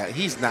 and I said,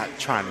 he's not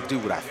trying to do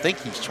what I think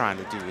he's trying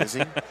to do, is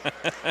he?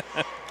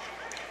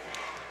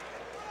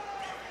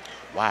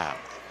 Wow.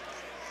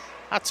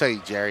 I'll tell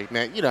you, Jerry,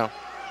 man,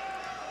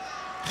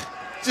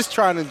 just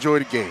trying to enjoy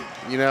the game,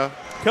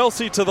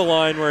 Kelsey to the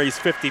line where he's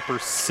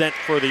 50%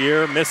 for the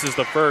year. Misses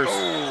the first.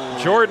 Oh.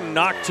 Jordan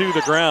knocked to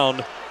the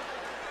ground.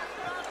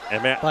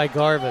 And by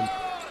Garvin.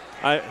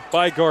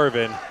 By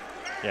Garvin.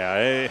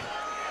 Yeah,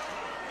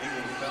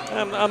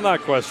 I'm not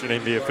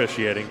questioning the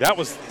officiating. That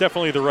was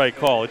definitely the right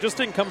call. It just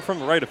didn't come from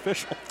the right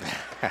official.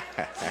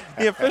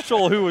 The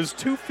official, who was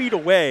 2 feet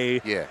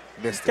away,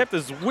 kept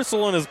his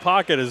whistle in his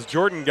pocket as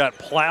Jordan got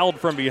plowed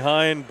from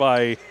behind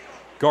by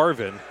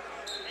Garvin.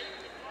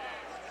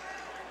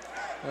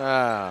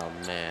 Oh,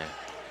 man.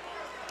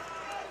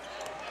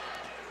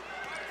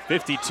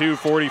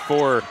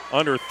 52-44,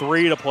 under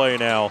 3 to play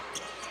now.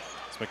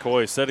 It's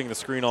McCoy setting the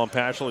screen on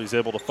Paschal. He's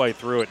able to fight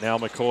through it. Now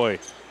McCoy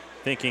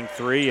thinking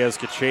 3 as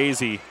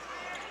Caccese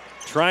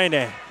trying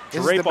to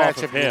drape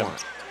off of him.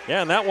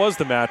 Yeah, and that was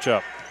the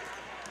matchup.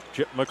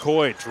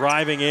 McCoy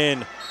driving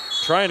in,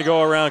 trying to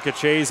go around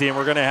Caccese, and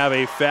we're going to have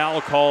a foul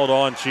called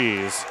on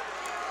Cheese.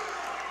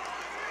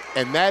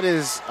 And that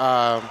is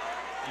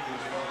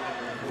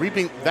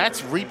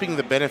reaping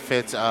the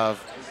benefits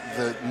of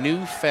the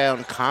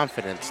newfound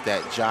confidence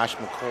that Josh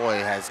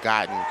McCoy has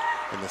gotten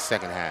in the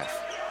second half.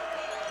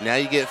 Now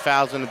you get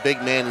fouls on the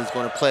big man. He's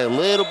going to play a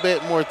little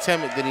bit more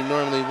timid than he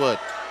normally would.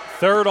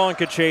 3rd on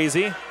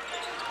Caccese.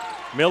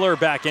 Miller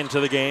back into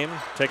the game,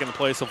 taking the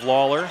place of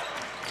Lawler.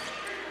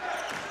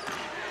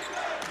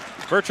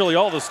 Virtually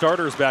all the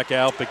starters back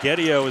out, but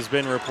Geddio has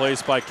been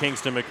replaced by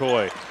Kingston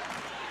McCoy.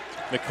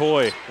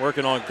 McCoy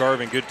working on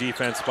Garvin. Good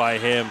defense by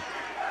him.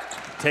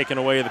 Taking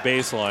away the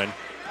baseline.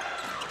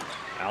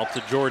 Out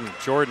to Jordan.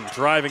 Jordan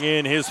driving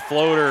in his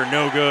floater.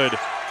 No good.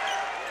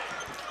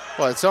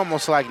 Well, it's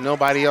almost like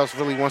nobody else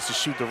really wants to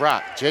shoot the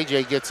rock.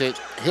 JJ gets it.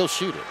 He'll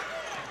shoot it.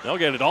 They'll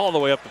get it all the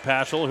way up to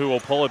Paschal, who will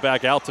pull it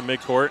back out to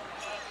midcourt.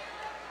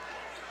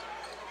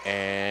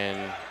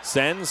 And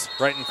Sens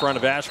right in front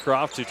of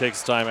Ashcroft, who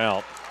takes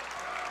timeout.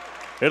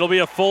 It'll be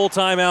a full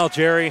timeout,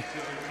 Jerry.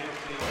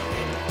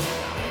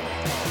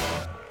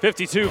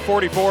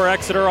 52-44,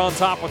 Exeter on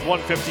top with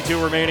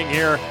 1:52 remaining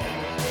here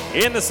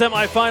in the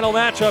semifinal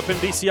matchup in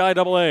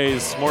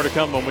BCIAA's. More to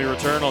come when we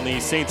return on the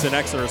Saints and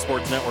Exeter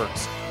Sports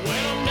Networks.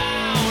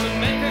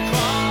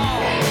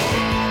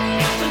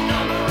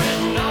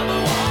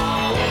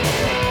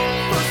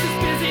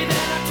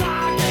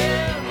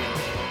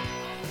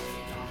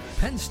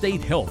 Penn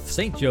State Health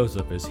St.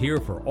 Joseph is here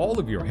for all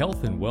of your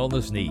health and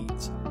wellness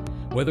needs.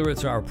 Whether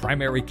it's our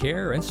primary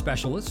care and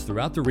specialists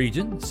throughout the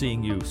region,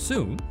 seeing you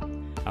soon,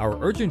 our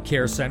urgent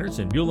care centers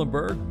in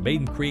Muhlenberg,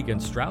 Maiden Creek,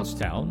 and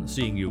Strausstown,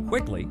 seeing you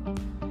quickly,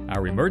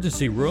 our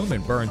emergency room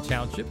in Byrne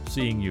Township,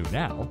 seeing you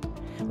now,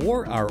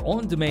 or our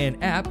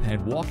on-demand app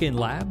and walk-in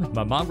lab,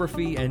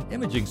 mammography, and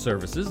imaging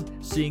services,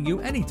 seeing you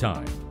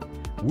anytime.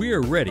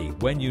 We're ready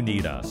when you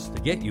need us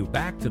to get you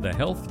back to the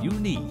health you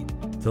need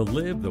to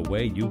live the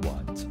way you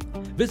want.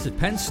 Visit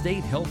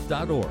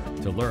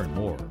PennStateHealth.org to learn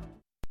more.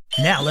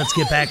 Now let's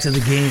get back to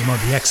the game on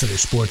the Exeter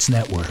Sports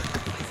Network.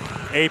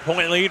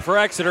 8-point lead for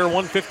Exeter,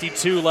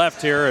 1:52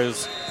 left here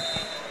as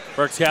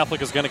Berks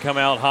Catholic is going to come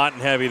out hot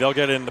and heavy. They'll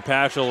get it into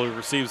Paschal, who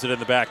receives it in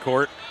the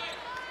backcourt.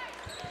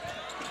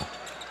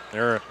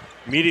 They're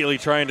immediately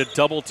trying to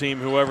double team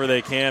whoever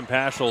they can.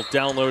 Paschal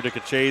down low to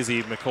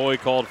Caccese. McCoy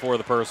called for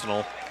the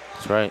personal.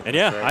 That's right. And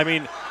yeah, I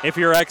mean, if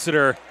you're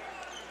Exeter,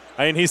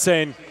 he's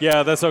saying,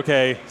 yeah, that's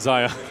okay,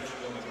 Zion.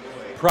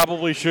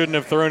 Probably shouldn't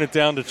have thrown it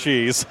down to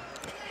Cheese.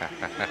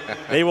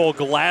 They will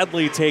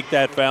gladly take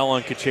that foul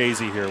on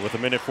Caccese here with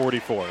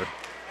 1:44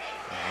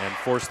 and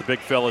force the big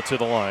fella to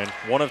the line.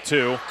 1 of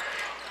 2.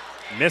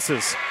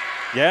 Misses.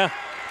 Yeah.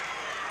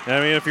 I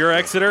mean, if you're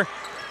Exeter,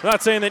 I'm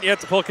not saying that you have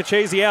to pull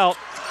Caccese out.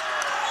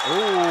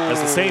 Ooh.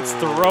 As the Saints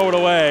throw it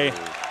away.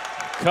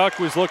 Cuck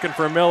was looking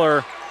for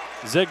Miller.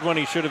 Zigged when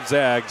he should have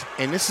zagged.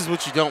 And this is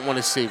what you don't want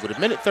to see. With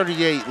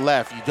 1:38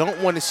 left, you don't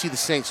want to see the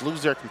Saints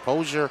lose their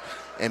composure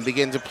and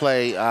begin to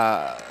play,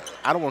 I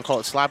don't want to call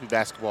it sloppy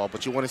basketball,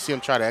 but you want to see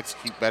them try to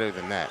execute better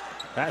than that.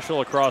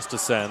 Paschal across to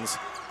Sens.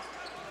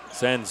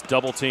 Sens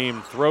double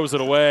team, throws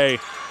it away.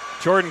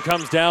 Jordan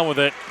comes down with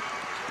it.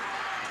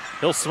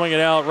 He'll swing it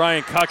out.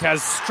 Ryan Cuck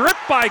has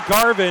stripped by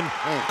Garvin.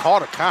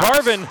 Called a count.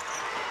 Garvin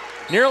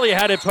nearly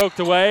had it poked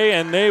away,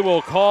 and they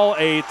will call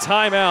a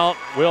timeout.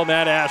 Will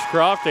Matt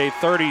Ashcroft, a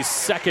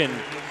 30-second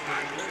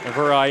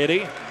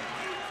variety.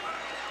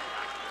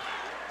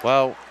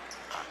 Well,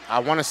 I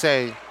want to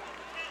say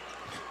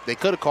they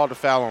could have called a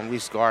foul on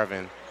Reese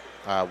Garvin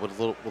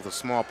with a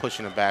small push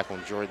in the back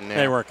on Jordan there.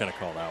 They weren't going to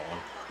call that one.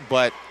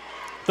 But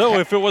though,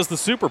 if it was the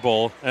Super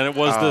Bowl and it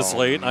was this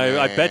late,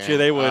 I bet you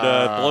they would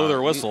blow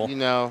their whistle. You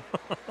know,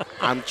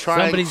 I'm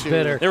trying Somebody's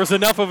bitter. There was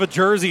enough of a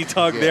jersey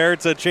tug there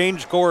to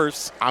change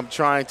course. I'm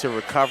trying to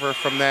recover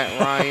from that,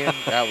 Ryan.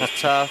 That was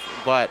tough,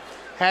 but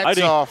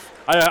hats off.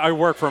 I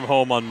work from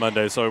home on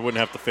Monday, so I wouldn't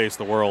have to face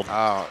the world.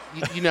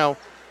 You know,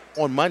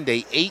 on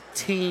Monday,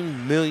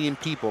 18 million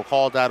people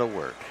called out of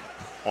work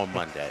on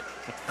Monday.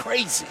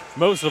 Crazy.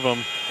 Most of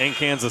them in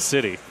Kansas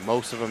City.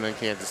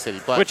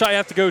 But which I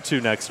have to go to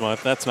next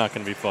month. That's not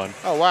going to be fun.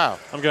 Oh, wow.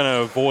 I'm going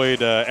to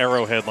avoid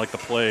Arrowhead like the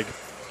plague.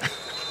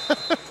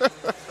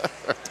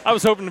 I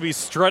was hoping to be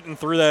strutting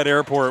through that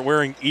airport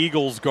wearing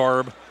Eagles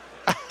garb.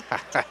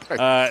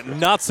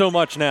 Not so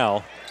much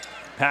now.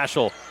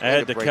 Paschal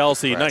ahead to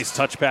Kelsey. Nice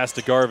touch pass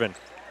to Garvin.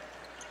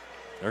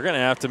 They're going to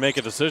have to make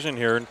a decision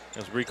here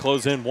as we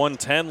close in.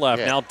 1:10 left.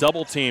 Yeah. Now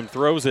double team,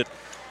 throws it.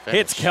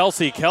 Hits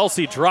Kelsey.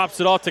 Kelsey drops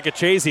it off to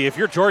Caccese. If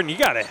you're Jordan, you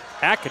got to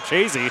hack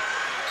Caccese.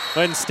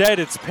 But instead,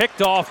 it's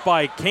picked off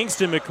by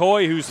Kingston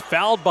McCoy, who's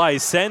fouled by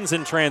Sens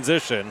in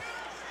transition.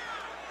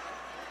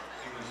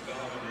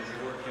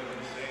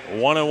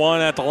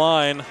 1-1 at the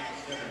line.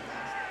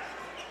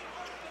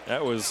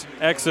 That was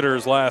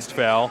Exeter's last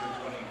foul.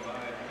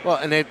 Well,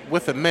 and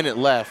with a minute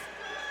left,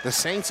 the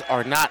Saints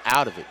are not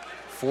out of it.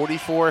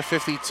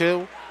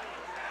 44-52.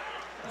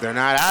 They're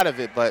not out of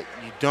it, but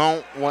you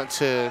don't want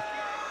to.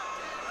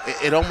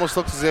 It almost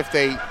looks as if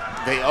they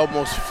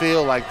almost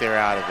feel like they're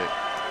out of it.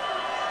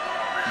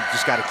 You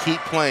just got to keep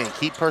playing,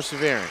 keep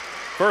persevering.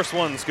 First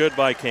one's good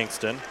by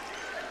Kingston.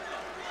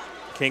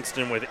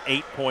 Kingston with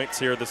 8 points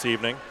here this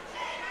evening.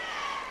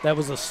 That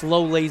was a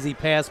slow, lazy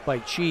pass by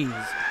Cheese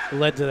that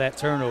led to that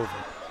turnover.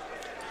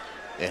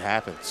 It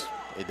happens.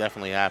 It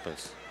definitely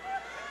happens.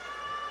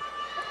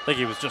 I think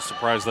he was just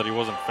surprised that he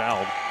wasn't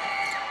fouled.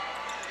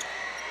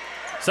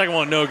 Second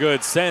one, no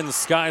good. Sens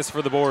skies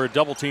for the board.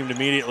 Double teamed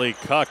immediately.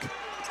 Cuck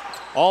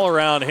all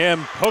around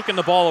him, poking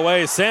the ball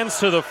away. Sends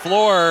to the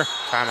floor.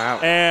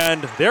 Timeout.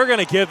 And they're going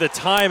to give the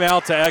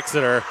timeout to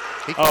Exeter.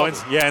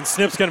 And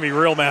Snip's going to be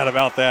real mad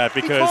about that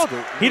because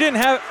he did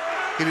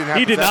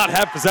not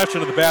have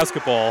possession of the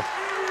basketball.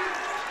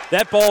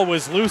 That ball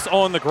was loose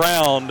on the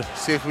ground.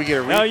 See if we get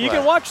a replay. Now you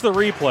can watch the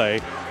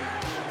replay.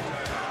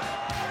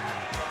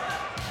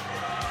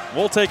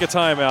 We'll take a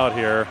timeout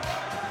here.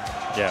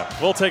 Yeah,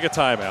 we'll take a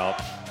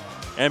timeout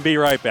and be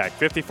right back.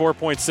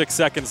 54.6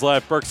 seconds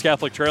left. Berks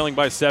Catholic trailing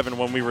by 7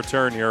 when we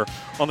return here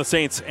on the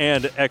Saints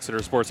and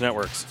Exeter Sports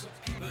Networks.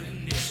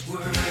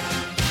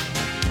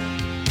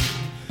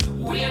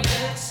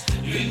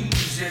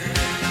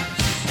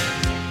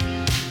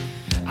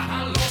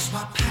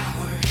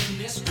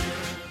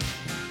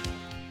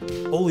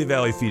 Ole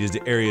Valley Feed is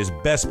the area's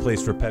best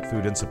place for pet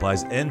food and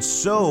supplies and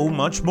so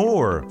much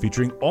more,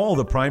 featuring all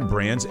the prime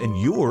brands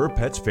and your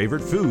pet's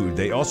favorite food.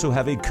 They also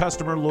have a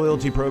customer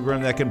loyalty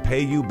program that can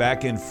pay you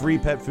back in free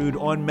pet food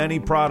on many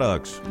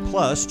products,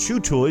 plus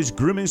chew toys,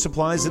 grooming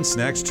supplies, and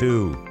snacks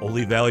too.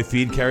 Ole Valley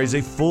Feed carries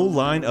a full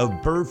line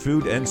of bird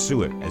food and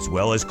suet, as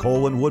well as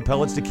coal and wood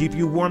pellets to keep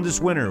you warm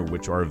this winter,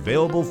 which are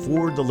available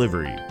for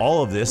delivery.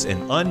 All of this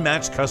in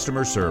unmatched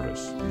customer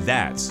service.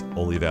 That's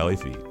Ole Valley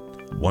Feed.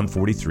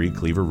 143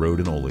 Cleaver Road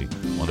in Ole.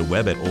 On the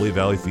web at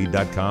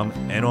olevalleyfeed.com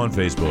and on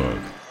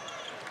Facebook.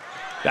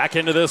 Back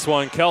into this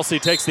one. Kelsey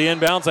takes the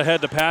inbounds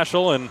ahead to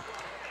Paschal, and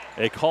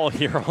a call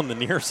here on the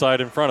near side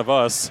in front of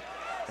us.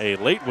 A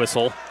late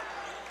whistle.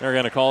 They're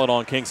going to call it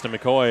on Kingston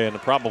McCoy, and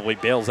it probably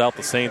bails out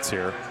the Saints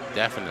here.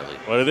 Definitely.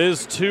 But it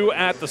is 2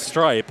 at the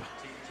stripe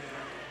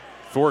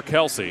for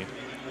Kelsey.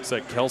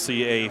 Set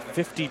Kelsey a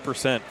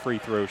 50% free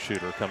throw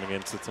shooter coming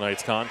into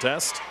tonight's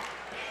contest.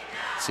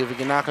 See if we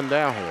can knock him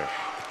down here.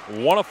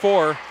 1 of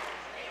 4.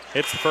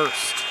 Hits the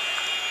first.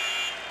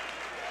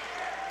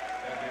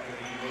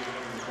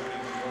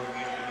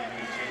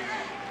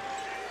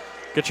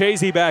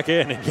 Caccese back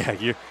in. And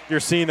yeah, you're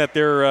seeing that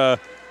they're,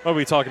 what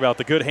we talk about,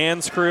 the good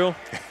hands crew.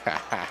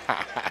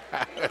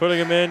 Putting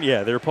them in.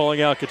 Yeah, they're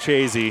pulling out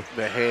Caccese.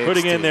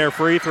 Putting in their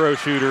free throw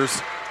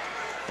shooters.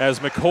 as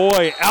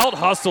McCoy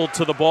out-hustled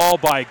to the ball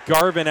by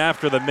Garvin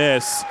after the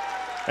miss,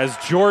 as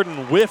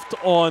Jordan whiffed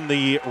on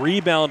the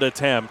rebound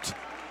attempt.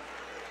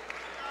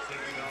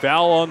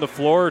 Foul on the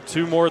floor,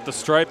 2 more at the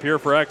stripe here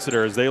for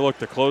Exeter as they look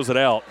to close it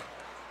out.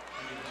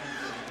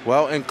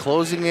 Well, and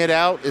closing it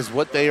out is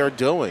what they are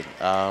doing.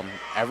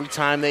 Every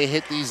time they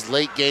hit these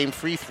late game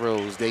free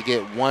throws, they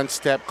get one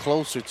step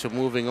closer to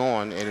moving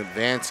on and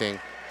advancing.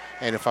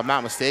 And if I'm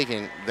not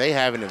mistaken, they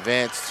haven't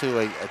advanced to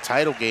a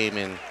title game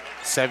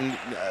since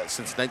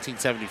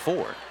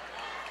 1974,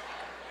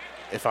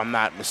 if I'm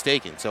not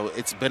mistaken. So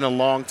it's been a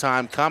long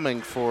time coming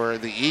for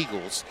the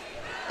Eagles,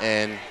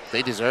 and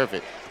they deserve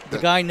it. The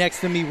guy next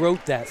to me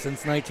wrote that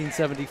since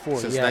 1974.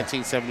 Since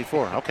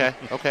 1974.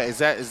 Okay. Is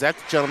that the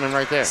gentleman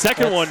right there?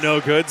 Second one no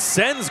good.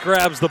 Sens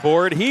grabs the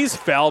board. He's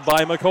fouled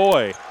by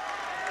McCoy.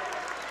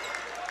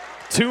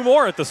 2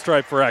 more at the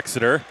stripe for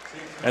Exeter,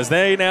 as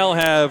they now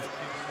have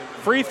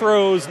free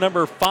throws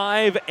number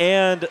 5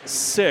 and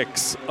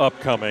 6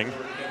 upcoming.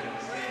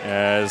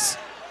 As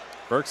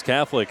Berks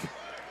Catholic,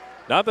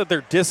 not that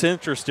they're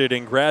disinterested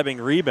in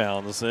grabbing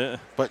rebounds,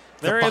 but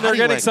they're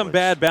getting some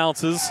bad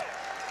bounces,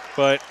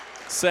 but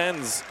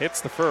Sens hits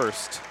the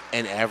first.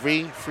 And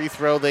every free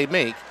throw they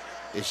make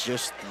is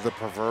just the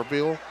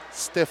proverbial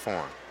stiff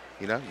arm.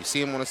 You know, you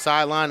see him on the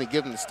sideline and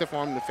give him the stiff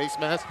arm in the face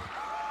mask.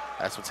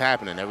 That's what's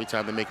happening every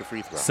time they make a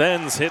free throw.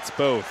 Sens hits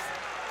both.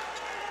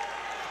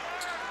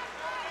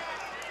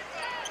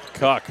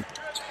 Cuck,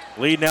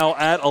 lead now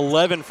at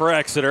 11 for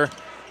Exeter.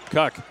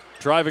 Cuck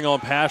driving on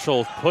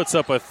Paschal, puts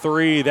up a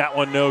 3. That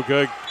one no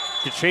good.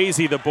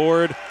 Caccese the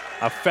board.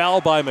 A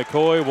foul by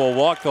McCoy will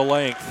walk the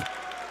length.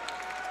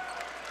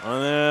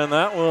 And then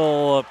that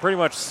will pretty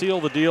much seal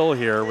the deal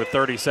here with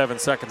 37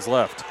 seconds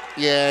left.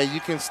 Yeah, you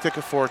can stick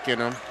a fork in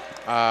them.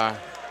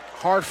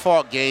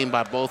 Hard-fought game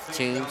by both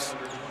teams.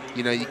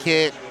 You know, you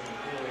can't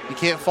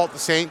fault the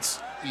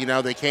Saints. You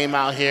know, they came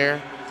out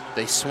here,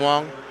 they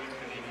swung.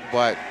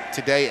 But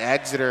today,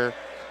 Exeter,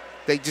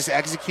 they just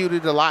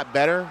executed a lot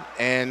better,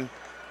 and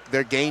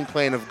their game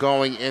plan of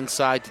going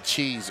inside to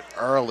cheese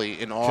early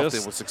and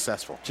often was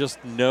successful.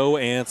 Just no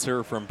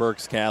answer from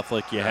Berks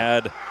Catholic. You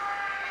had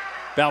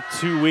about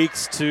 2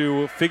 weeks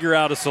to figure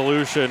out a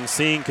solution,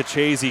 seeing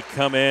Caccese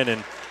come in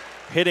and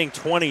hitting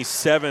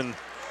 27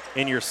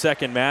 in your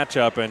second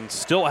matchup and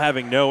still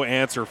having no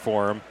answer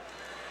for him.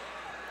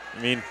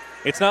 I mean,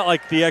 it's not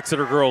like the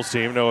Exeter girls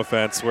team, no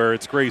offense, where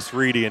it's Grace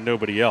Reedy and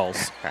nobody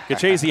else.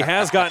 Caccese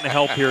has gotten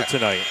help here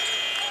tonight.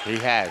 He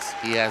has.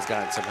 He has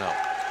gotten some help.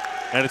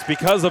 And it's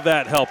because of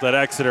that help that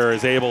Exeter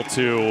is able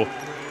to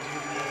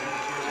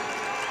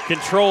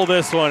control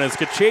this one, as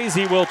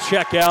Caccese will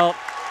check out.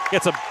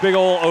 Gets a big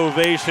old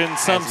ovation,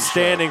 some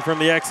standing from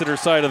the Exeter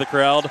side of the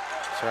crowd.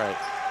 That's right.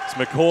 It's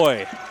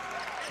McCoy.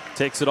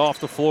 Takes it off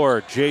the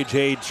floor.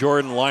 J.J.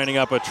 Jordan lining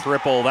up a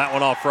triple. That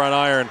one off front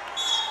iron.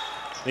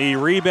 The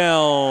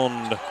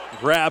rebound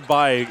grabbed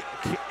by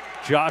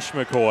Josh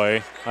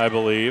McCoy, I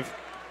believe.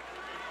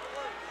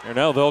 And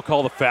now they'll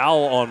call the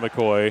foul on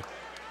McCoy.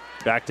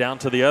 Back down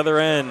to the other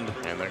end.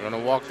 And they're going to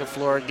walk the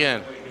floor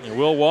again. They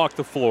will walk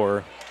the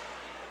floor.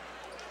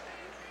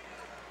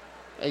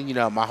 And, you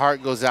know, my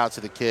heart goes out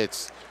to the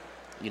kids.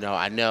 You know,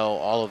 I know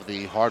all of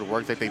the hard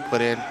work that they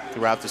put in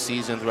throughout the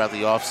season, throughout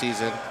the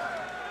offseason.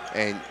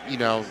 And, you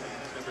know,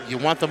 you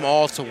want them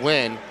all to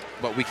win,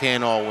 but we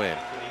can't all win.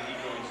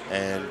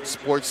 And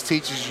sports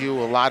teaches you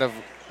a lot of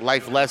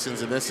life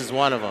lessons, and this is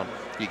one of them.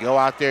 You go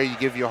out there, you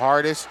give your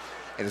hardest,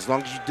 and as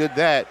long as you did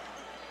that,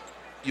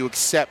 you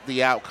accept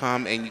the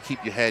outcome and you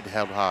keep your head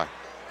held high.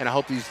 And I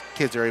hope these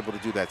kids are able to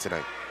do that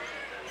tonight.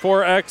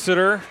 For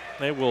Exeter,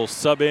 they will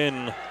sub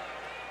in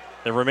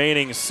the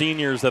remaining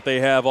seniors that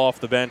they have off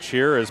the bench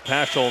here as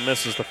Paschal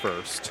misses the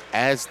first.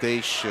 As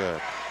they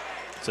should.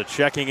 So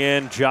checking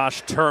in,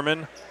 Josh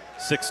Turman,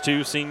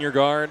 6'2", senior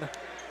guard.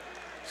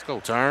 Let's go,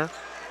 Turn.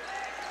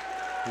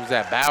 Who's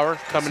that, Bauer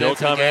coming Still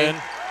into the game?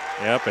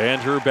 Yep,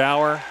 Andrew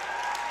Bauer.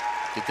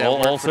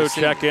 Will also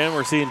check in.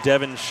 We're seeing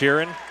Devin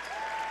Sheeran,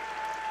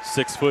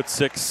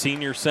 6'6"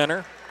 senior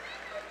center.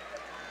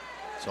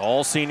 So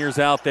all seniors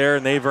out there,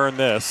 and they've earned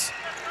this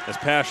as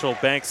Paschal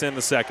banks in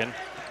the second.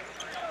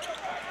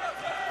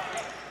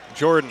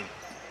 Jordan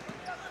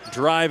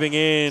driving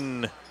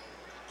in.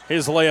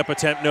 His layup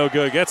attempt no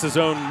good. Gets his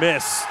own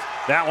miss.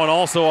 That one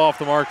also off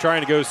the mark,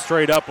 trying to go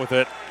straight up with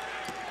it.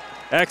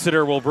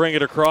 Exeter will bring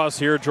it across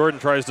here. Jordan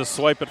tries to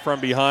swipe it from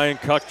behind.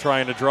 Cuck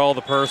trying to draw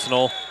the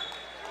personal.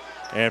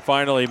 And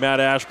finally, Matt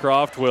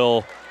Ashcroft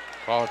will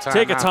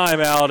take a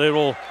timeout. It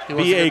will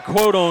be a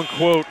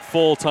quote-unquote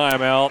full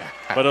timeout,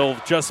 but it'll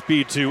just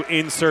be to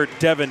insert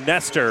Devin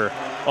Nestor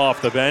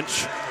off the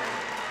bench.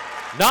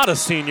 Not a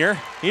senior.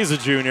 He's a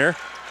junior.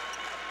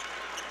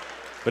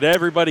 But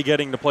everybody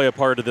getting to play a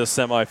part of this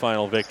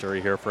semifinal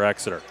victory here for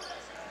Exeter.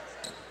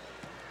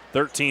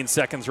 13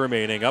 seconds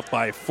remaining, up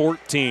by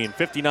 14,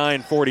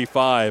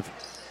 59-45.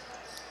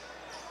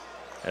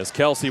 As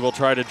Kelsey will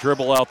try to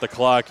dribble out the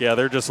clock. Yeah,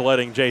 they're just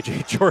letting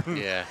J.J.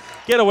 Jordan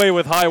get away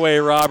with highway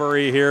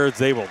robbery here.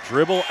 They will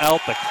dribble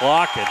out the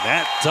clock, and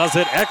that does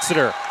it.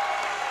 Exeter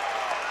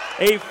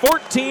A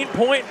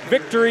 14-point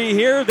victory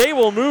here. They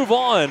will move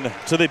on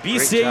to the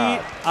BCIAA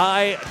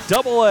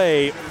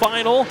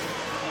final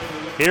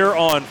here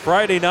on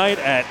Friday night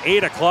at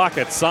 8 o'clock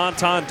at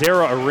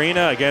Santander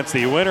Arena against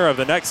the winner of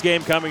the next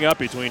game coming up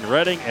between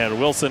Reading and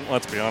Wilson.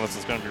 Let's be honest,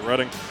 it's going to be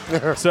Reading.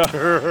 So,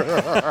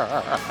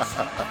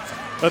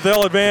 but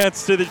they'll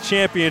advance to the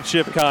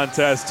championship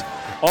contest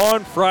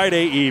on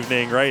Friday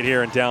evening right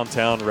here in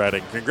downtown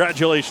Reading.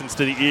 Congratulations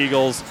to the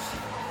Eagles.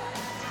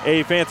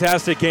 A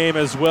fantastic game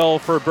as well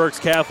for Berks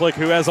Catholic,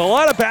 who has a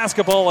lot of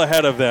basketball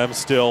ahead of them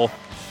still.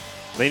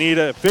 They need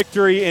a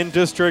victory in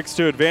districts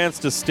to advance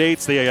to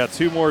states. They got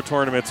 2 more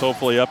tournaments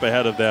hopefully up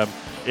ahead of them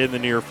in the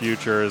near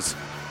future. As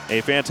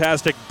a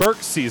fantastic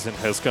Berks season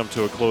has come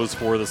to a close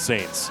for the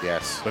Saints.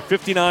 Yes. But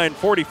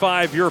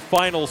 59-45, your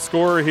final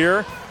score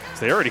here.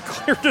 So they already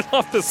cleared it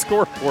off the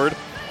scoreboard.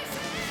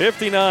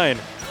 59-45.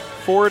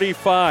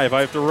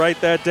 I have to write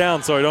that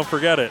down so I don't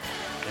forget it.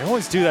 I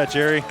always do that,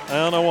 Jerry. I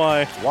don't know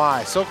why.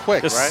 Why? So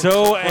quick, Just right?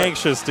 so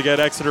anxious to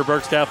get Exeter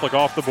Berks Catholic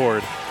off the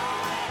board.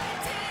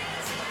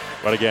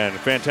 But again,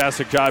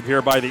 fantastic job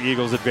here by the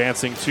Eagles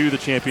advancing to the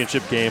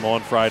championship game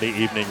on Friday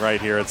evening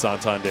right here at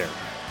Santander.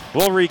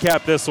 We'll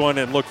recap this one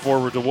and look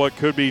forward to what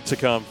could be to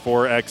come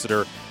for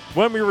Exeter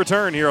when we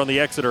return here on the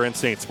Exeter and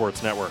Saint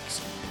Sports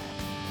Networks.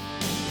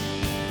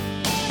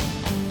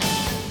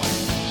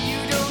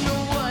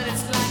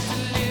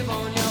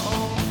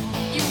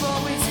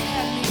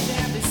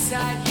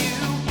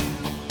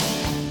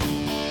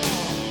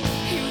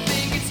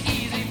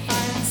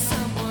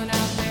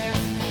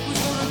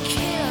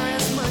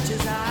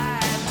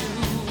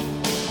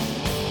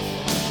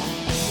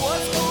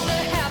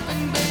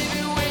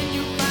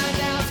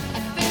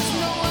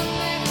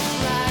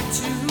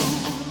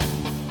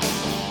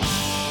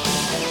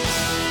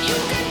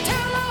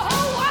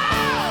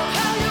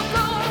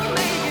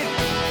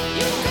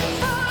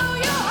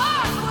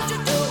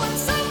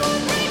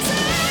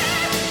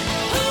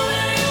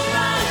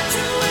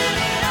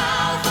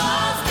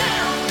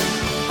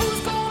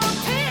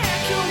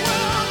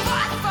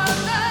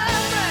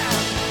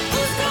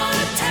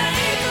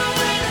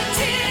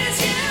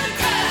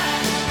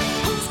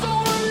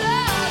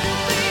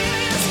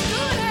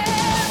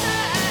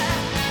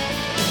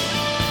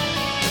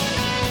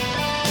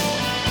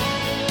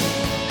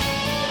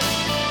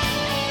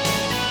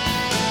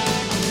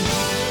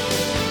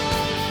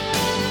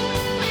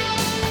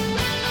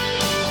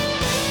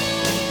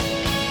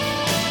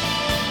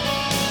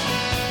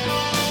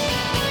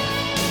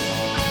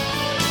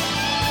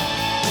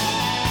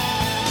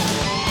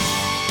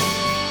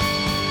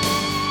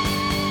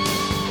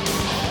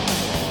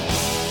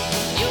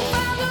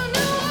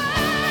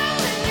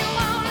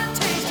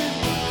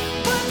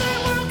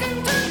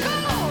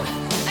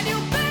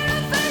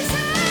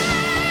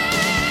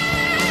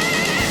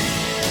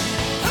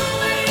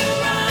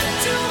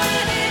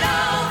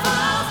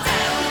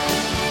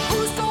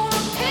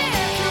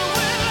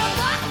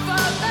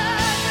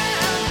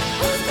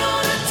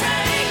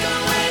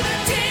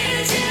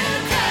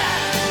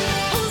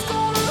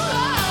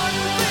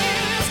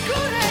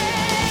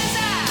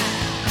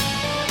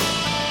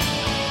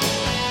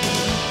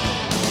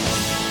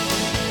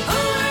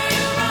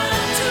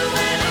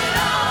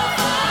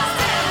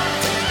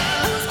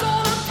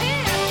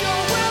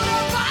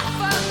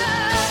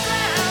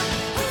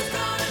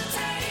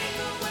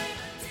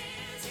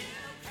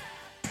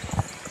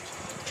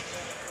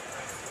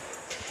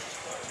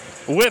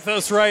 With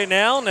us right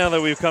now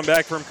that we've come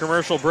back from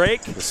commercial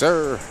break. Yes,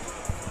 sir.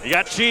 You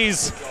got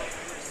Cheese.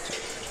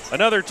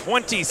 Another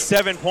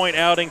 27-point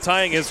outing,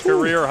 tying his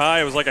career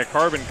high. It was like a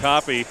carbon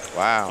copy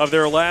of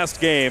their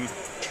last game.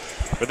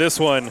 But this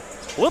one,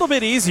 a little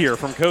bit easier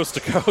from coast to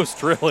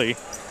coast, really,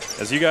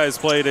 as you guys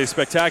played a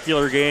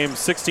spectacular game.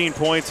 16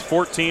 points,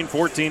 14,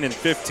 14, and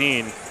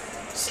 15.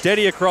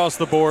 Steady across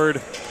the board,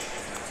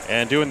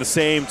 and doing the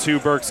same to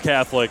Berks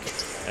Catholic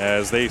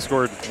as they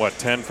scored,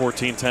 10,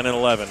 14, 10, and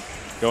 11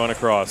 going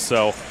across.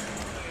 So,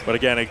 but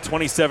again, a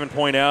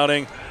 27-point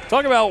outing.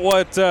 Talk about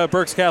what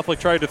Berks Catholic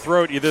tried to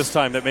throw at you this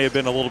time that may have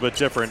been a little bit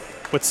different,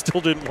 but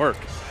still didn't work.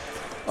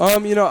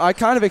 I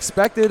kind of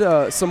expected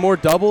some more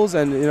doubles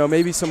and,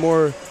 maybe some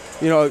more,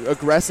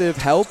 aggressive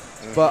help.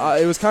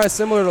 But it was kind of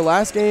similar to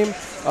last game.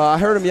 I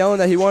heard him yelling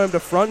that he wanted him to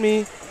front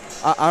me.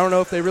 I don't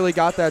know if they really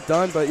got that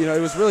done, but, it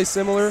was really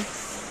similar.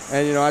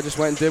 And, I just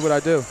went and did what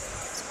I do.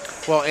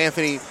 Well,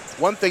 Anthony,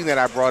 one thing that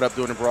I brought up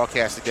during the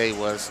broadcast today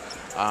was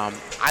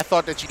I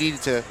thought that you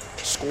needed to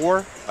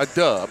score a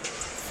dub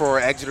for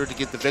Exeter to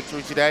get the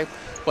victory today,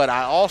 but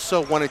I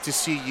also wanted to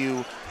see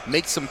you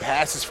make some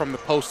passes from the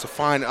post to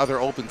find other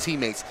open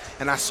teammates,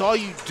 and I saw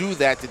you do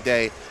that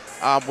today.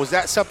 Was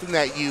that something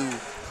that you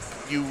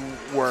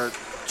were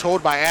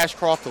told by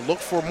Ashcroft to look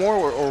for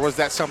more, or was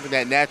that something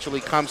that naturally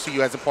comes to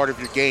you as a part of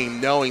your game,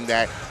 knowing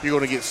that you're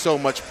going to get so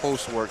much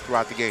post work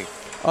throughout the game?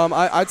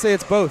 I'd say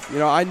it's both.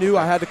 I knew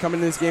I had to come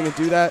into this game and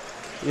do that.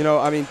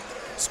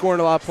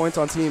 Scoring a lot of points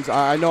on teams,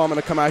 I know I'm going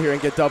to come out here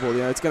and get doubled.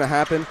 It's going to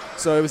happen.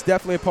 So it was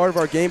definitely a part of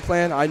our game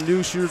plan. I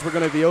knew shooters were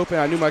going to be open.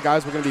 I knew my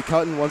guys were going to be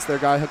cutting once their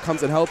guy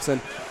comes and helps, and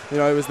it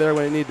was there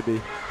when it needed to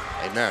be.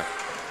 Amen.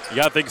 You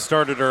got things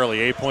started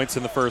early, 8 points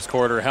in the first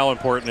quarter. How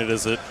important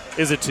is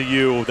it to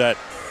you that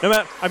no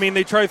matter, I mean,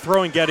 they tried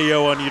throwing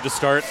Geddio on you to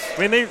start.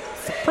 I mean, they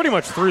pretty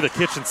much threw the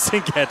kitchen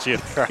sink at you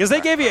because they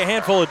gave you a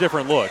handful of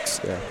different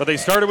looks. Yeah. But they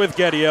started with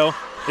Geddio.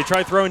 They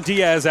tried throwing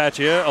Diaz at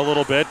you a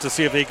little bit to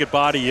see if he could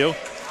body you,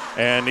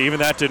 and even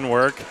that didn't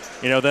work.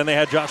 Then they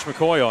had Josh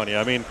McCoy on you.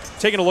 I mean,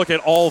 taking a look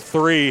at all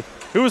three,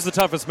 who was the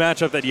toughest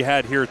matchup that you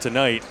had here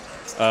tonight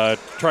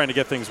trying to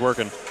get things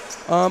working?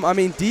 I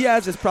mean,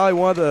 Diaz is probably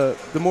one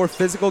of the more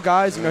physical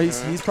guys.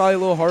 He's probably a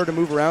little harder to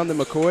move around than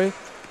McCoy.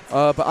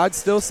 But I'd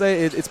still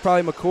say it's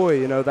probably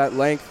McCoy. That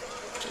length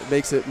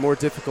makes it more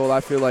difficult,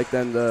 I feel like,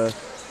 than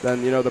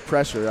the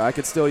pressure. I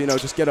could still,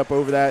 just get up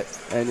over that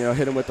and,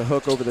 hit him with the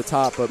hook over the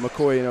top. But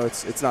McCoy,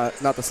 it's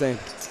not the same.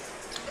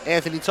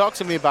 Anthony, talk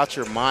to me about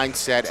your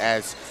mindset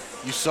as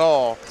you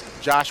saw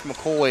Josh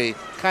McCoy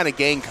kind of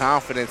gain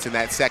confidence in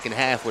that second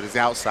half with his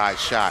outside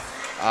shot.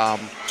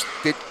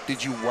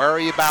 Did you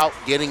worry about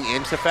getting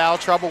into foul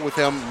trouble with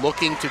him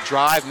looking to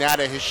drive now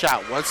that his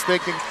shot was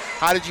thinking?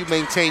 How did you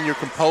maintain your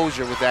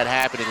composure with that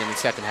happening in the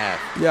second half?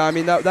 Yeah, I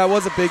mean, that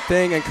was a big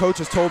thing, and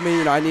coaches told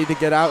me, I need to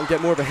get out and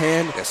get more of a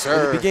hand. Yes,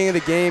 sir. At the beginning of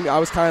the game, I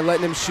was kind of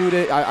letting him shoot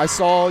it. I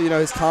saw,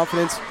 his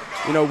confidence,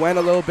 went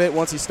a little bit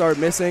once he started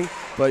missing.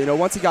 But,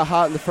 once he got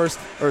hot in the first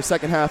or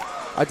second half,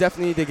 I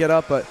definitely need to get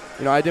up. But,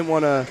 I didn't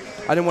want to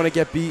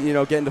get beat,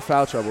 get into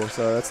foul trouble.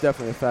 So that's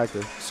definitely a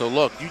factor. So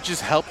look, you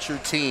just helped your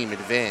team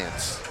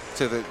advance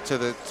to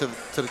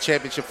the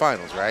championship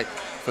finals, right?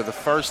 For the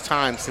first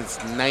time since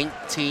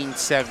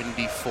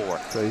 1974.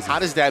 Crazy. How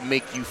does that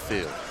make you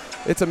feel?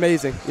 It's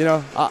amazing.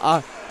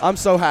 I'm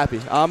so happy.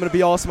 I'm going to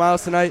be all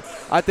smiles tonight.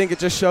 I think it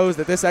just shows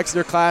that this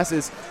Exeter class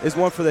is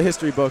one for the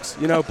history books.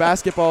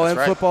 Basketball and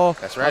football.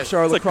 That's right. I'm sure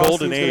our lacrosse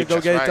team's going to go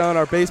get it done.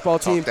 Our baseball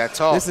team. That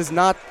talk. This is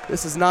not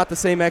the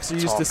same Exeter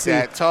you used to see.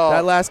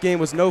 That last game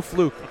was no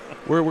fluke.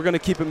 We're going to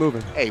keep it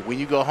moving. Hey, when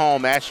you go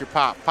home, ask your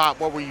Pop,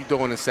 what were you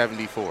doing in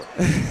 74?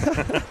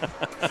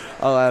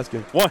 I'll ask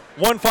him.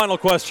 One final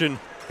question.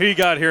 Who you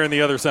got here in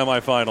the other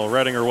semifinal,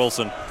 Reading or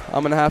Wilson?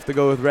 I'm going to have to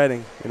go with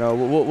Reading.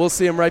 We'll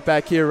see them right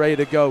back here ready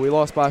to go. We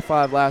lost by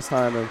 5 last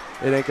time, and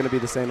it ain't going to be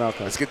the same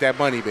outcome. Let's get that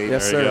money, baby.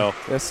 Yes, there sir. You go.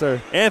 Yes,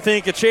 sir.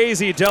 Anthony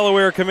Caccese,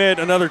 Delaware commit,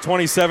 another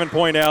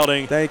 27-point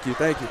outing. Thank you.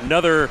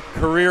 Another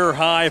career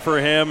high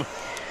for him.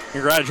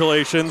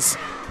 Congratulations.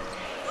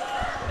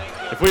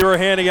 If we were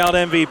handing out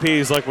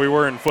MVPs like we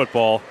were in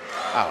football,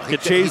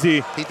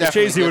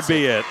 Caccese would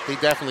be it. He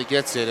definitely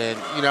gets it, and,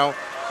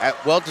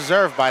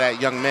 well-deserved by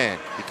that young man.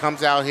 He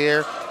comes out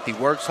here, he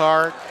works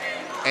hard,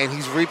 and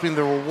he's reaping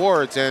the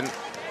rewards, and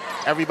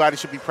everybody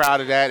should be proud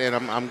of that, and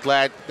I'm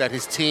glad that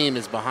his team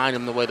is behind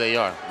him the way they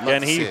are.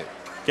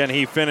 Again,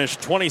 he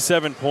finished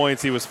 27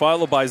 points. He was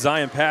followed by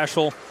Zion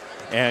Paschal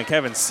and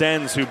Kevin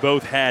Sens, who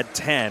both had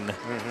 10.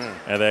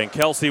 Mm-hmm. And then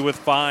Kelsey with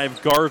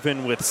 5,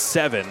 Garvin with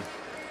 7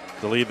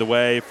 to lead the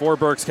way for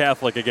Berks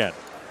Catholic again.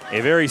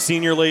 A very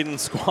senior-laden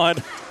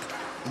squad.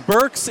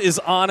 Berks is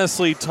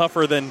honestly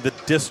tougher than the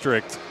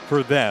district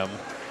for them,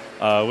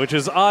 which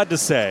is odd to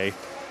say,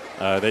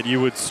 that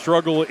you would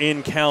struggle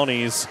in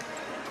counties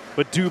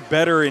but do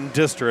better in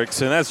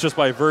districts, and that's just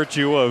by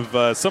virtue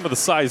of some of the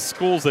size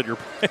schools that you're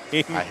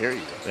playing. I hear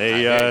you.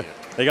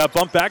 They got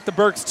bumped back to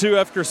Berks 2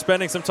 after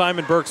spending some time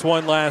in Berks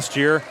 1 last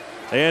year.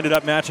 They ended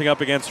up matching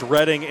up against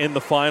Reading in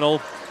the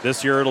final.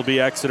 This year it'll be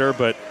Exeter,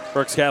 but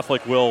Berks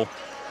Catholic will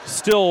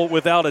still,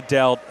 without a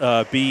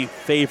doubt, be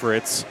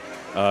favorites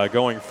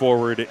going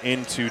forward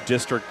into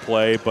district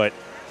play. But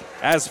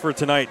as for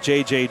tonight,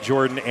 J.J.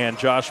 Jordan and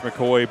Josh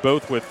McCoy,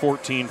 both with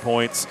 14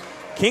 points.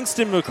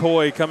 Kingston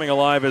McCoy coming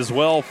alive as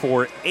well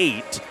for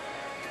 8.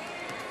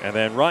 And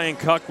then Ryan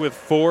Cuck with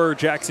 4,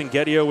 Jackson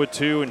Geddio with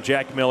 2, and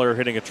Jack Miller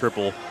hitting a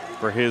triple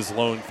for his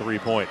lone 3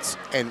 points.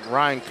 And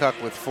Ryan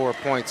Cuck with 4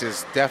 points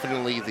is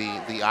definitely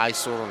the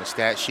eyesore on the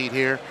stat sheet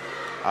here.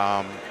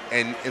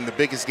 And in the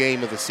biggest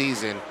game of the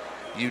season,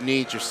 you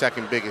need your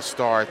second biggest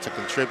star to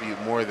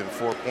contribute more than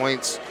 4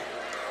 points.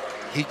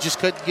 He just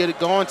couldn't get it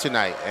going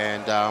tonight.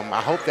 And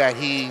I hope that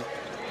he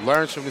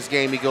learns from this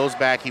game. He goes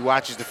back, he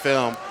watches the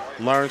film,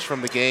 learns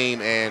from the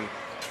game, and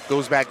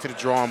goes back to the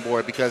drawing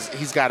board, because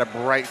he's got a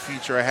bright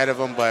future ahead of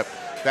him, but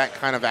that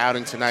kind of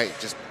outing tonight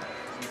just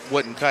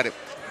wouldn't cut it.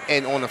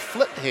 And on the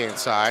flip hand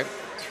side,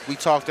 we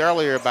talked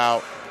earlier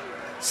about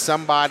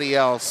somebody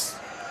else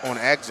on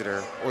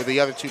Exeter, or the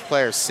other 2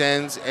 players,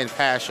 Sens and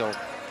Paschal.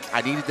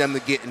 I needed them to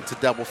get into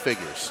double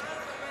figures.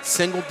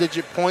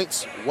 Single-digit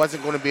points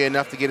wasn't going to be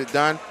enough to get it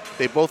done.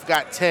 They both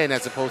got 10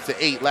 as opposed to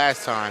 8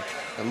 last time,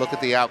 and look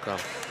at the outcome.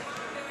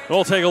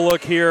 We'll take a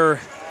look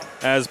here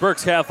as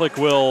Berks Catholic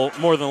will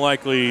more than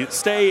likely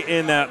stay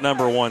in that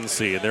number 1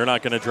 seed. They're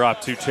not going to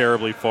drop too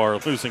terribly far,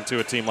 losing to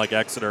a team like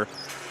Exeter.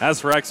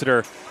 As for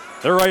Exeter,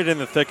 they're right in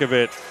the thick of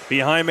it,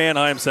 behind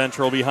Mannheim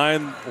Central,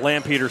 behind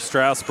Lampeter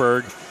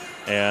Strasburg,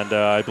 and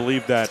I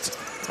believe that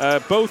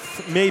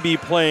both may be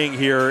playing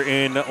here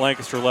in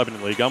Lancaster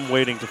Lebanon League. I'm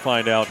waiting to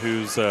find out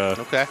who's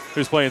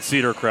playing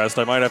Cedar Crest.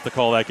 I might have to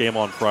call that game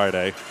on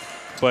Friday.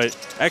 But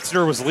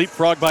Exeter was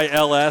leapfrogged by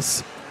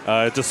LS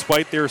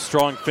despite their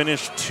strong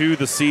finish to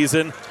the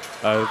season.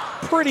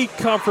 pretty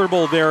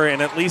comfortable there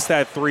in at least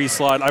that 3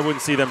 slot. I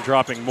wouldn't see them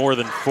dropping more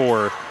than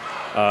 4.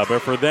 But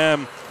for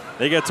them,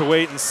 they get to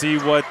wait and see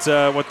what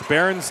the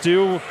Barons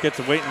do, get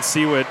to wait and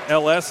see what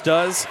LS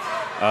does.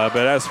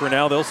 But as for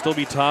now, they'll still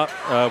be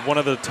one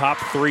of the top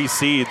 3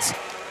 seeds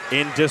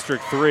in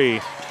District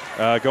 3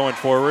 going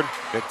forward.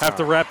 Have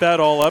to wrap that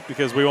all up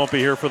because we won't be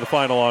here for the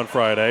final on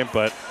Friday.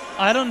 But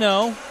I don't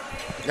know.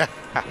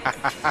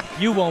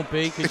 You won't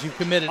be because you've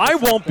committed to I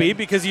won't something. be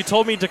because you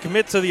told me to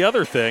commit to the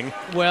other thing.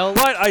 Well,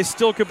 but I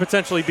still could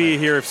potentially be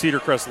here if Cedar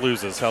Crest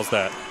loses. How's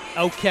that?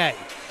 Okay.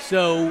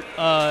 So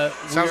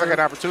sounds like an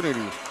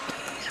opportunity.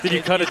 Did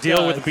you cut a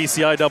deal with the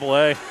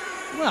BCIAA?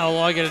 Well,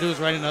 all I got to do is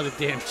write another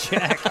damn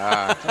check.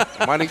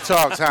 Money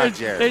talks, huh,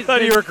 Jerry? I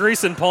thought you were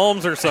greasing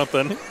palms or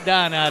something.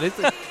 No.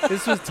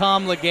 This was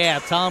Tom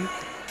Legaff.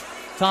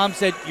 Tom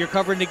said, "You're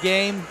covering the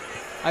game."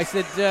 I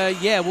said,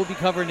 "Yeah, we'll be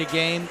covering the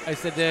game." I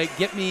said,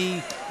 "Get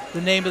me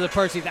the name of the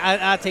person.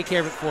 I'll take care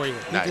of it for you."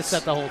 He just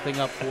set the whole thing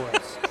up for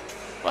us.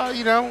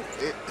 Well,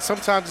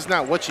 sometimes it's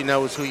not what you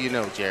know, it's who you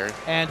know, Jerry.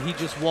 And he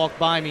just walked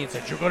by me and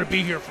said, "You're going to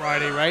be here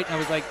Friday, right?" And I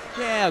was like,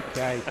 "Yeah,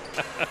 okay.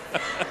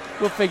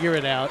 We'll figure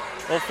it out."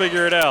 We'll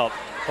figure it out.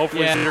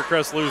 Hopefully Cedar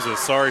Crest loses.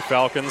 Sorry,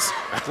 Falcons.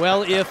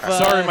 Well, if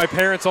sorry, my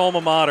parents' alma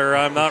mater.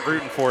 I'm not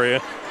rooting for you.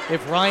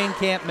 If Ryan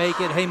can't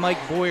make it, hey, Mike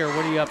Boyer,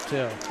 what are you up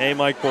to? Hey,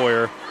 Mike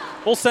Boyer.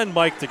 We'll send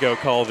Mike to go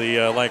call the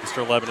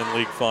Lancaster-Lebanon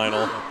League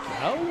final.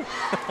 Oh?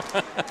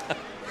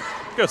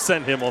 Go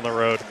send him on the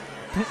road.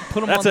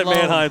 Put him That's on at loan.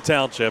 Manheim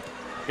Township.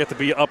 Get to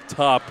be up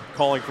top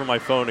calling from my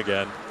phone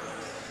again.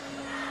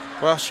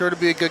 Well, sure to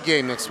be a good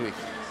game next week.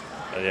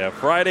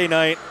 Friday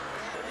night,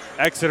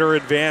 Exeter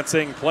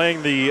advancing,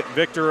 playing the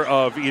victor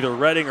of either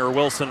Reading or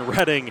Wilson.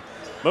 Reading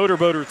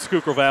motorboated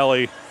Schuylkill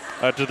Valley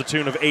to the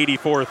tune of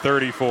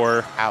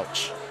 84-34.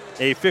 Ouch.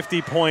 A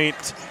 50-point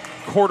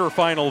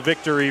quarterfinal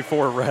victory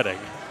for Reading.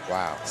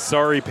 Wow.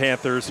 Sorry,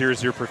 Panthers.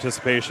 Here's your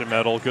participation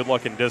medal. Good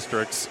luck in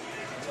districts.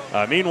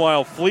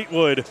 Meanwhile,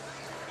 Fleetwood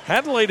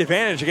had the late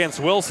advantage against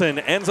Wilson,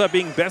 ends up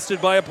being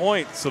bested by a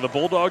point. So the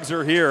Bulldogs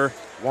are here.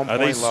 1 point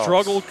they loss.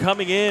 struggled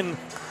coming in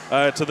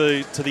to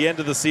the end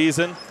of the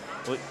season,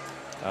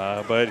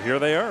 but here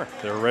they are.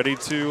 They're ready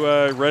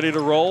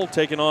to roll,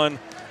 taking on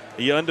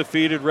the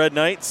undefeated Red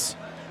Knights,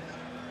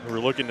 who are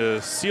looking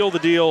to seal the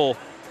deal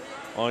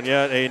on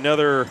yet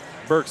another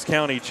Berks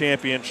County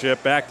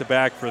championship,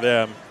 back-to-back for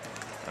them.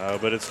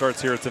 But it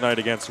starts here tonight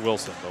against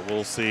Wilson. But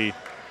we'll see.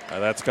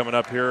 That's coming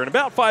up here in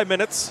about 5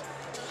 minutes.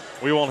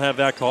 We won't have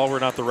that call. We're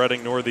not the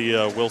Reading nor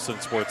the Wilson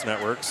Sports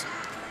Networks.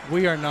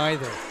 We are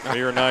neither.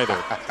 We are neither.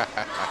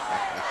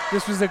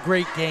 This was a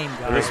great game,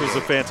 guys. This was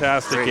a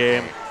fantastic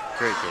game.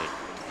 Great game.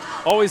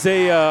 Always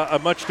a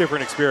much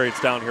different experience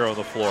down here on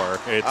the floor.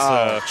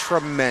 It's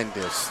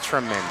tremendous.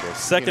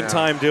 Second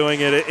time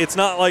doing it. It's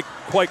not like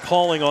quite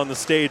calling on the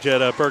stage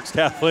at Berks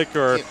Catholic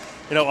or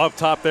up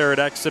top there at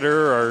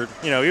Exeter or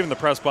even the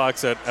press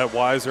box at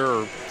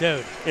Weiser or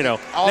dude.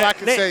 All I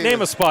can say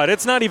name a spot.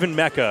 It's not even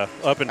Mecca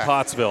up in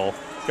Pottsville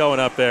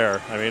going up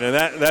there. I mean, and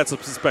that's a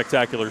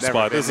spectacular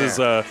spot. This is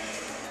a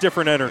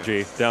different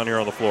energy down here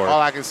on the floor.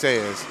 All I can say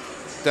is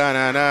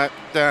da-na-na,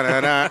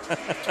 da-na-na.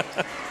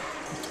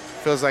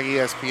 Feels like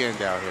ESPN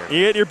down here.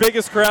 You get your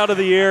biggest crowd of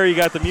the year. You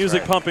got the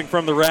music pumping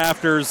from the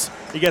rafters.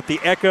 You get the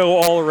echo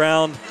all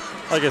around.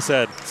 Like I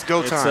said, it's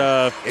go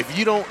time. If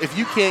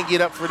you can't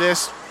get up for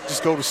this,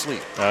 just go to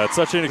sleep. It's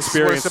such an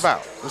experience. This is what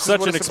it's about.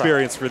 Such an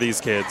experience for these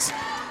kids.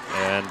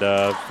 And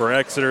for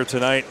Exeter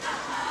tonight,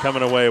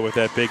 coming away with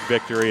that big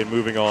victory and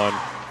moving on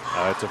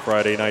to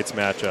Friday night's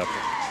matchup.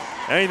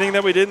 Anything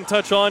that we didn't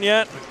touch on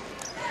yet?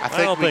 I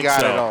think we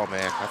got it all,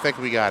 man. I think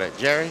we got it.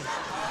 Jerry?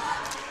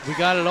 We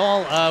got it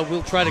all.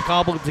 We'll try to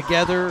cobble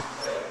together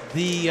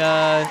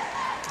the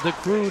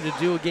crew to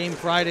do a game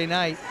Friday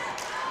night.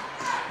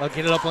 I'll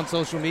get it up on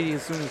social media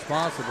as soon as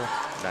possible.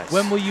 Nice.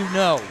 When will you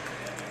know?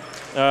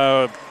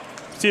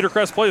 Cedar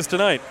Crest plays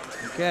tonight.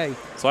 Okay.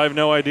 So I have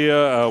no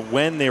idea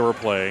when they were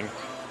playing.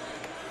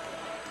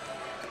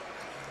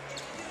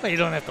 Well, you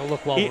don't have to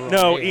look while we're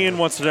No, on Ian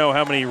wants to know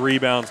how many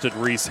rebounds did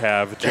Reese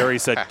have. Jerry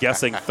said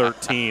guessing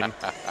 13.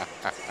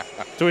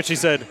 To which he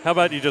said, how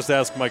about you just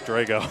ask Mike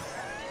Drago?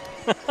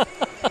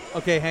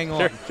 Okay, hang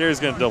on. Jerry's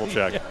going to double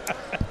check.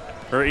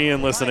 Or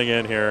Ian listening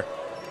in here.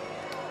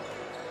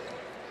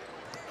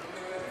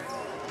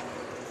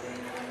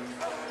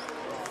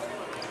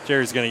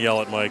 Jerry's going to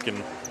yell at Mike,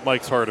 and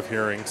Mike's hard of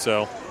hearing,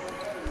 so.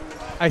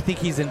 I think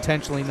he's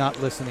intentionally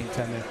not listening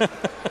to me.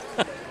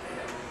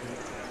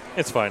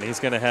 It's fine. He's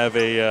going to have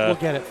a. We'll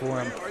get it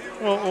for him.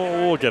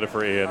 We'll get it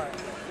for Ian.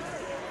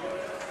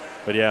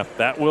 But yeah,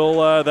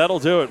 that'll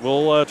do it.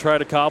 We'll try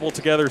to cobble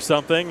together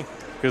something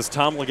because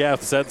Tom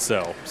Legaff said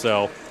so.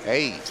 So.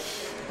 Hey,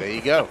 there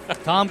you go.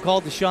 Tom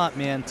called the shot,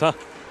 man.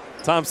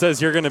 Tom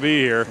says you're going to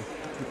be here.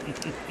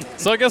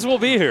 So I guess we'll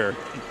be here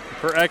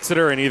for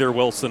Exeter and either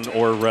Wilson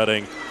or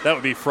Reading. That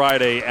would be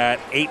Friday at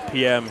 8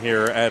 p.m.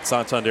 here at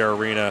Santander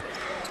Arena.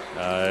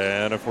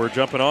 And if we're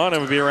jumping on, it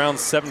would be around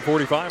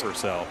 7:45 or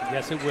so.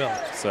 Yes, it will.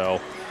 So,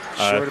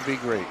 sure to be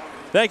great.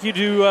 Thank you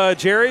to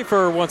Jerry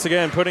for, once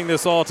again, putting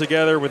this all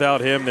together. Without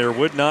him, there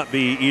would not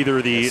be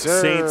either the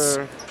Saints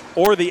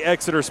or the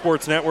Exeter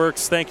Sports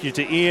Networks. Thank you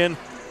to Ian.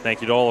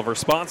 Thank you to all of our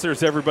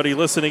sponsors, everybody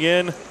listening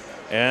in.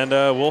 And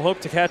we'll hope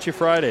to catch you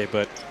Friday,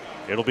 but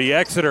it'll be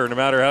Exeter no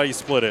matter how you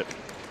split it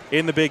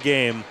in the big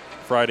game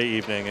Friday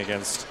evening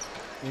against.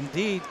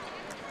 Indeed.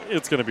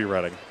 It's going to be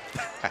Reading.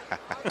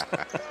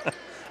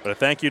 But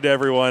thank you to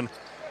everyone.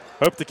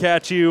 Hope to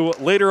catch you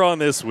later on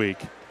this week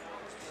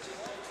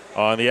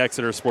on the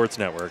Exeter Sports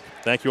Network.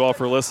 Thank you all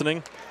for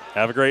listening.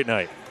 Have a great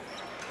night.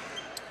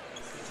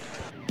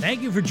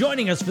 Thank you for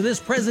joining us for this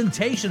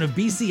presentation of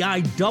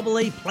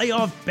BCIAA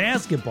playoff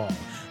basketball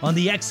on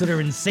the Exeter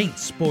and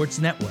Saints Sports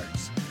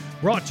Networks.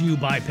 Brought to you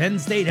by Penn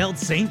State Health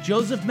St.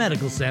 Joseph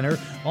Medical Center,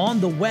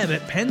 on the web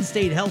at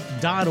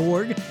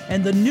pennstatehealth.org,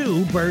 and the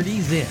new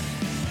Birdies Inn.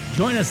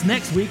 Join us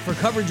next week for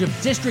coverage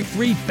of District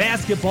 3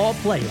 basketball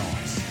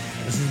playoffs.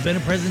 This has been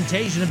a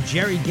presentation of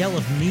Jerry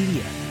Gelliff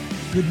Media.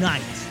 Good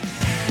night.